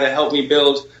the guy that helped me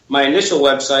build my initial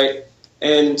website.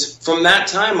 And from that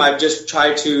time, I've just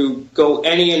tried to go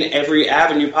any and every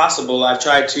avenue possible. I've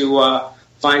tried to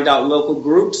find out local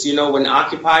groups. When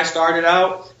Occupy started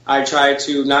out, I tried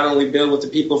to not only build with the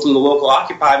people from the local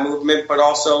Occupy movement, but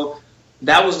also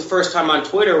that was the first time on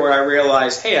Twitter where I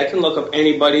realized, hey, I can look up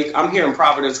anybody. I'm here in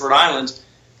Providence, Rhode Island,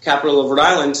 capital of Rhode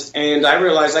Island, and I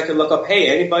realized I could look up, hey,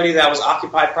 anybody that was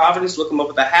Occupy Providence, look them up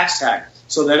with a hashtag.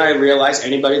 So then I realized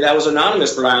anybody that was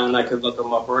Anonymous Rhode Island, I could look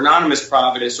them up, or Anonymous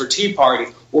Providence, or Tea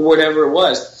Party, or whatever it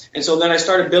was. And so then I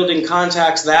started building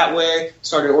contacts that way,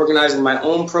 started organizing my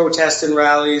own protests and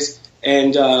rallies,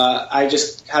 and I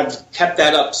just have kept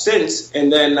that up since.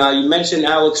 And then you mentioned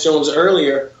Alex Jones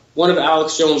earlier. One of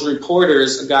Alex Jones'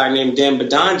 reporters, a guy named Dan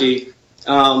Badandi,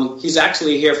 he's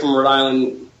actually here from Rhode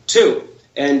Island, too.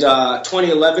 And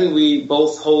 2011, we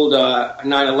both hold a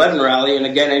 9/11 rally. And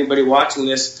again, anybody watching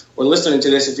this or listening to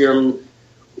this, if you're in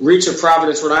reach of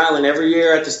Providence, Rhode Island, every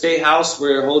year at the State House,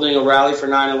 we're holding a rally for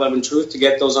 9/11 Truth to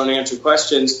get those unanswered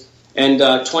questions. And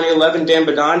 2011, Dan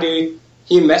Badandi,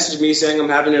 he messaged me saying I'm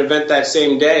having an event that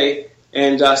same day.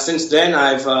 And since then,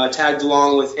 I've tagged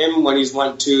along with him when he's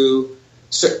went to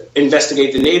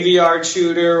investigate the Navy Yard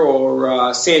shooter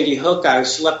or Sandy Hook. I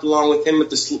slept along with him at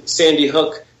the Sandy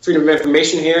Hook Freedom of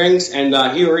Information hearings, and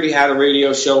he already had a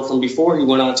radio show from before he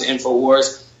went on to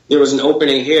InfoWars. There was an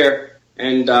opening here,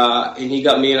 and he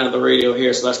got me in on the radio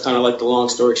here, so that's kind of like the long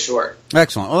story short.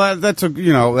 Excellent.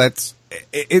 Well,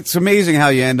 it's amazing how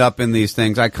you end up in these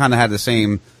things. I kind of had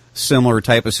the similar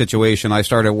type of situation. I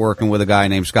started working with a guy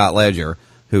named Scott Ledger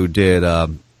who did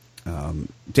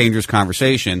Dangerous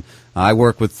Conversation. I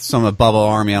work with some of Bubba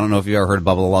Army. I don't know if you ever heard of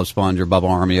Bubba the Love Sponge or Bubba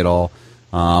Army at all.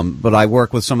 But I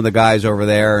work with some of the guys over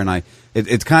there, and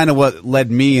it's kind of what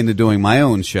led me into doing my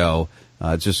own show.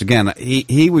 Just again,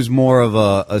 he was more of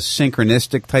a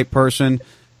synchronistic type person,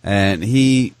 and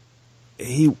he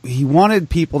wanted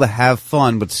people to have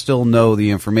fun but still know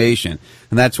the information,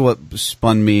 and that's what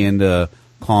spun me into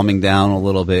calming down a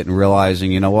little bit and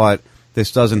realizing, you know what,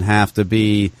 this doesn't have to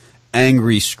be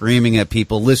angry, screaming at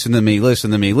people, listen to me,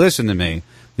 listen to me, listen to me.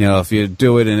 If you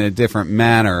do it in a different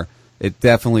manner, it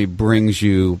definitely brings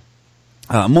you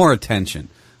more attention.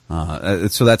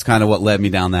 So that's kind of what led me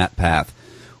down that path.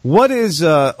 What is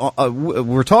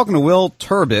we're talking to Will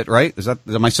Turbot, right?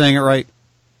 Am I saying it right?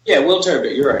 Yeah, Will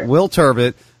Turbot, you're right. Will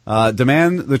Turbot,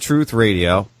 Demand the Truth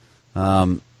Radio.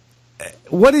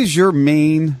 What is your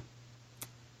main?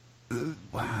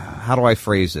 How do I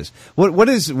phrase this? What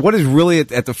is really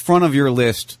at the front of your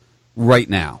list right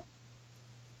now?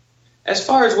 As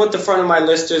far as what the front of my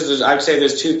list is, I'd say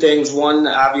there's two things. One,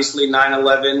 obviously,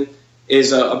 9/11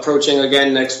 is approaching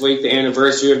again next week, the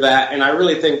anniversary of that. And I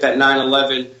really think that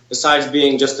 9/11, besides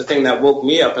being just the thing that woke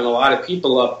me up and a lot of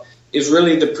people up, is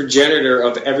really the progenitor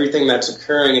of everything that's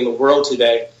occurring in the world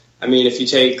today. I mean, if you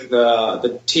take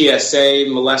the TSA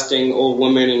molesting old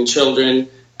women and children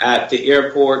at the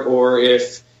airport, or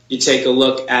if you take a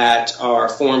look at our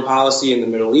foreign policy in the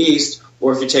Middle East,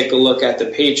 or if you take a look at the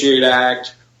Patriot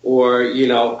Act, or,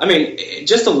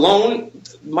 just alone,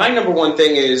 my number one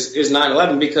thing is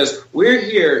 9/11, because we're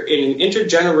here in an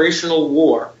intergenerational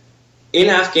war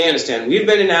in Afghanistan. We've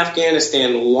been in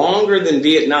Afghanistan longer than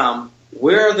Vietnam.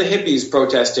 Where are the hippies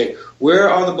protesting?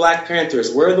 Where are the Black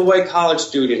Panthers? Where are the white college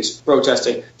students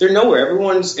protesting? They're nowhere.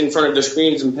 Everyone's in front of their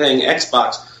screens and playing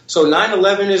Xbox. So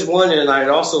 9/11 is one, and I'd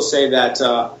also say that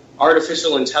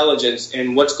artificial intelligence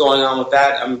and what's going on with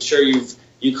that. I'm sure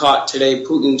you caught today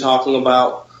Putin talking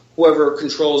about whoever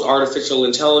controls artificial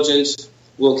intelligence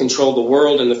will control the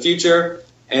world in the future.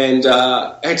 And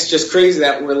it's just crazy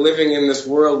that we're living in this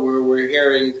world where we're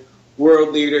hearing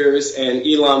world leaders and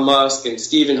Elon Musk and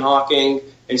Stephen Hawking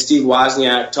and Steve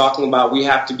Wozniak talking about we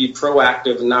have to be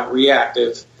proactive and not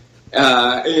reactive.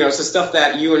 So stuff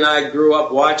that you and I grew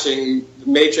up watching,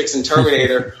 Matrix and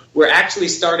Terminator, we're actually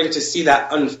starting to see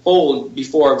that unfold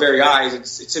before our very eyes.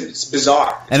 It's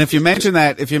bizarre. And if you mention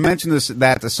that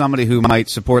to somebody who might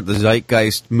support the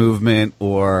Zeitgeist movement,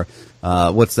 or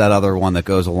what's that other one that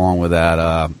goes along with that?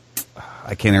 I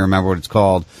can't even remember what it's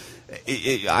called.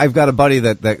 I've got a buddy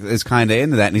that is kind of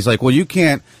into that, and he's like, well, you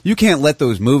can't let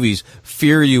those movies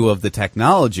fear you of the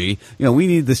technology. We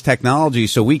need this technology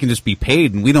so we can just be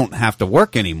paid and we don't have to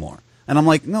work anymore. And I'm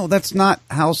like, no, that's not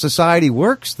how society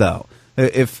works, though.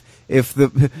 And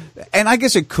I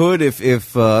guess it could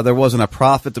if there wasn't a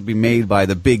profit to be made by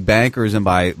the big bankers and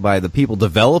by the people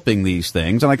developing these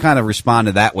things. And I kind of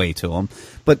responded that way to them.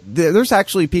 But there's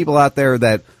actually people out there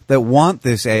that want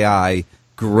this AI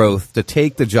growth to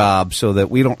take the job so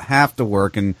that we don't have to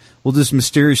work and we'll just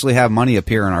mysteriously have money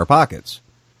appear in our pockets.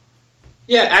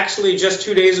 Yeah, actually, just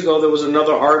 2 days ago, there was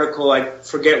another article. I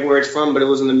forget where it's from, but it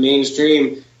was in the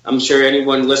mainstream. I'm sure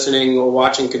anyone listening or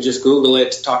watching could just Google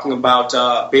it, talking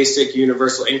about basic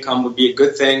universal income would be a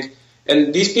good thing.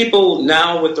 And these people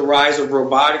now, with the rise of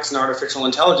robotics and artificial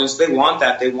intelligence, they want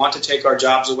that. They want to take our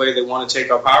jobs away. They want to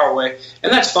take our power away.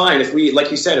 And that's fine. If we, like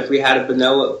you said, if we had a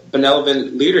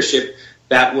benevolent leadership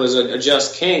that was a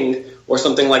just king or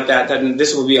something like that, then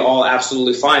this would be all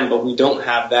absolutely fine. But we don't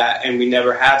have that, and we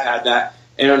never have had that.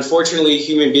 And unfortunately,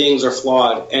 human beings are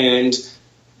flawed, and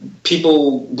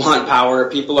people want power.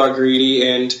 People are greedy,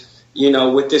 and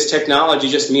with this technology,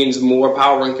 just means more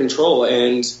power and control.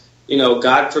 And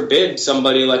God forbid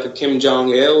somebody like a Kim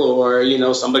Jong-il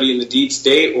or somebody in the deep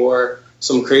state or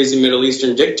some crazy Middle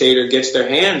Eastern dictator gets their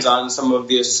hands on some of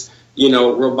this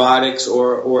robotics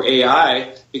or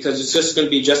AI, because it's just going to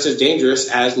be just as dangerous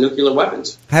as nuclear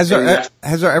weapons. Has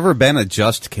there ever been a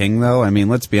just king, though? I mean,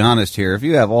 let's be honest here. If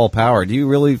you have all power, do you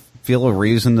really feel a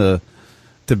reason to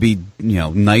be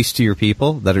nice to your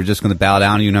people that are just going to bow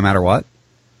down to you no matter what?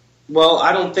 Well,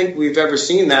 I don't think we've ever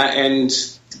seen that, and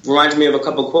it reminds me of a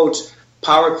couple quotes.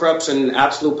 Power corrupts, and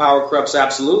absolute power corrupts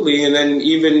absolutely. And then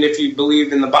even if you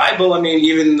believe in the Bible, I mean,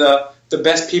 even the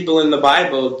best people in the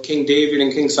Bible, King David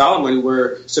and King Solomon,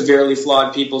 were severely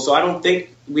flawed people. So I don't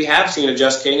think we have seen a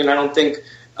just king, and I don't think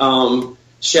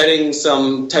shedding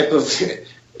some type of,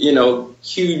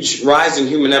 huge rise in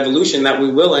human evolution that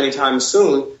we will anytime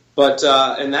soon. But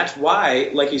and that's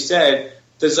why, like you said,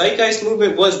 the Zeitgeist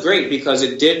movement was great, because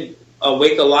it did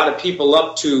wake a lot of people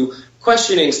up to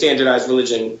questioning standardized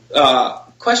religion,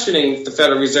 questioning the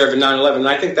Federal Reserve in 9/11. And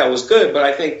I think that was good, but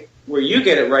I think where you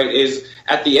get it right is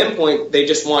at the end point, they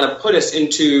just want to put us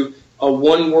into a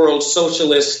one world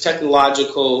socialist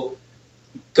technological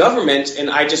government. And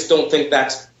I just don't think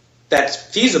that's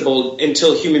feasible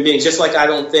until human beings, just like I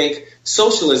don't think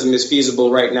socialism is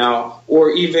feasible right now,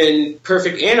 or even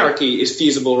perfect anarchy is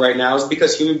feasible right now, is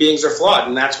because human beings are flawed.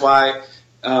 And that's why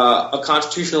a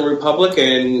constitutional republic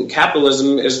and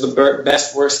capitalism is the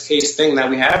best worst case thing that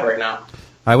we have right now.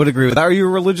 I would agree with that. Are you a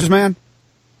religious man?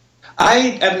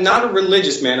 I am not a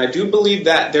religious man. I do believe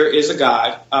that there is a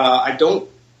God. I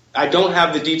don't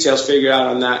have the details figured out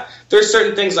on that. There's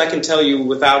certain things I can tell you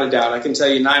without a doubt. I can tell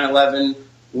you 9/11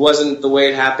 wasn't the way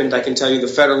it happened. I can tell you the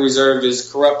Federal Reserve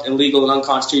is corrupt, illegal, and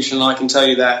unconstitutional. I can tell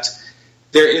you that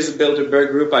there is a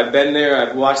Bilderberg group. I've been there.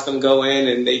 I've watched them go in,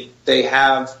 and they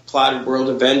have plotted world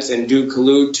events and do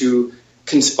collude to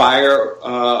conspire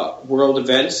world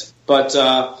events. But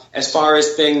as far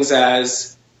as things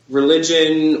as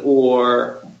religion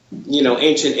or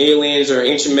ancient aliens or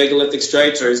ancient megalithic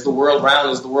strikes, or is the world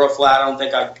round, is the world flat, I don't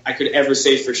think I could ever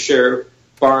say for sure,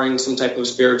 barring some type of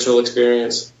spiritual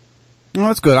experience. Well,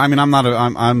 that's good. I mean,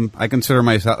 I consider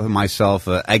myself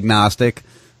agnostic.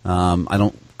 I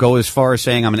don't go as far as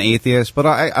saying I'm an atheist, but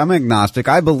I'm agnostic.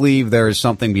 I believe there is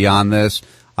something beyond this.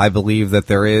 I believe that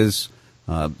there is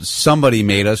somebody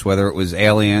made us, whether it was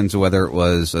aliens or whether it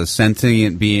was a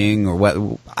sentient being or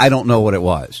what. I don't know what it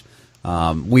was.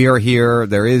 We are here.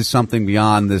 There is something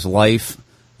beyond this life,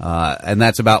 and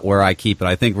that's about where I keep it.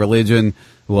 I think religion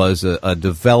was a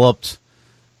developed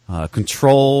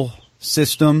control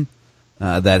system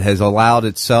that has allowed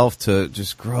itself to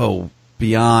just grow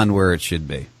beyond where it should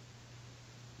be.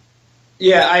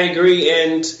 Yeah, I agree.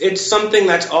 And it's something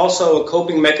that's also a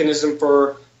coping mechanism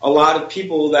for a lot of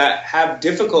people that have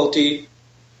difficulty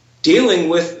dealing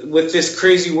with this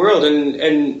crazy world.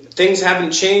 And things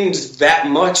haven't changed that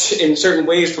much in certain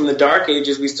ways from the Dark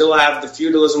Ages. We still have the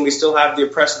feudalism. We still have the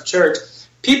oppressive church.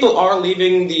 People are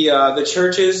leaving the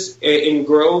churches in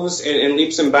groves and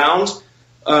leaps and bounds.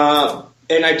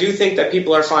 And I do think that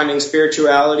people are finding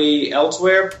spirituality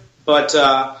elsewhere. But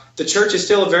the church is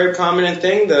still a very prominent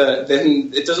thing.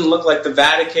 It doesn't look like the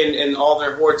Vatican and all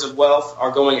their hordes of wealth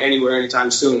are going anywhere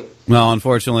anytime soon. Well,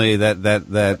 unfortunately,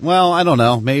 well, I don't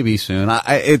know, maybe soon.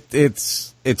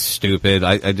 It's stupid.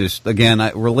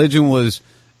 Religion was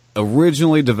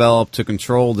originally developed to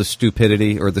control the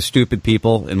stupidity or the stupid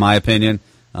people, in my opinion.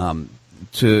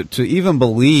 To even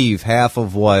believe half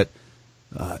of what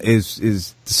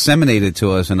is disseminated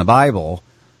to us in the Bible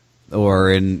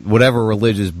or in whatever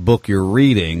religious book you're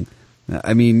reading,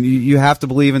 I mean, you have to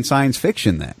believe in science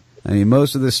fiction then. I mean,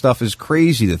 most of this stuff is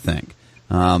crazy to think.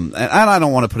 And I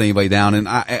don't want to put anybody down. And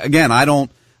I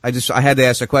had to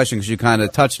ask a question because you kind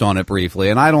of touched on it briefly.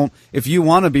 And if you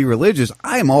want to be religious,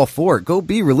 I am all for it. Go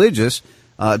be religious.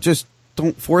 Just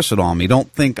don't force it on me.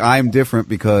 Don't think I'm different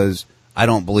because I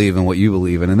don't believe in what you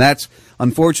believe in. And that's,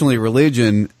 unfortunately,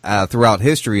 religion throughout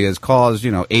history has caused,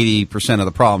 80% of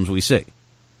the problems we see.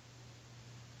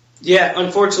 Yeah,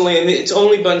 unfortunately, and it's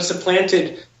only been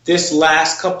supplanted this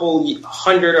last couple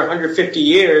 100 or 150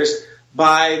 years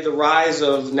by the rise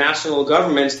of national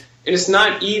governments. And it's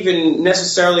not even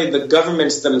necessarily the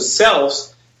governments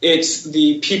themselves. It's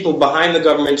the people behind the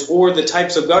governments or the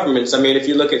types of governments. I mean, if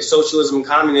you look at socialism,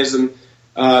 communism,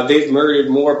 they've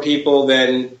murdered more people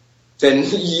than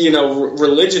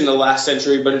religion the last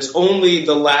century. But it's only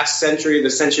the last century,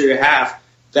 the century and a half,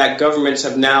 that governments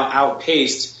have now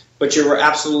outpaced. But you're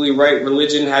absolutely right.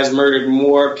 Religion has murdered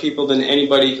more people than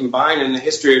anybody combined in the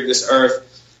history of this earth.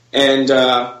 And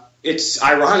it's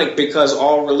ironic because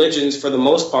all religions, for the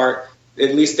most part,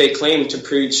 at least they claim to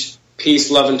preach peace,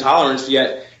 love, and tolerance,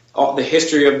 yet the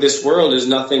history of this world is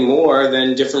nothing more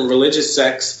than different religious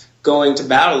sects going to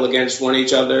battle against one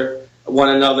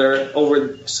another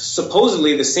over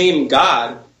supposedly the same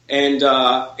God. And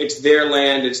it's their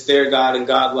land, it's their God, and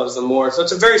God loves them more. So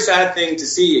it's a very sad thing to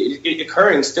see it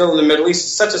occurring still in the Middle East.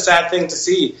 It's such a sad thing to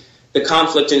see the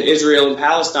conflict in Israel and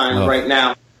Palestine right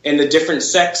now, and the different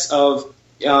sects of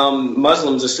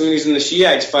Muslims, the Sunnis and the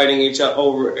Shiites, fighting each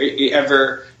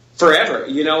other forever.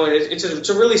 And it's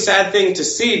a really sad thing to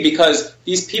see because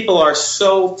these people are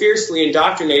so fiercely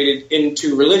indoctrinated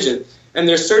into religion. And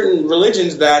there's certain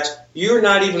religions that you're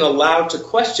not even allowed to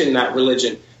question that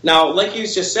religion. Now, like you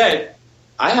just said,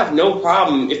 I have no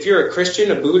problem. If you're a Christian,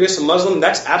 a Buddhist, a Muslim,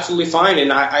 that's absolutely fine.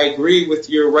 And I agree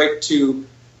with your right to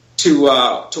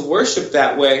worship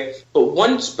that way.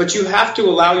 But you have to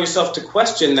allow yourself to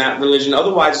question that religion.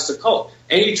 Otherwise, it's a cult.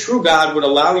 Any true God would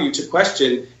allow you to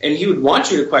question, and he would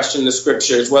want you to question the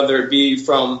scriptures, whether it be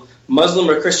from Muslim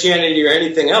or Christianity or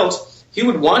anything else. He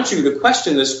would want you to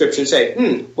question the scripture and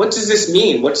say, what does this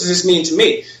mean? What does this mean to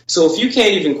me? So if you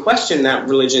can't even question that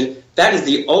religion, that is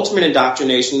the ultimate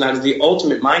indoctrination. That is the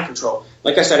ultimate mind control.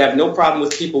 Like I said, I have no problem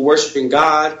with people worshiping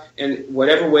God in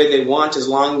whatever way they want, as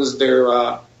long as they're,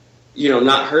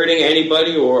 not hurting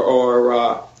anybody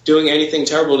or doing anything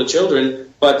terrible to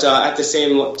children. But at the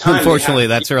same time, unfortunately,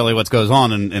 that's really what goes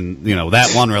on in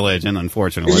that one religion.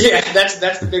 Unfortunately, yeah,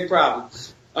 that's the big problem.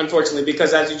 Unfortunately,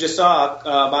 because as you just saw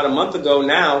about a month ago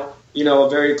now, a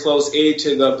very close aide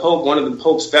to the Pope, one of the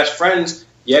Pope's best friends,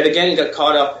 yet again got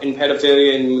caught up in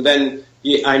pedophilia. And then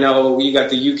I know we got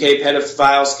the UK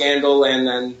pedophile scandal, and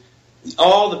then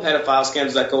all the pedophile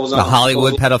scandals that goes on. The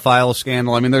Hollywood pedophile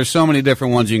scandal. I mean, there's so many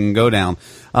different ones you can go down.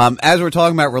 As we're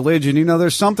talking about religion,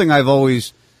 there's something I've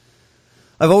always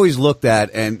looked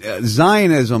at, and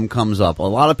Zionism comes up. A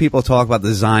lot of people talk about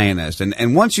the Zionist,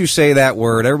 and once you say that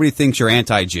word, everybody thinks you're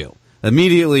anti-Jew.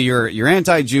 Immediately, you're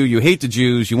anti-Jew, you hate the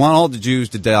Jews, you want all the Jews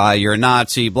to die, you're a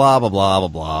Nazi, blah, blah, blah, blah,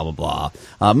 blah, blah,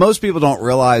 blah. Most people don't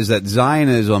realize that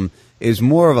Zionism is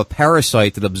more of a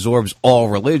parasite that absorbs all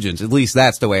religions. At least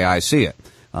that's the way I see it.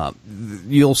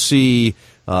 You'll see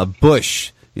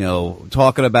Bush,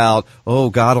 talking about,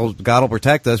 God will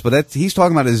protect us, but he's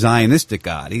talking about a Zionistic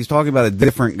God. He's talking about a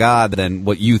different God than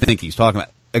what you think he's talking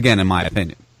about, again, in my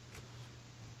opinion.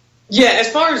 Yeah,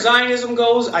 as far as Zionism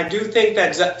goes, I do think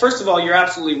that, first of all, you're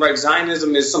absolutely right.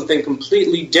 Zionism is something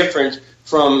completely different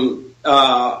from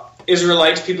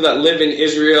Israelites, people that live in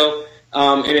Israel,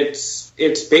 and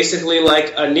it's basically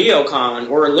like a neocon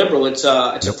or a liberal. It's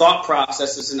a thought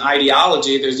process. It's an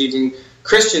ideology. There's even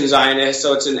Christian Zionists,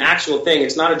 so it's an actual thing.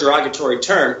 It's not a derogatory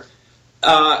term.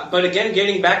 But again,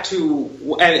 getting back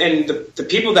to, and the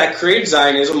people that create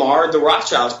Zionism are the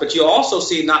Rothschilds, but you also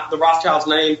see the Rothschilds'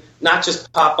 name not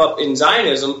just pop up in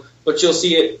Zionism, but you'll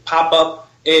see it pop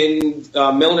up in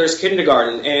Milner's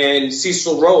Kindergarten and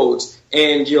Cecil Rhodes,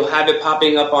 and you'll have it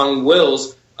popping up on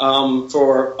wills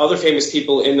for other famous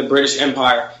people in the British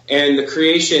Empire, and the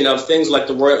creation of things like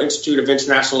the Royal Institute of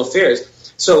International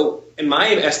Affairs. So in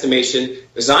my estimation,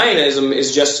 Zionism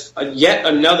is just yet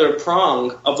another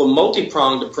prong of a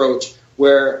multi-pronged approach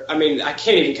where, I mean, I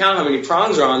can't even count how many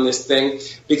prongs are on this thing,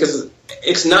 because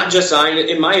it's not just Zionism,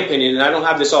 in my opinion, and I don't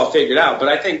have this all figured out, but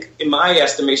I think, in my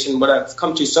estimation, what I've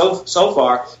come to so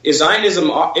far is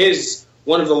Zionism is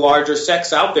one of the larger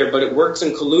sects out there, but it works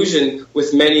in collusion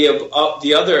with many of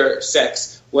the other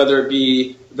sects, whether it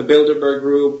be the Bilderberg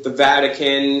Group, the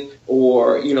Vatican,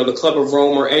 or, you know, the Club of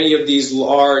Rome, or any of these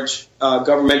large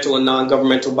governmental and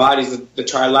non-governmental bodies, the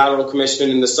Trilateral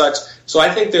Commission and the such. So I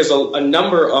think there's a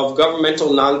number of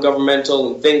governmental,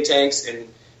 non-governmental, and think tanks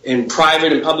and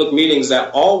private and public meetings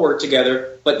that all work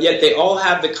together, but yet they all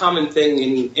have the common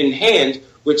thing in hand,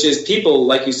 which is people,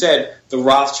 like you said, the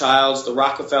Rothschilds, the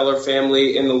Rockefeller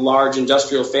family, and the large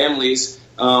industrial families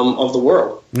of the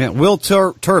world. Yeah, Will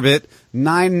Turbot,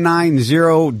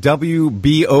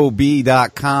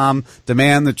 990WBOB.com.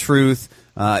 Demand the Truth.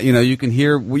 You can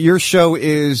hear your show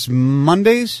is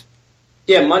Mondays?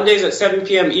 Yeah, Mondays at 7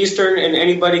 p.m. Eastern, and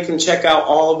anybody can check out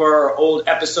all of our old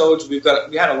episodes. We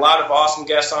had a lot of awesome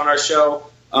guests on our show,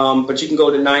 but you can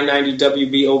go to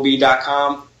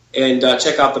 990WBOB.com and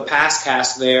check out the past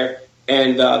cast there,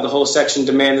 and the whole section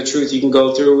Demand the Truth you can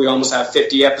go through. We almost have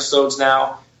 50 episodes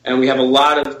now, and we have a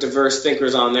lot of diverse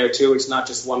thinkers on there too. It's not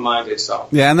just one-minded. So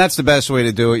yeah, and that's the best way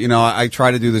to do it. You know, I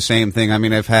try to do the same thing. I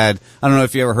mean, I don't know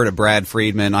if you ever heard of Brad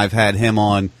Friedman. I've had him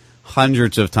on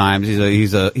hundreds of times.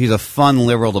 He's a fun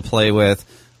liberal to play with.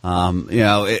 And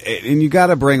you got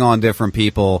to bring on different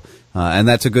people, and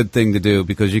that's a good thing to do,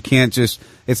 because you can't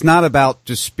it's not about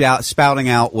just spouting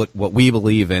out what we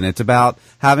believe in. It's about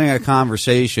having a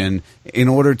conversation in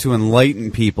order to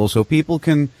enlighten people so people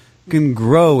can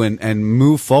grow and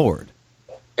move forward.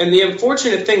 And the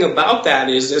unfortunate thing about that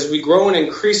is, as we grow in an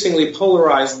increasingly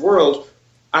polarized world,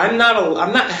 I'm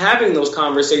not having those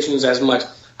conversations as much.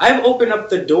 I've opened up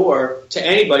the door to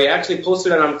anybody. I actually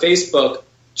posted it on Facebook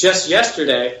just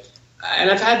yesterday, and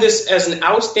I've had this as an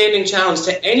outstanding challenge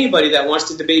to anybody that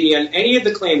wants to debate me on any of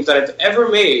the claims that I've ever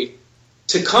made,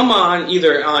 to come on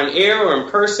either on air or in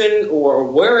person or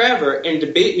wherever and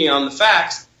debate me on the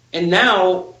facts. And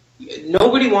now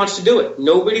nobody wants to do it.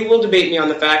 Nobody will debate me on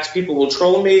the facts. People will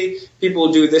troll me. People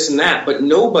will do this and that. But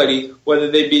nobody,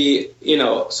 whether they be,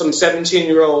 some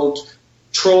 17-year-old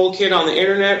troll kid on the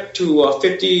internet to a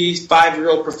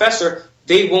 55-year-old professor,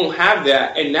 they won't have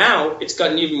that. And now it's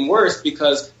gotten even worse,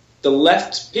 because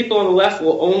people on the left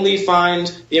will only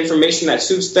find the information that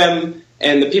suits them,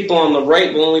 and the people on the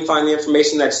right will only find the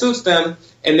information that suits them,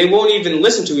 and they won't even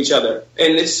listen to each other.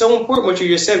 And it's so important what you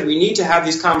just said. We need to have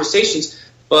these conversations.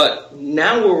 But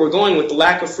now where we're going with the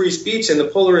lack of free speech and the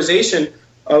polarization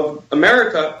of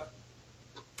America,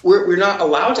 we're not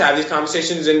allowed to have these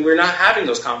conversations, and we're not having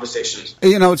those conversations.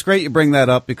 It's great you bring that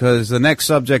up, because the next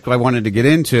subject I wanted to get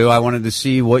into, I wanted to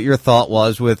see what your thought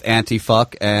was with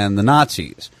Antifuck and the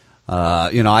Nazis.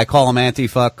 I call them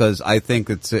Antifuck because I think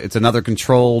it's another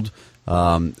controlled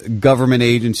government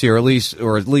agency, or at least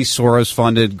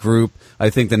Soros-funded group. I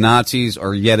think the Nazis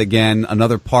are yet again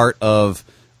another part of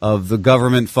the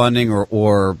government funding,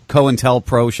 or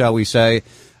COINTELPRO, shall we say.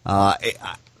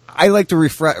 I like to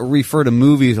refer to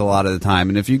movies a lot of the time,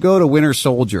 and if you go to Winter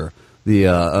Soldier, the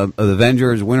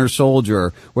Avengers Winter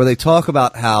Soldier, where they talk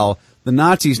about how the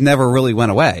Nazis never really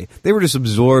went away. They were just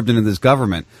absorbed into this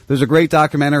government. There's a great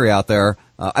documentary out there.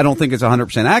 I don't think it's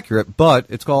 100% accurate, but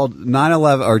it's called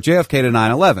 9/11 or JFK to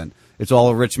 9/11. It's all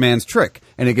a rich man's trick,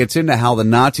 and it gets into how the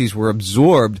Nazis were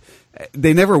absorbed.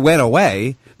 They never went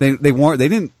away. They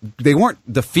weren't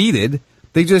defeated.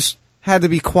 They just had to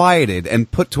be quieted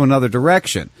and put to another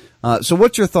direction. So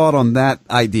what's your thought on that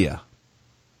idea?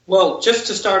 Well, just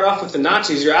to start off with the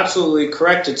Nazis, you're absolutely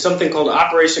correct. It's something called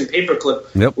Operation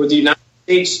Paperclip, where the United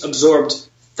States absorbed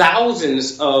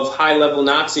thousands of high-level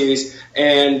Nazis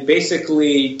and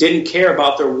basically didn't care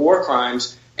about their war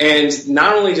crimes. And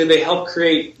not only did they help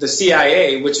create the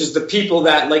CIA, which is the people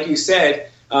that, like you said,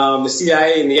 the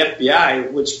CIA and the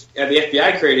FBI, which the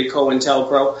FBI created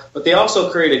COINTELPRO, but they also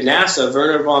created NASA.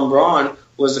 Wernher von Braun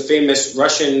was a famous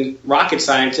German rocket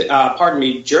scientist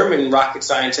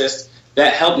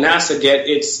that helped NASA get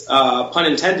its, pun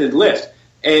intended, lift.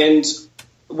 And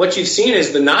what you've seen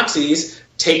is the Nazis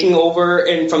taking over,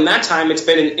 and from that time it's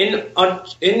been an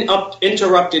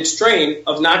uninterrupted strain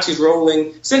of Nazis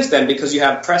rolling since then, because you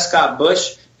have Prescott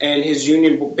Bush and his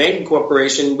Union Banking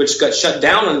Corporation, which got shut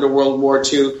down under World War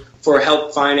II for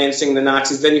help financing the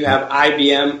Nazis. Then you have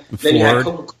IBM. Then you have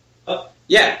Coca-Cola.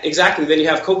 Yeah, exactly. Then you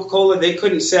have Coca-Cola. They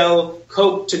couldn't sell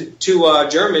Coke to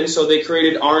Germans, so they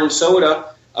created orange soda.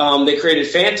 They created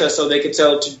Fanta so they could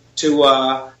sell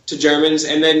to to Germans,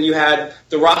 and then you had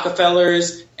the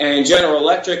Rockefellers and General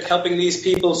Electric helping these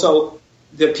people. So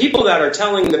the people that are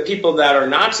telling the people that are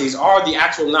Nazis are the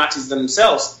actual Nazis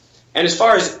themselves. And as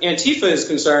far as Antifa is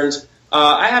concerned,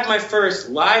 I had my first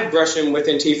live brushing with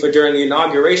Antifa during the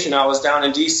inauguration. I was down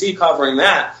in D.C. covering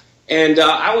that. And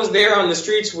I was there on the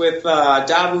streets with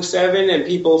Dabu 7 and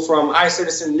people from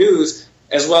iCitizen News,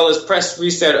 as well as Press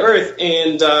Reset Earth.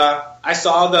 And I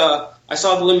saw the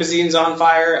limousines on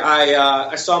fire.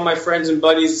 I saw my friends and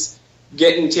buddies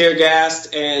getting tear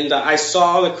gassed, and I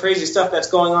saw the crazy stuff that's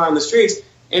going on in the streets.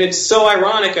 And it's so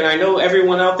ironic, and I know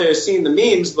everyone out there has seen the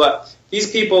memes, but these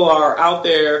people are out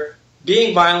there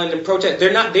being violent and protest.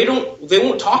 They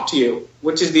won't talk to you,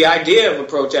 which is the idea of a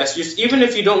protest. Even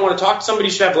if you don't want to talk to somebody,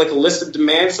 you should have like a list of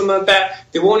demands, something like that.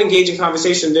 They won't engage in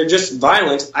conversation. They're just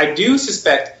violent. I do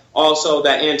suspect also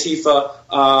that Antifa,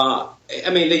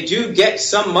 they do get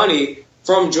some money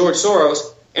from George Soros.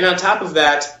 And on top of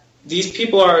that, these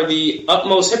people are the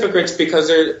utmost hypocrites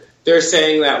because they're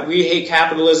saying that we hate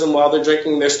capitalism while they're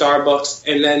drinking their Starbucks,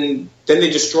 and then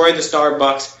they destroy the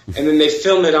Starbucks, and then they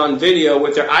film it on video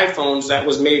with their iPhones that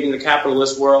was made in the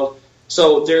capitalist world.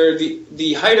 So they're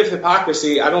the height of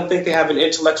hypocrisy. I don't think they have an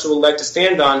intellectual leg to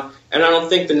stand on, and I don't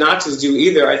think the Nazis do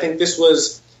either. I think this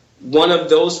was one of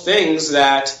those things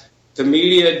that the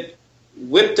media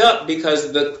whipped up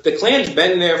because the Klan's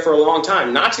been there for a long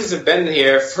time. Nazis have been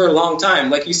here for a long time.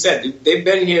 Like you said, they've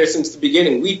been here since the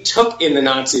beginning. We took in the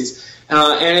Nazis.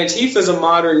 And Antifa is a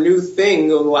modern new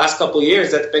thing over the last couple of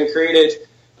years that's been created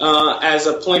as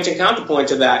a point and counterpoint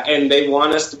to that. And they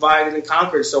want us divided and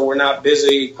conquered, so we're not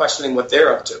busy questioning what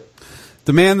they're up to.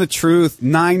 Demand the Truth,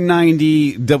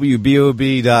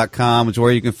 990WBOB.com is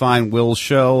where you can find Will's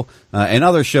show and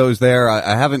other shows there.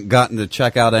 I haven't gotten to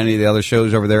check out any of the other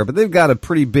shows over there, but they've got a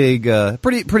pretty big,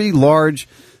 pretty large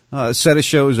set of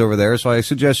shows over there, so I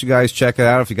suggest you guys check it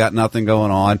out if you got nothing going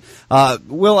on.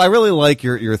 Will, I really like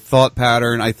your thought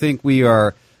pattern. I think we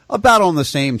are about on the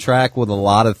same track with a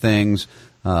lot of things.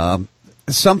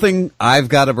 Something I've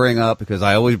got to bring up because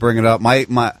I always bring it up.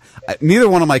 Neither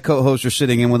one of my co-hosts are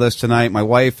sitting in with us tonight. My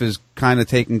wife is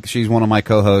she's one of my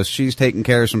co-hosts. She's taking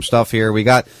care of some stuff here. We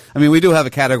do have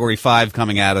a Category 5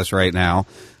 coming at us right now.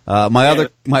 My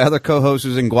other co-host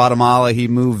is in Guatemala. He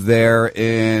moved there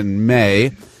in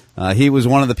May. He was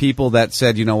one of the people that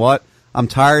said, you know what? I'm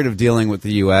tired of dealing with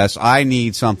the U.S. I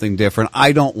need something different.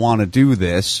 I don't want to do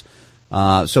this.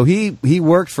 So he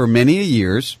worked for many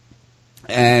years.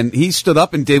 And he stood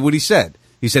up and did what he said.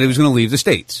 He said he was going to leave the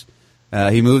States.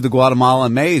 He moved to Guatemala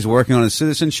in May. He's working on his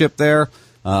citizenship there.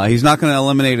 He's not going to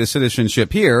eliminate his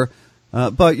citizenship here.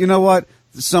 But you know what?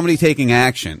 Somebody taking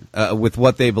action with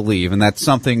what they believe, and that's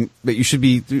something that you should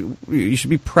be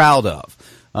proud of.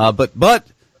 But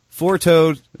Four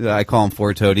Toad, I call him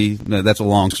Four Toady. That's a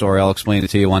long story. I'll explain it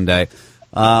to you one day.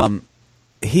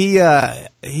 He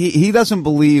doesn't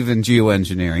believe in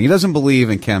geoengineering. He doesn't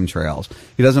believe in chemtrails.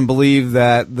 He doesn't believe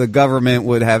that the government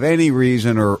would have any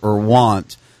reason or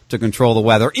want to control the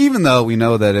weather, even though we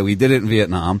know that we did it in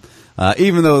Vietnam,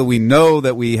 even though we know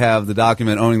that we have the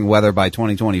document owning the weather by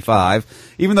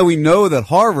 2025, even though we know that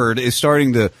Harvard is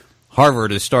starting to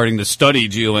study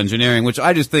geoengineering, which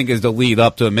I just think is the lead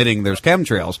up to admitting there's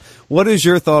chemtrails. What is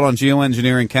your thought on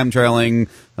geoengineering, chemtrailing,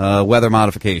 weather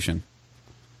modification?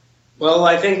 Well,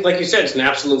 I think, like you said, it's an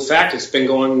absolute fact. It's been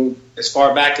going as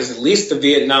far back as at least the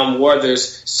Vietnam War.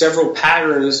 There's several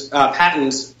patents,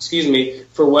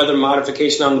 for weather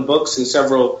modification on the books in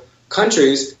several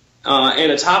countries.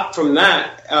 And atop from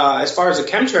that, as far as the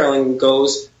chemtrailing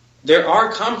goes, there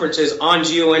are conferences on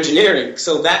geoengineering.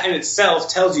 So that in itself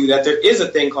tells you that there is a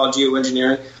thing called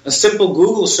geoengineering. A simple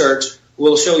Google search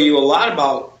will show you a lot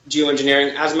about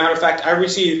geoengineering. As a matter of fact, I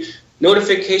receive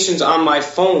notifications on my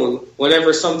phone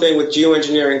whenever something with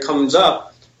geoengineering comes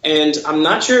up. And I'm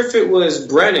not sure if it was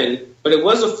Brennan, but it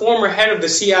was a former head of the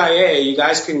CIA. You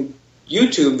guys can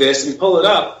YouTube this and pull it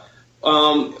up.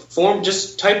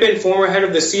 Just type in former head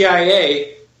of the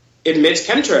CIA admits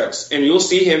chemtrails, and you'll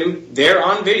see him there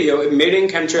on video admitting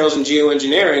chemtrails and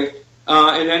geoengineering.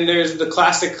 And then there's the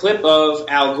classic clip of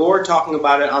Al Gore talking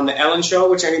about it on the Ellen Show,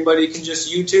 which anybody can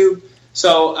just YouTube.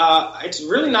 So it's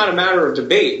really not a matter of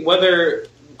debate.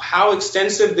 How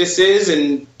extensive this is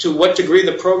and to what degree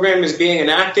the program is being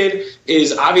enacted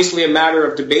is obviously a matter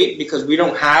of debate because we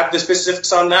don't have the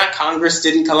specifics on that. Congress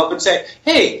didn't come up and say,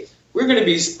 hey, we're going to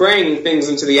be spraying things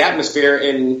into the atmosphere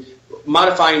and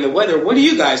modifying the weather. What do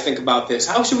you guys think about this?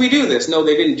 How should we do this? No,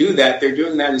 they didn't do that. They're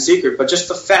doing that in secret. But just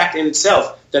the fact in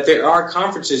itself that there are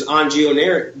conferences on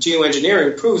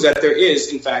geoengineering proves that there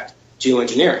is, in fact,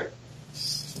 geoengineering.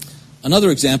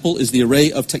 Another example is the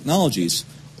array of technologies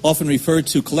often referred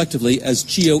to collectively as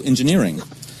geoengineering,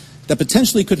 that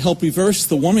potentially could help reverse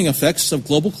the warming effects of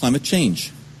global climate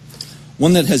change.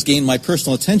 One that has gained my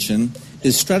personal attention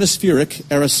is stratospheric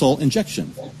aerosol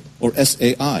injection, or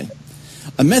SAI,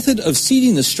 a method of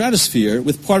seeding the stratosphere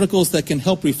with particles that can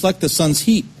help reflect the sun's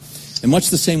heat in much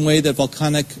the same way that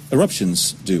volcanic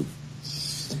eruptions do.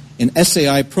 An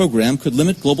SAI program could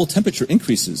limit global temperature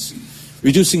increases,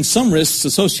 reducing some risks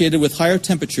associated with higher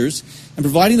temperatures and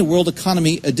providing the world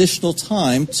economy additional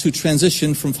time to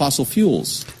transition from fossil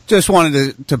fuels. Just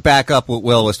wanted to back up what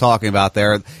Will was talking about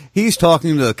there. He's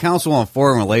talking to the Council on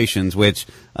Foreign Relations, which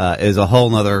is a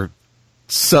whole other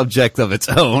subject of its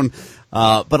own.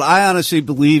 But I honestly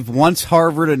believe once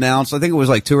Harvard announced, I think it was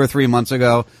like 2 or 3 months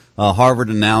ago, Harvard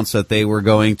announced that they were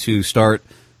going to start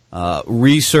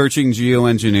researching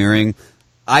geoengineering.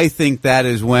 I think that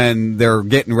is when they're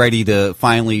getting ready to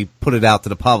finally put it out to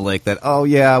the public that, oh,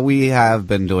 yeah, we have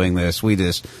been doing this. We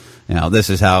just, this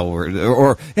is how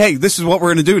or hey, this is what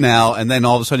we're going to do now. And then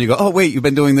all of a sudden you go, oh, wait, you've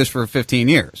been doing this for 15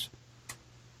 years.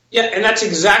 Yeah, and that's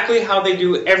exactly how they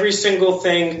do every single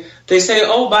thing. They say,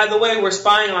 oh, by the way, we're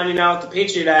spying on you now with the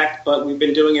Patriot Act, but we've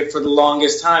been doing it for the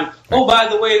longest time. Right. Oh, by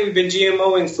the way, we've been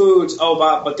GMOing foods. Oh,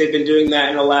 but they've been doing that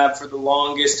in a lab for the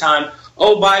longest time.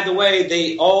 Oh, by the way,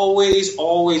 they always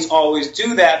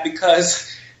do that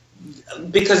because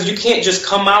you can't just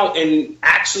come out and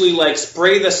actually like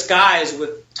spray the skies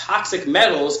with toxic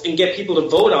metals and get people to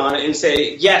vote on it and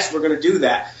say, yes, we're going to do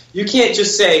that. You can't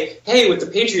just say, hey, with the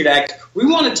Patriot Act, we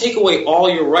want to take away all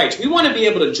your rights. We want to be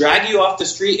able to drag you off the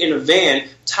street in a van,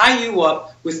 tie you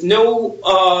up with no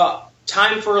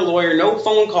time for a lawyer, no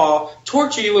phone call,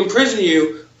 torture you, imprison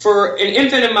you for an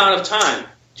infinite amount of time.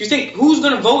 Do you think who's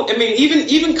going to vote? I mean,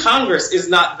 even Congress is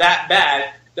not that bad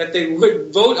that they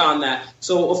would vote on that.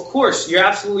 So, of course, you're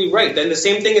absolutely right. Then the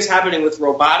same thing is happening with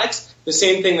robotics, the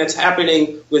same thing that's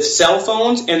happening with cell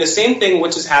phones, and the same thing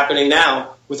which is happening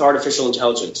now with artificial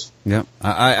intelligence. Yeah,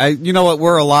 I you know what?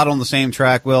 We're a lot on the same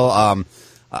track, Will.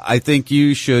 I think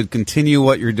you should continue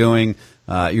what you're doing.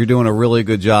 You're doing a really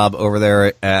good job over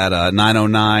there at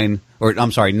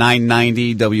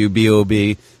 990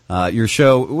 WBOB. Your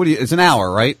show, it's an hour,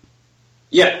 right?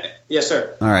 Yeah. Yes,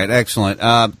 sir. All right, excellent.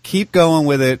 Keep going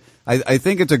with it. I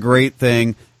think it's a great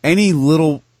thing. Any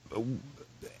little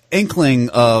inkling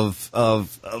of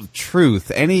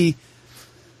truth,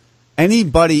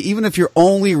 anybody, even if you're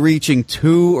only reaching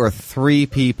 2 or 3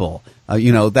 people,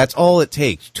 that's all it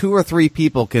takes. 2 or 3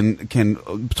 people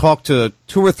can talk to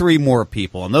 2 or 3 more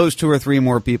people, and those 2 or 3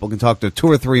 more people can talk to 2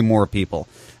 or 3 more people.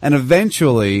 And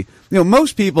eventually,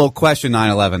 most people question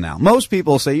 9/11 now. Most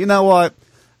people say, you know what?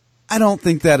 I don't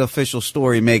think that official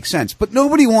story makes sense. But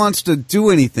nobody wants to do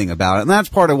anything about it, and that's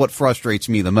part of what frustrates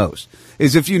me the most,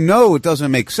 is if you know it doesn't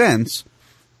make sense,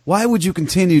 why would you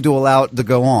continue to allow it to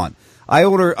go on? I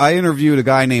interviewed a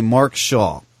guy named Mark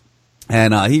Shaw,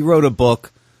 and he wrote a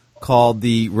book called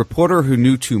The Reporter Who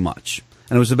Knew Too Much,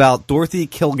 and it was about Dorothy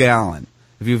Kilgallen.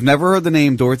 If you've never heard the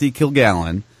name Dorothy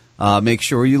Kilgallen, make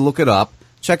sure you look it up.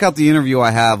 Check out the interview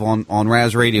I have on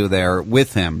Raz Radio there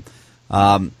with him.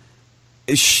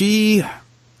 She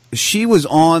was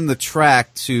on the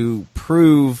track to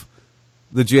prove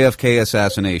the JFK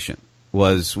assassination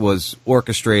was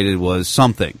orchestrated, was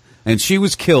something, and she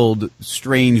was killed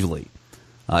strangely.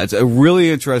 It's a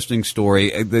really interesting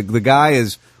story. The guy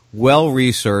is well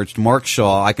researched. Mark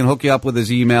Shaw. I can hook you up with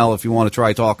his email if you want to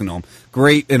try talking to him.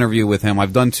 Great interview with him.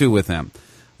 I've done 2 with him.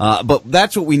 But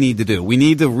that's what we need to do. We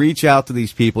need to reach out to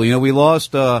these people. We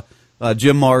lost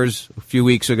Jim Mars a few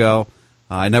weeks ago.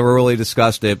 I never really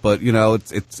discussed it, but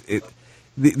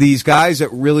these guys that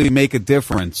really make a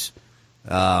difference.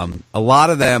 A lot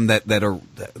of them that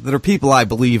are people I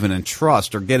believe in and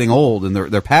trust are getting old and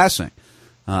they're passing,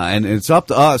 and it's up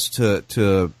to us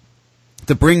to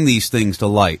bring these things to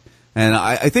light. And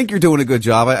I think you're doing a good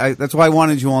job. That's why I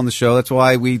wanted you on the show. That's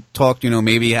why we talked.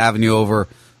 Maybe having you over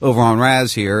on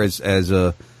Raz here as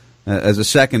a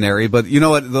secondary. But you know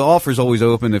what? The offer's always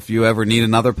open if you ever need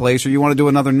another place or you want to do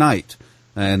another night.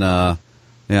 And,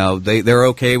 they're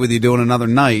okay with you doing another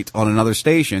night on another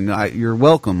station. You're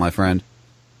welcome, my friend.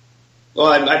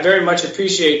 Well, I very much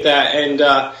appreciate that. And,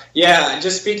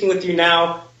 just speaking with you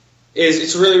now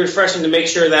it's really refreshing to make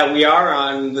sure that we are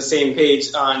on the same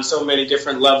page on so many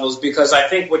different levels, because I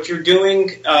think what you're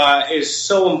doing is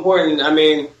so important. I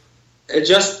mean,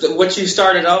 just what you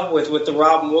started off with the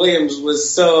Robin Williams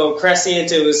was so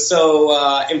prescient. It was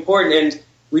so important. And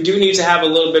we do need to have a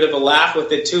little bit of a laugh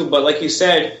with it, too. But like you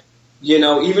said,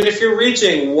 even if you're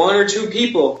reaching 1 or 2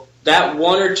 people, that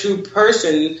 1 or 2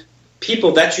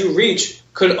 people that you reach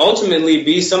could ultimately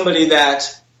be somebody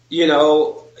that,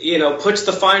 puts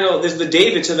there's the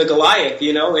David to the Goliath,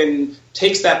 and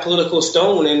takes that political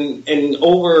stone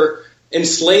and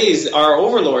slays our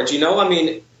overlords,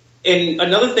 And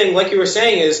another thing, like you were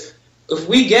saying, is if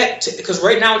we because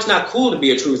right now it's not cool to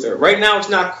be a truther. Right now it's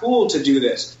not cool to do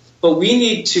this. But we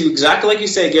need to, exactly like you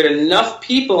say, get enough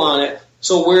people on it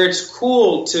so where it's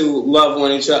cool to love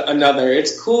one another.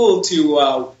 It's cool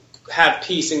to have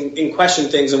peace and question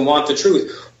things and want the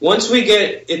truth. Once we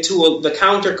get it to the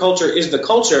counterculture is the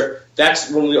culture, that's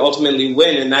when we ultimately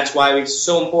win. And that's why it's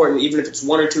so important, even if it's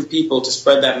one or two people, to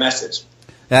spread that message.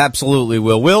 Absolutely,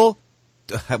 Will. Will,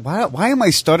 why am I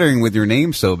stuttering with your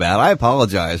name so bad? I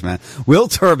apologize, man. Will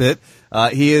Turbot.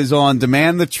 He is on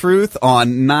Demand the Truth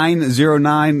on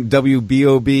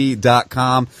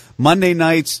 909WBOB.com. Monday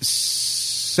nights,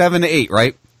 7 to 8,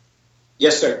 right?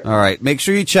 Yes, sir. All right. Make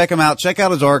sure you check him out. Check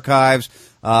out his archives.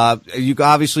 You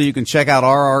can check out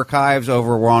our archives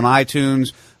over. We're on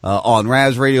iTunes, on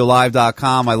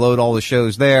RazRadioLive.com. I load all the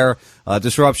shows there.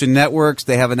 Disruption Networks,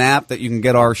 they have an app that you can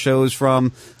get our shows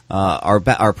from, our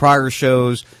prior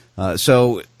shows.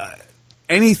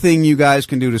 Anything you guys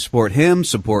can do to support him,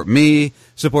 support me,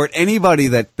 support anybody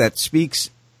that speaks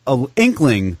an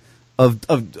inkling of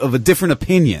a different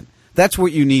opinion. That's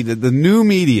what you need. The new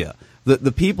media,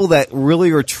 the people that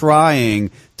really are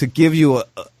trying to give you a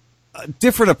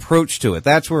different approach to it.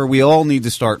 That's where we all need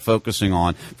to start focusing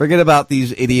on. Forget about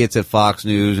these idiots at Fox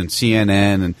News and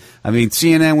CNN. And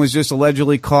CNN was just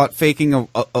allegedly caught faking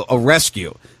a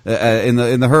rescue in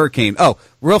the hurricane. Oh,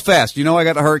 real fast. I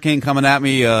got a hurricane coming at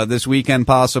me this weekend,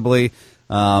 possibly.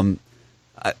 I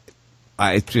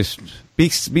just be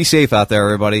safe out there,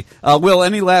 everybody. Will,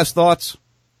 any last thoughts?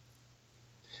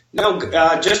 No,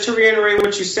 just to reiterate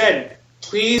what you said.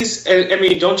 Please,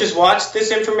 don't just watch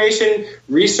this information.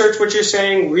 Everything what you're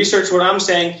saying, research what I'm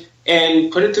saying,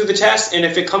 and put it through the test. And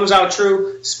if it comes out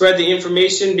true, spread the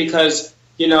information, because,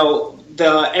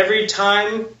 every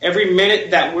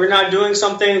minute that we're not doing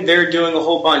something, they're doing a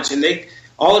whole bunch. And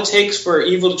all it takes for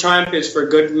evil to triumph is for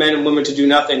good men and women to do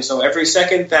nothing. So every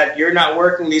second that you're not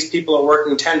working, these people are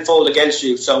working tenfold against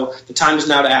you. So the time is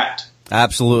now to act.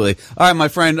 Absolutely. All right, my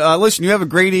friend. Listen, you have a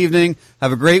great evening.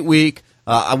 Have a great week.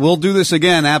 I will do this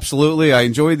again, absolutely. I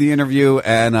enjoyed the interview,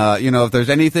 and, if there's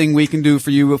anything we can do for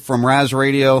you from Raz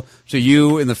Radio to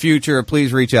you in the future,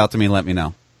 please reach out to me and let me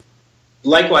know.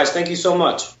 Likewise. Thank you so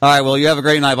much. All right, well, you have a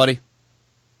great night, buddy.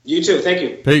 You too. Thank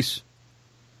you. Peace.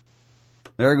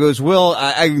 There goes Will.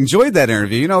 I enjoyed that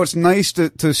interview. It's nice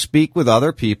to speak with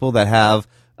other people that have,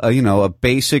 a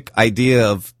basic idea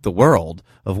of the world,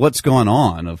 of what's going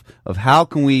on, of how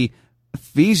can we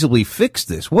feasibly fix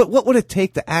this. What would it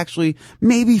take to actually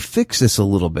maybe fix this a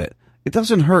little bit? It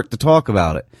doesn't hurt to talk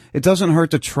about it. It doesn't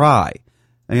hurt to try.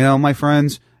 My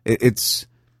friends, it's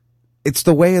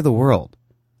the way of the world.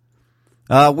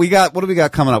 What do we got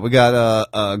coming up? We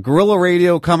got Guerrilla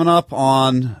Radio coming up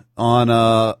on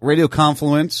Radio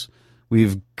Confluence.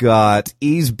 We've got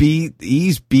Ease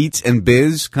Beats and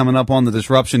Biz coming up on the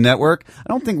Disruption Network. I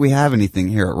don't think we have anything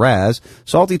here at Raz.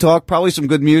 Salty Talk, probably some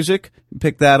good music.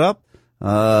 Pick that up.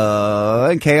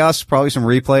 And Chaos, probably some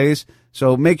replays.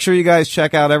 So make sure you guys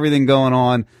check out everything going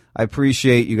on. I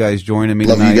appreciate you guys joining me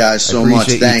tonight. Love you guys so much.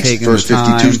 Thanks. First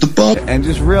 52's the bump. And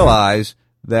just realize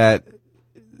that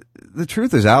the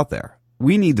truth is out there.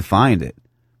 We need to find it.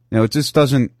 It just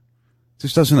doesn't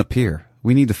appear.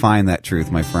 We need to find that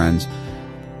truth, my friends.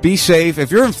 Be safe.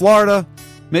 If you're in Florida,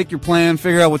 make your plan,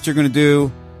 figure out what you're going to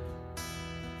do,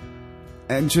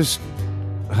 and just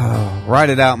ride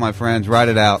it out, my friends. Ride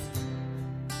it out.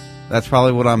 That's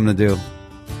probably what I'm going to do.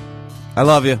 I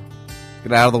love you.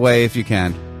 Get out of the way if you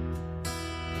can.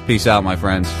 Peace out, my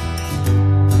friends.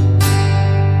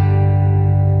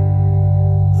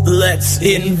 Let's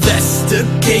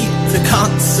investigate the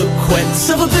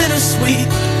consequence of a bittersweet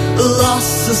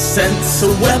loss of sense, a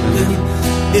weapon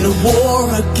in a war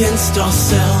against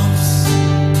ourselves.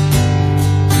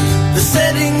 The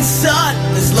setting sun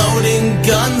is loading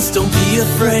guns. Don't be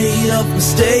afraid of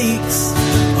mistakes,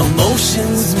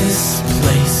 emotions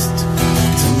misplaced,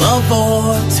 to love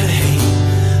or to hate.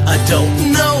 I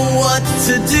don't know what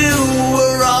to do.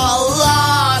 We're all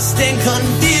lost and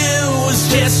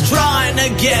confused, just trying to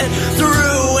get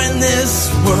through in this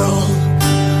world.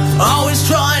 Always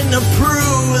trying to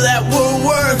prove that we're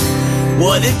worth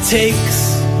what it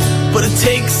takes, but it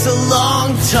takes a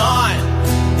long time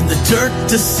in the dirt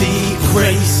to see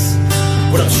grace.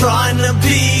 When I'm trying to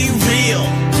be real,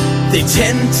 they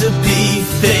tend to be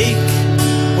fake.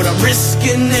 When I'm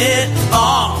risking it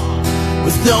all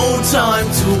with no time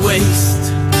to waste,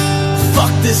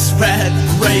 fuck this rat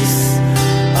race,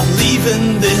 I'm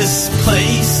leaving this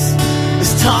place.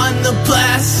 It's time to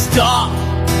blast off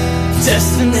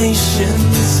destination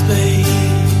space.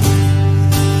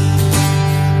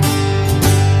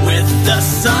 With the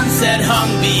sunset hung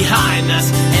behind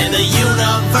us and the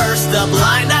universe to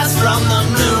blind us from the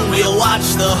moon, we'll watch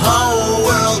the whole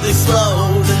world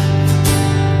explode.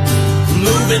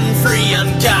 Moving free,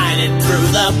 unguided through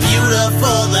the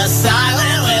beautiful, the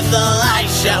silent, with the light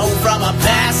show from a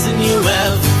passing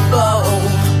UFO.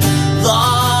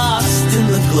 Lost in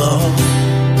the glow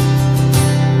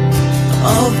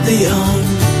of the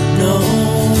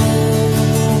unknown.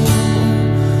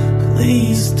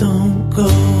 Please don't go.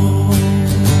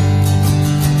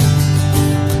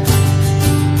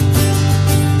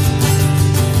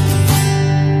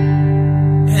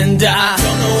 And I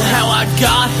don't know how I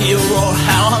got here or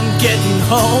how I'm getting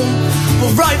home,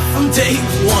 but right from day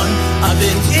one I've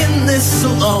been in this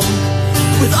alone,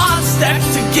 with odds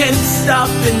stacked against.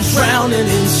 I've been drowning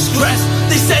in stress.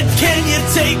 They said, can you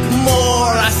take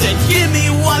more? I said, give me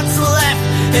what's left.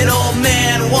 An old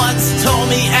man once told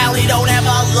me, Allie, don't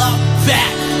ever look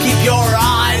back. Keep your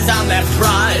eyes on that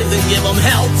prize and give them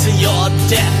hell to your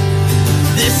death.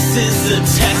 This is a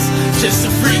test, just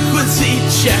a frequency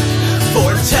check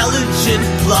for intelligent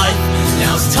life.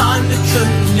 Now it's time to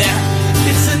connect.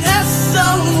 It's an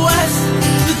SOS,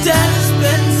 the data's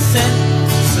been sent.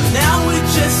 So now we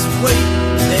just wait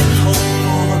and hope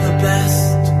for the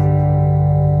best.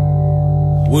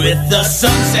 With the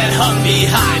sunset hung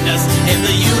behind us and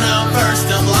the universe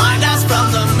to blind us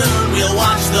from the moon, we'll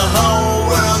watch the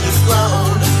whole world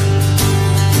explode.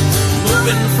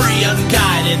 Moving free,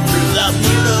 unguided through the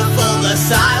beautiful, the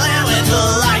silent, with the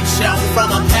light show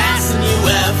from a passing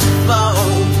UFO.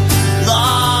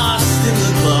 Lost in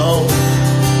the glow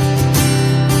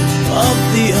of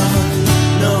the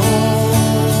unknown.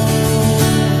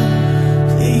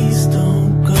 Please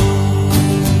don't go.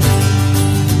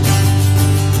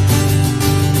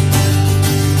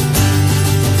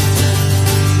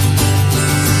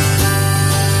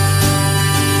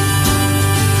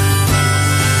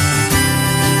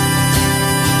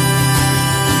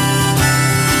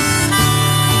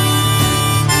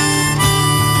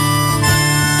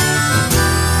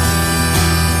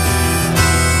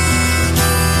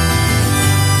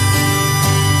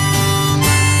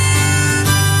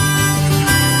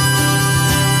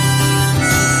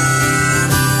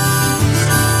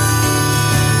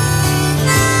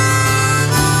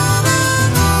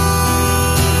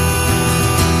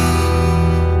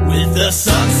 The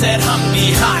sunset hung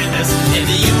behind us in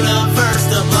the universe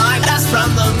to blind us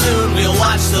from the moon. We'll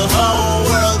watch the whole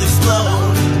world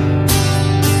explode.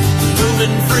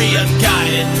 Moving free,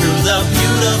 unguided through the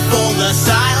beautiful, the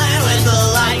silent, with the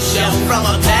light show from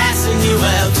a passing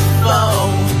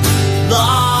UFO.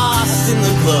 Lost in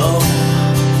the glow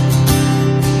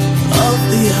of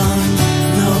the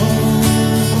unknown.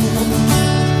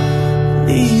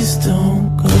 Please don't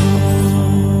go.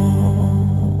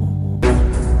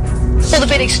 All the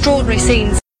bit extraordinary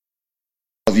scenes.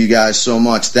 Love you guys so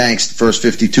much. Thanks. The first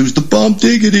 52's the bump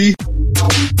diggity.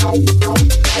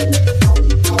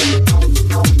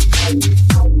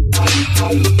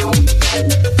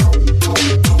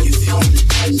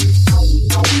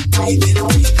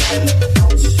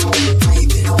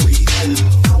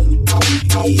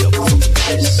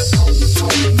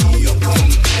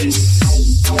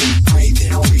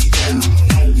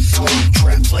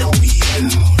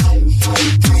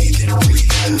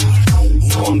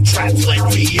 I'm trapped, let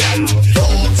me out.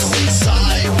 Thoughts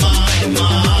inside my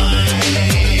mind,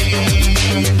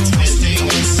 twisting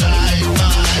inside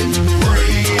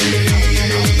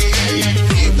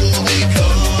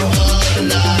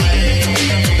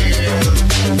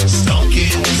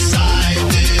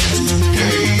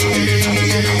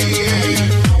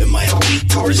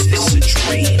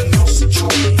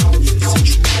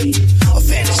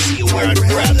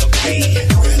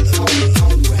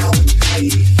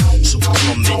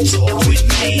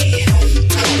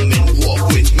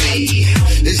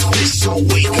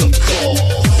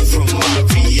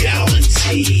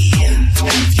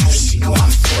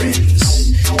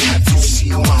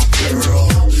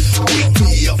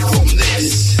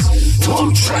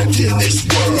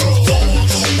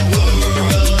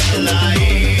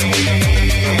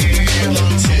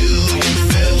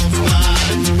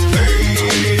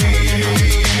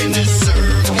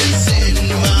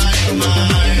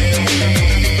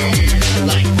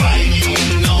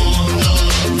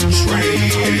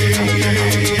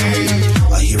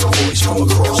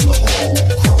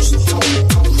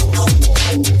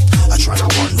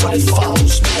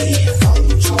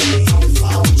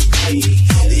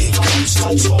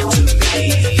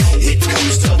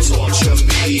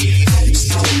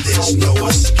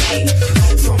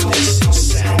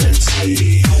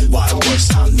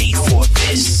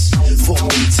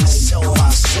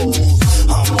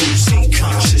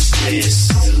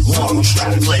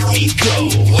go,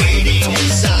 waiting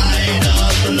inside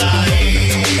of the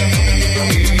light,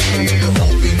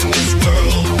 hoping this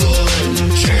world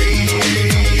would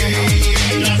change.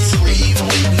 I scream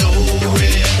with no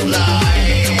reply.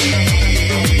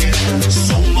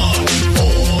 So much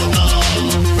for the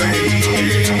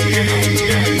fame.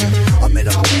 I met a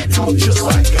man who was just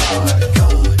like God.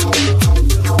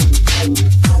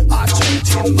 I told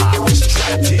him I was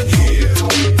trapped in here.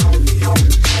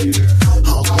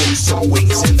 I'll grow some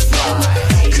wings and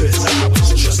fly, 'cause I was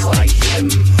just like him.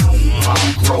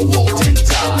 I'll grow old and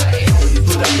die,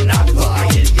 but I'm not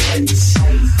buying it.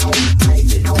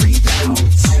 Breathe in, breathe out.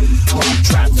 I'm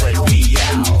trapped, let me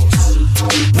out.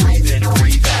 Breathe in,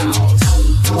 breathe out.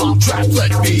 I'm trapped,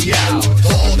 let me out.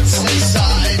 Thoughts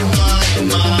inside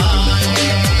my mind.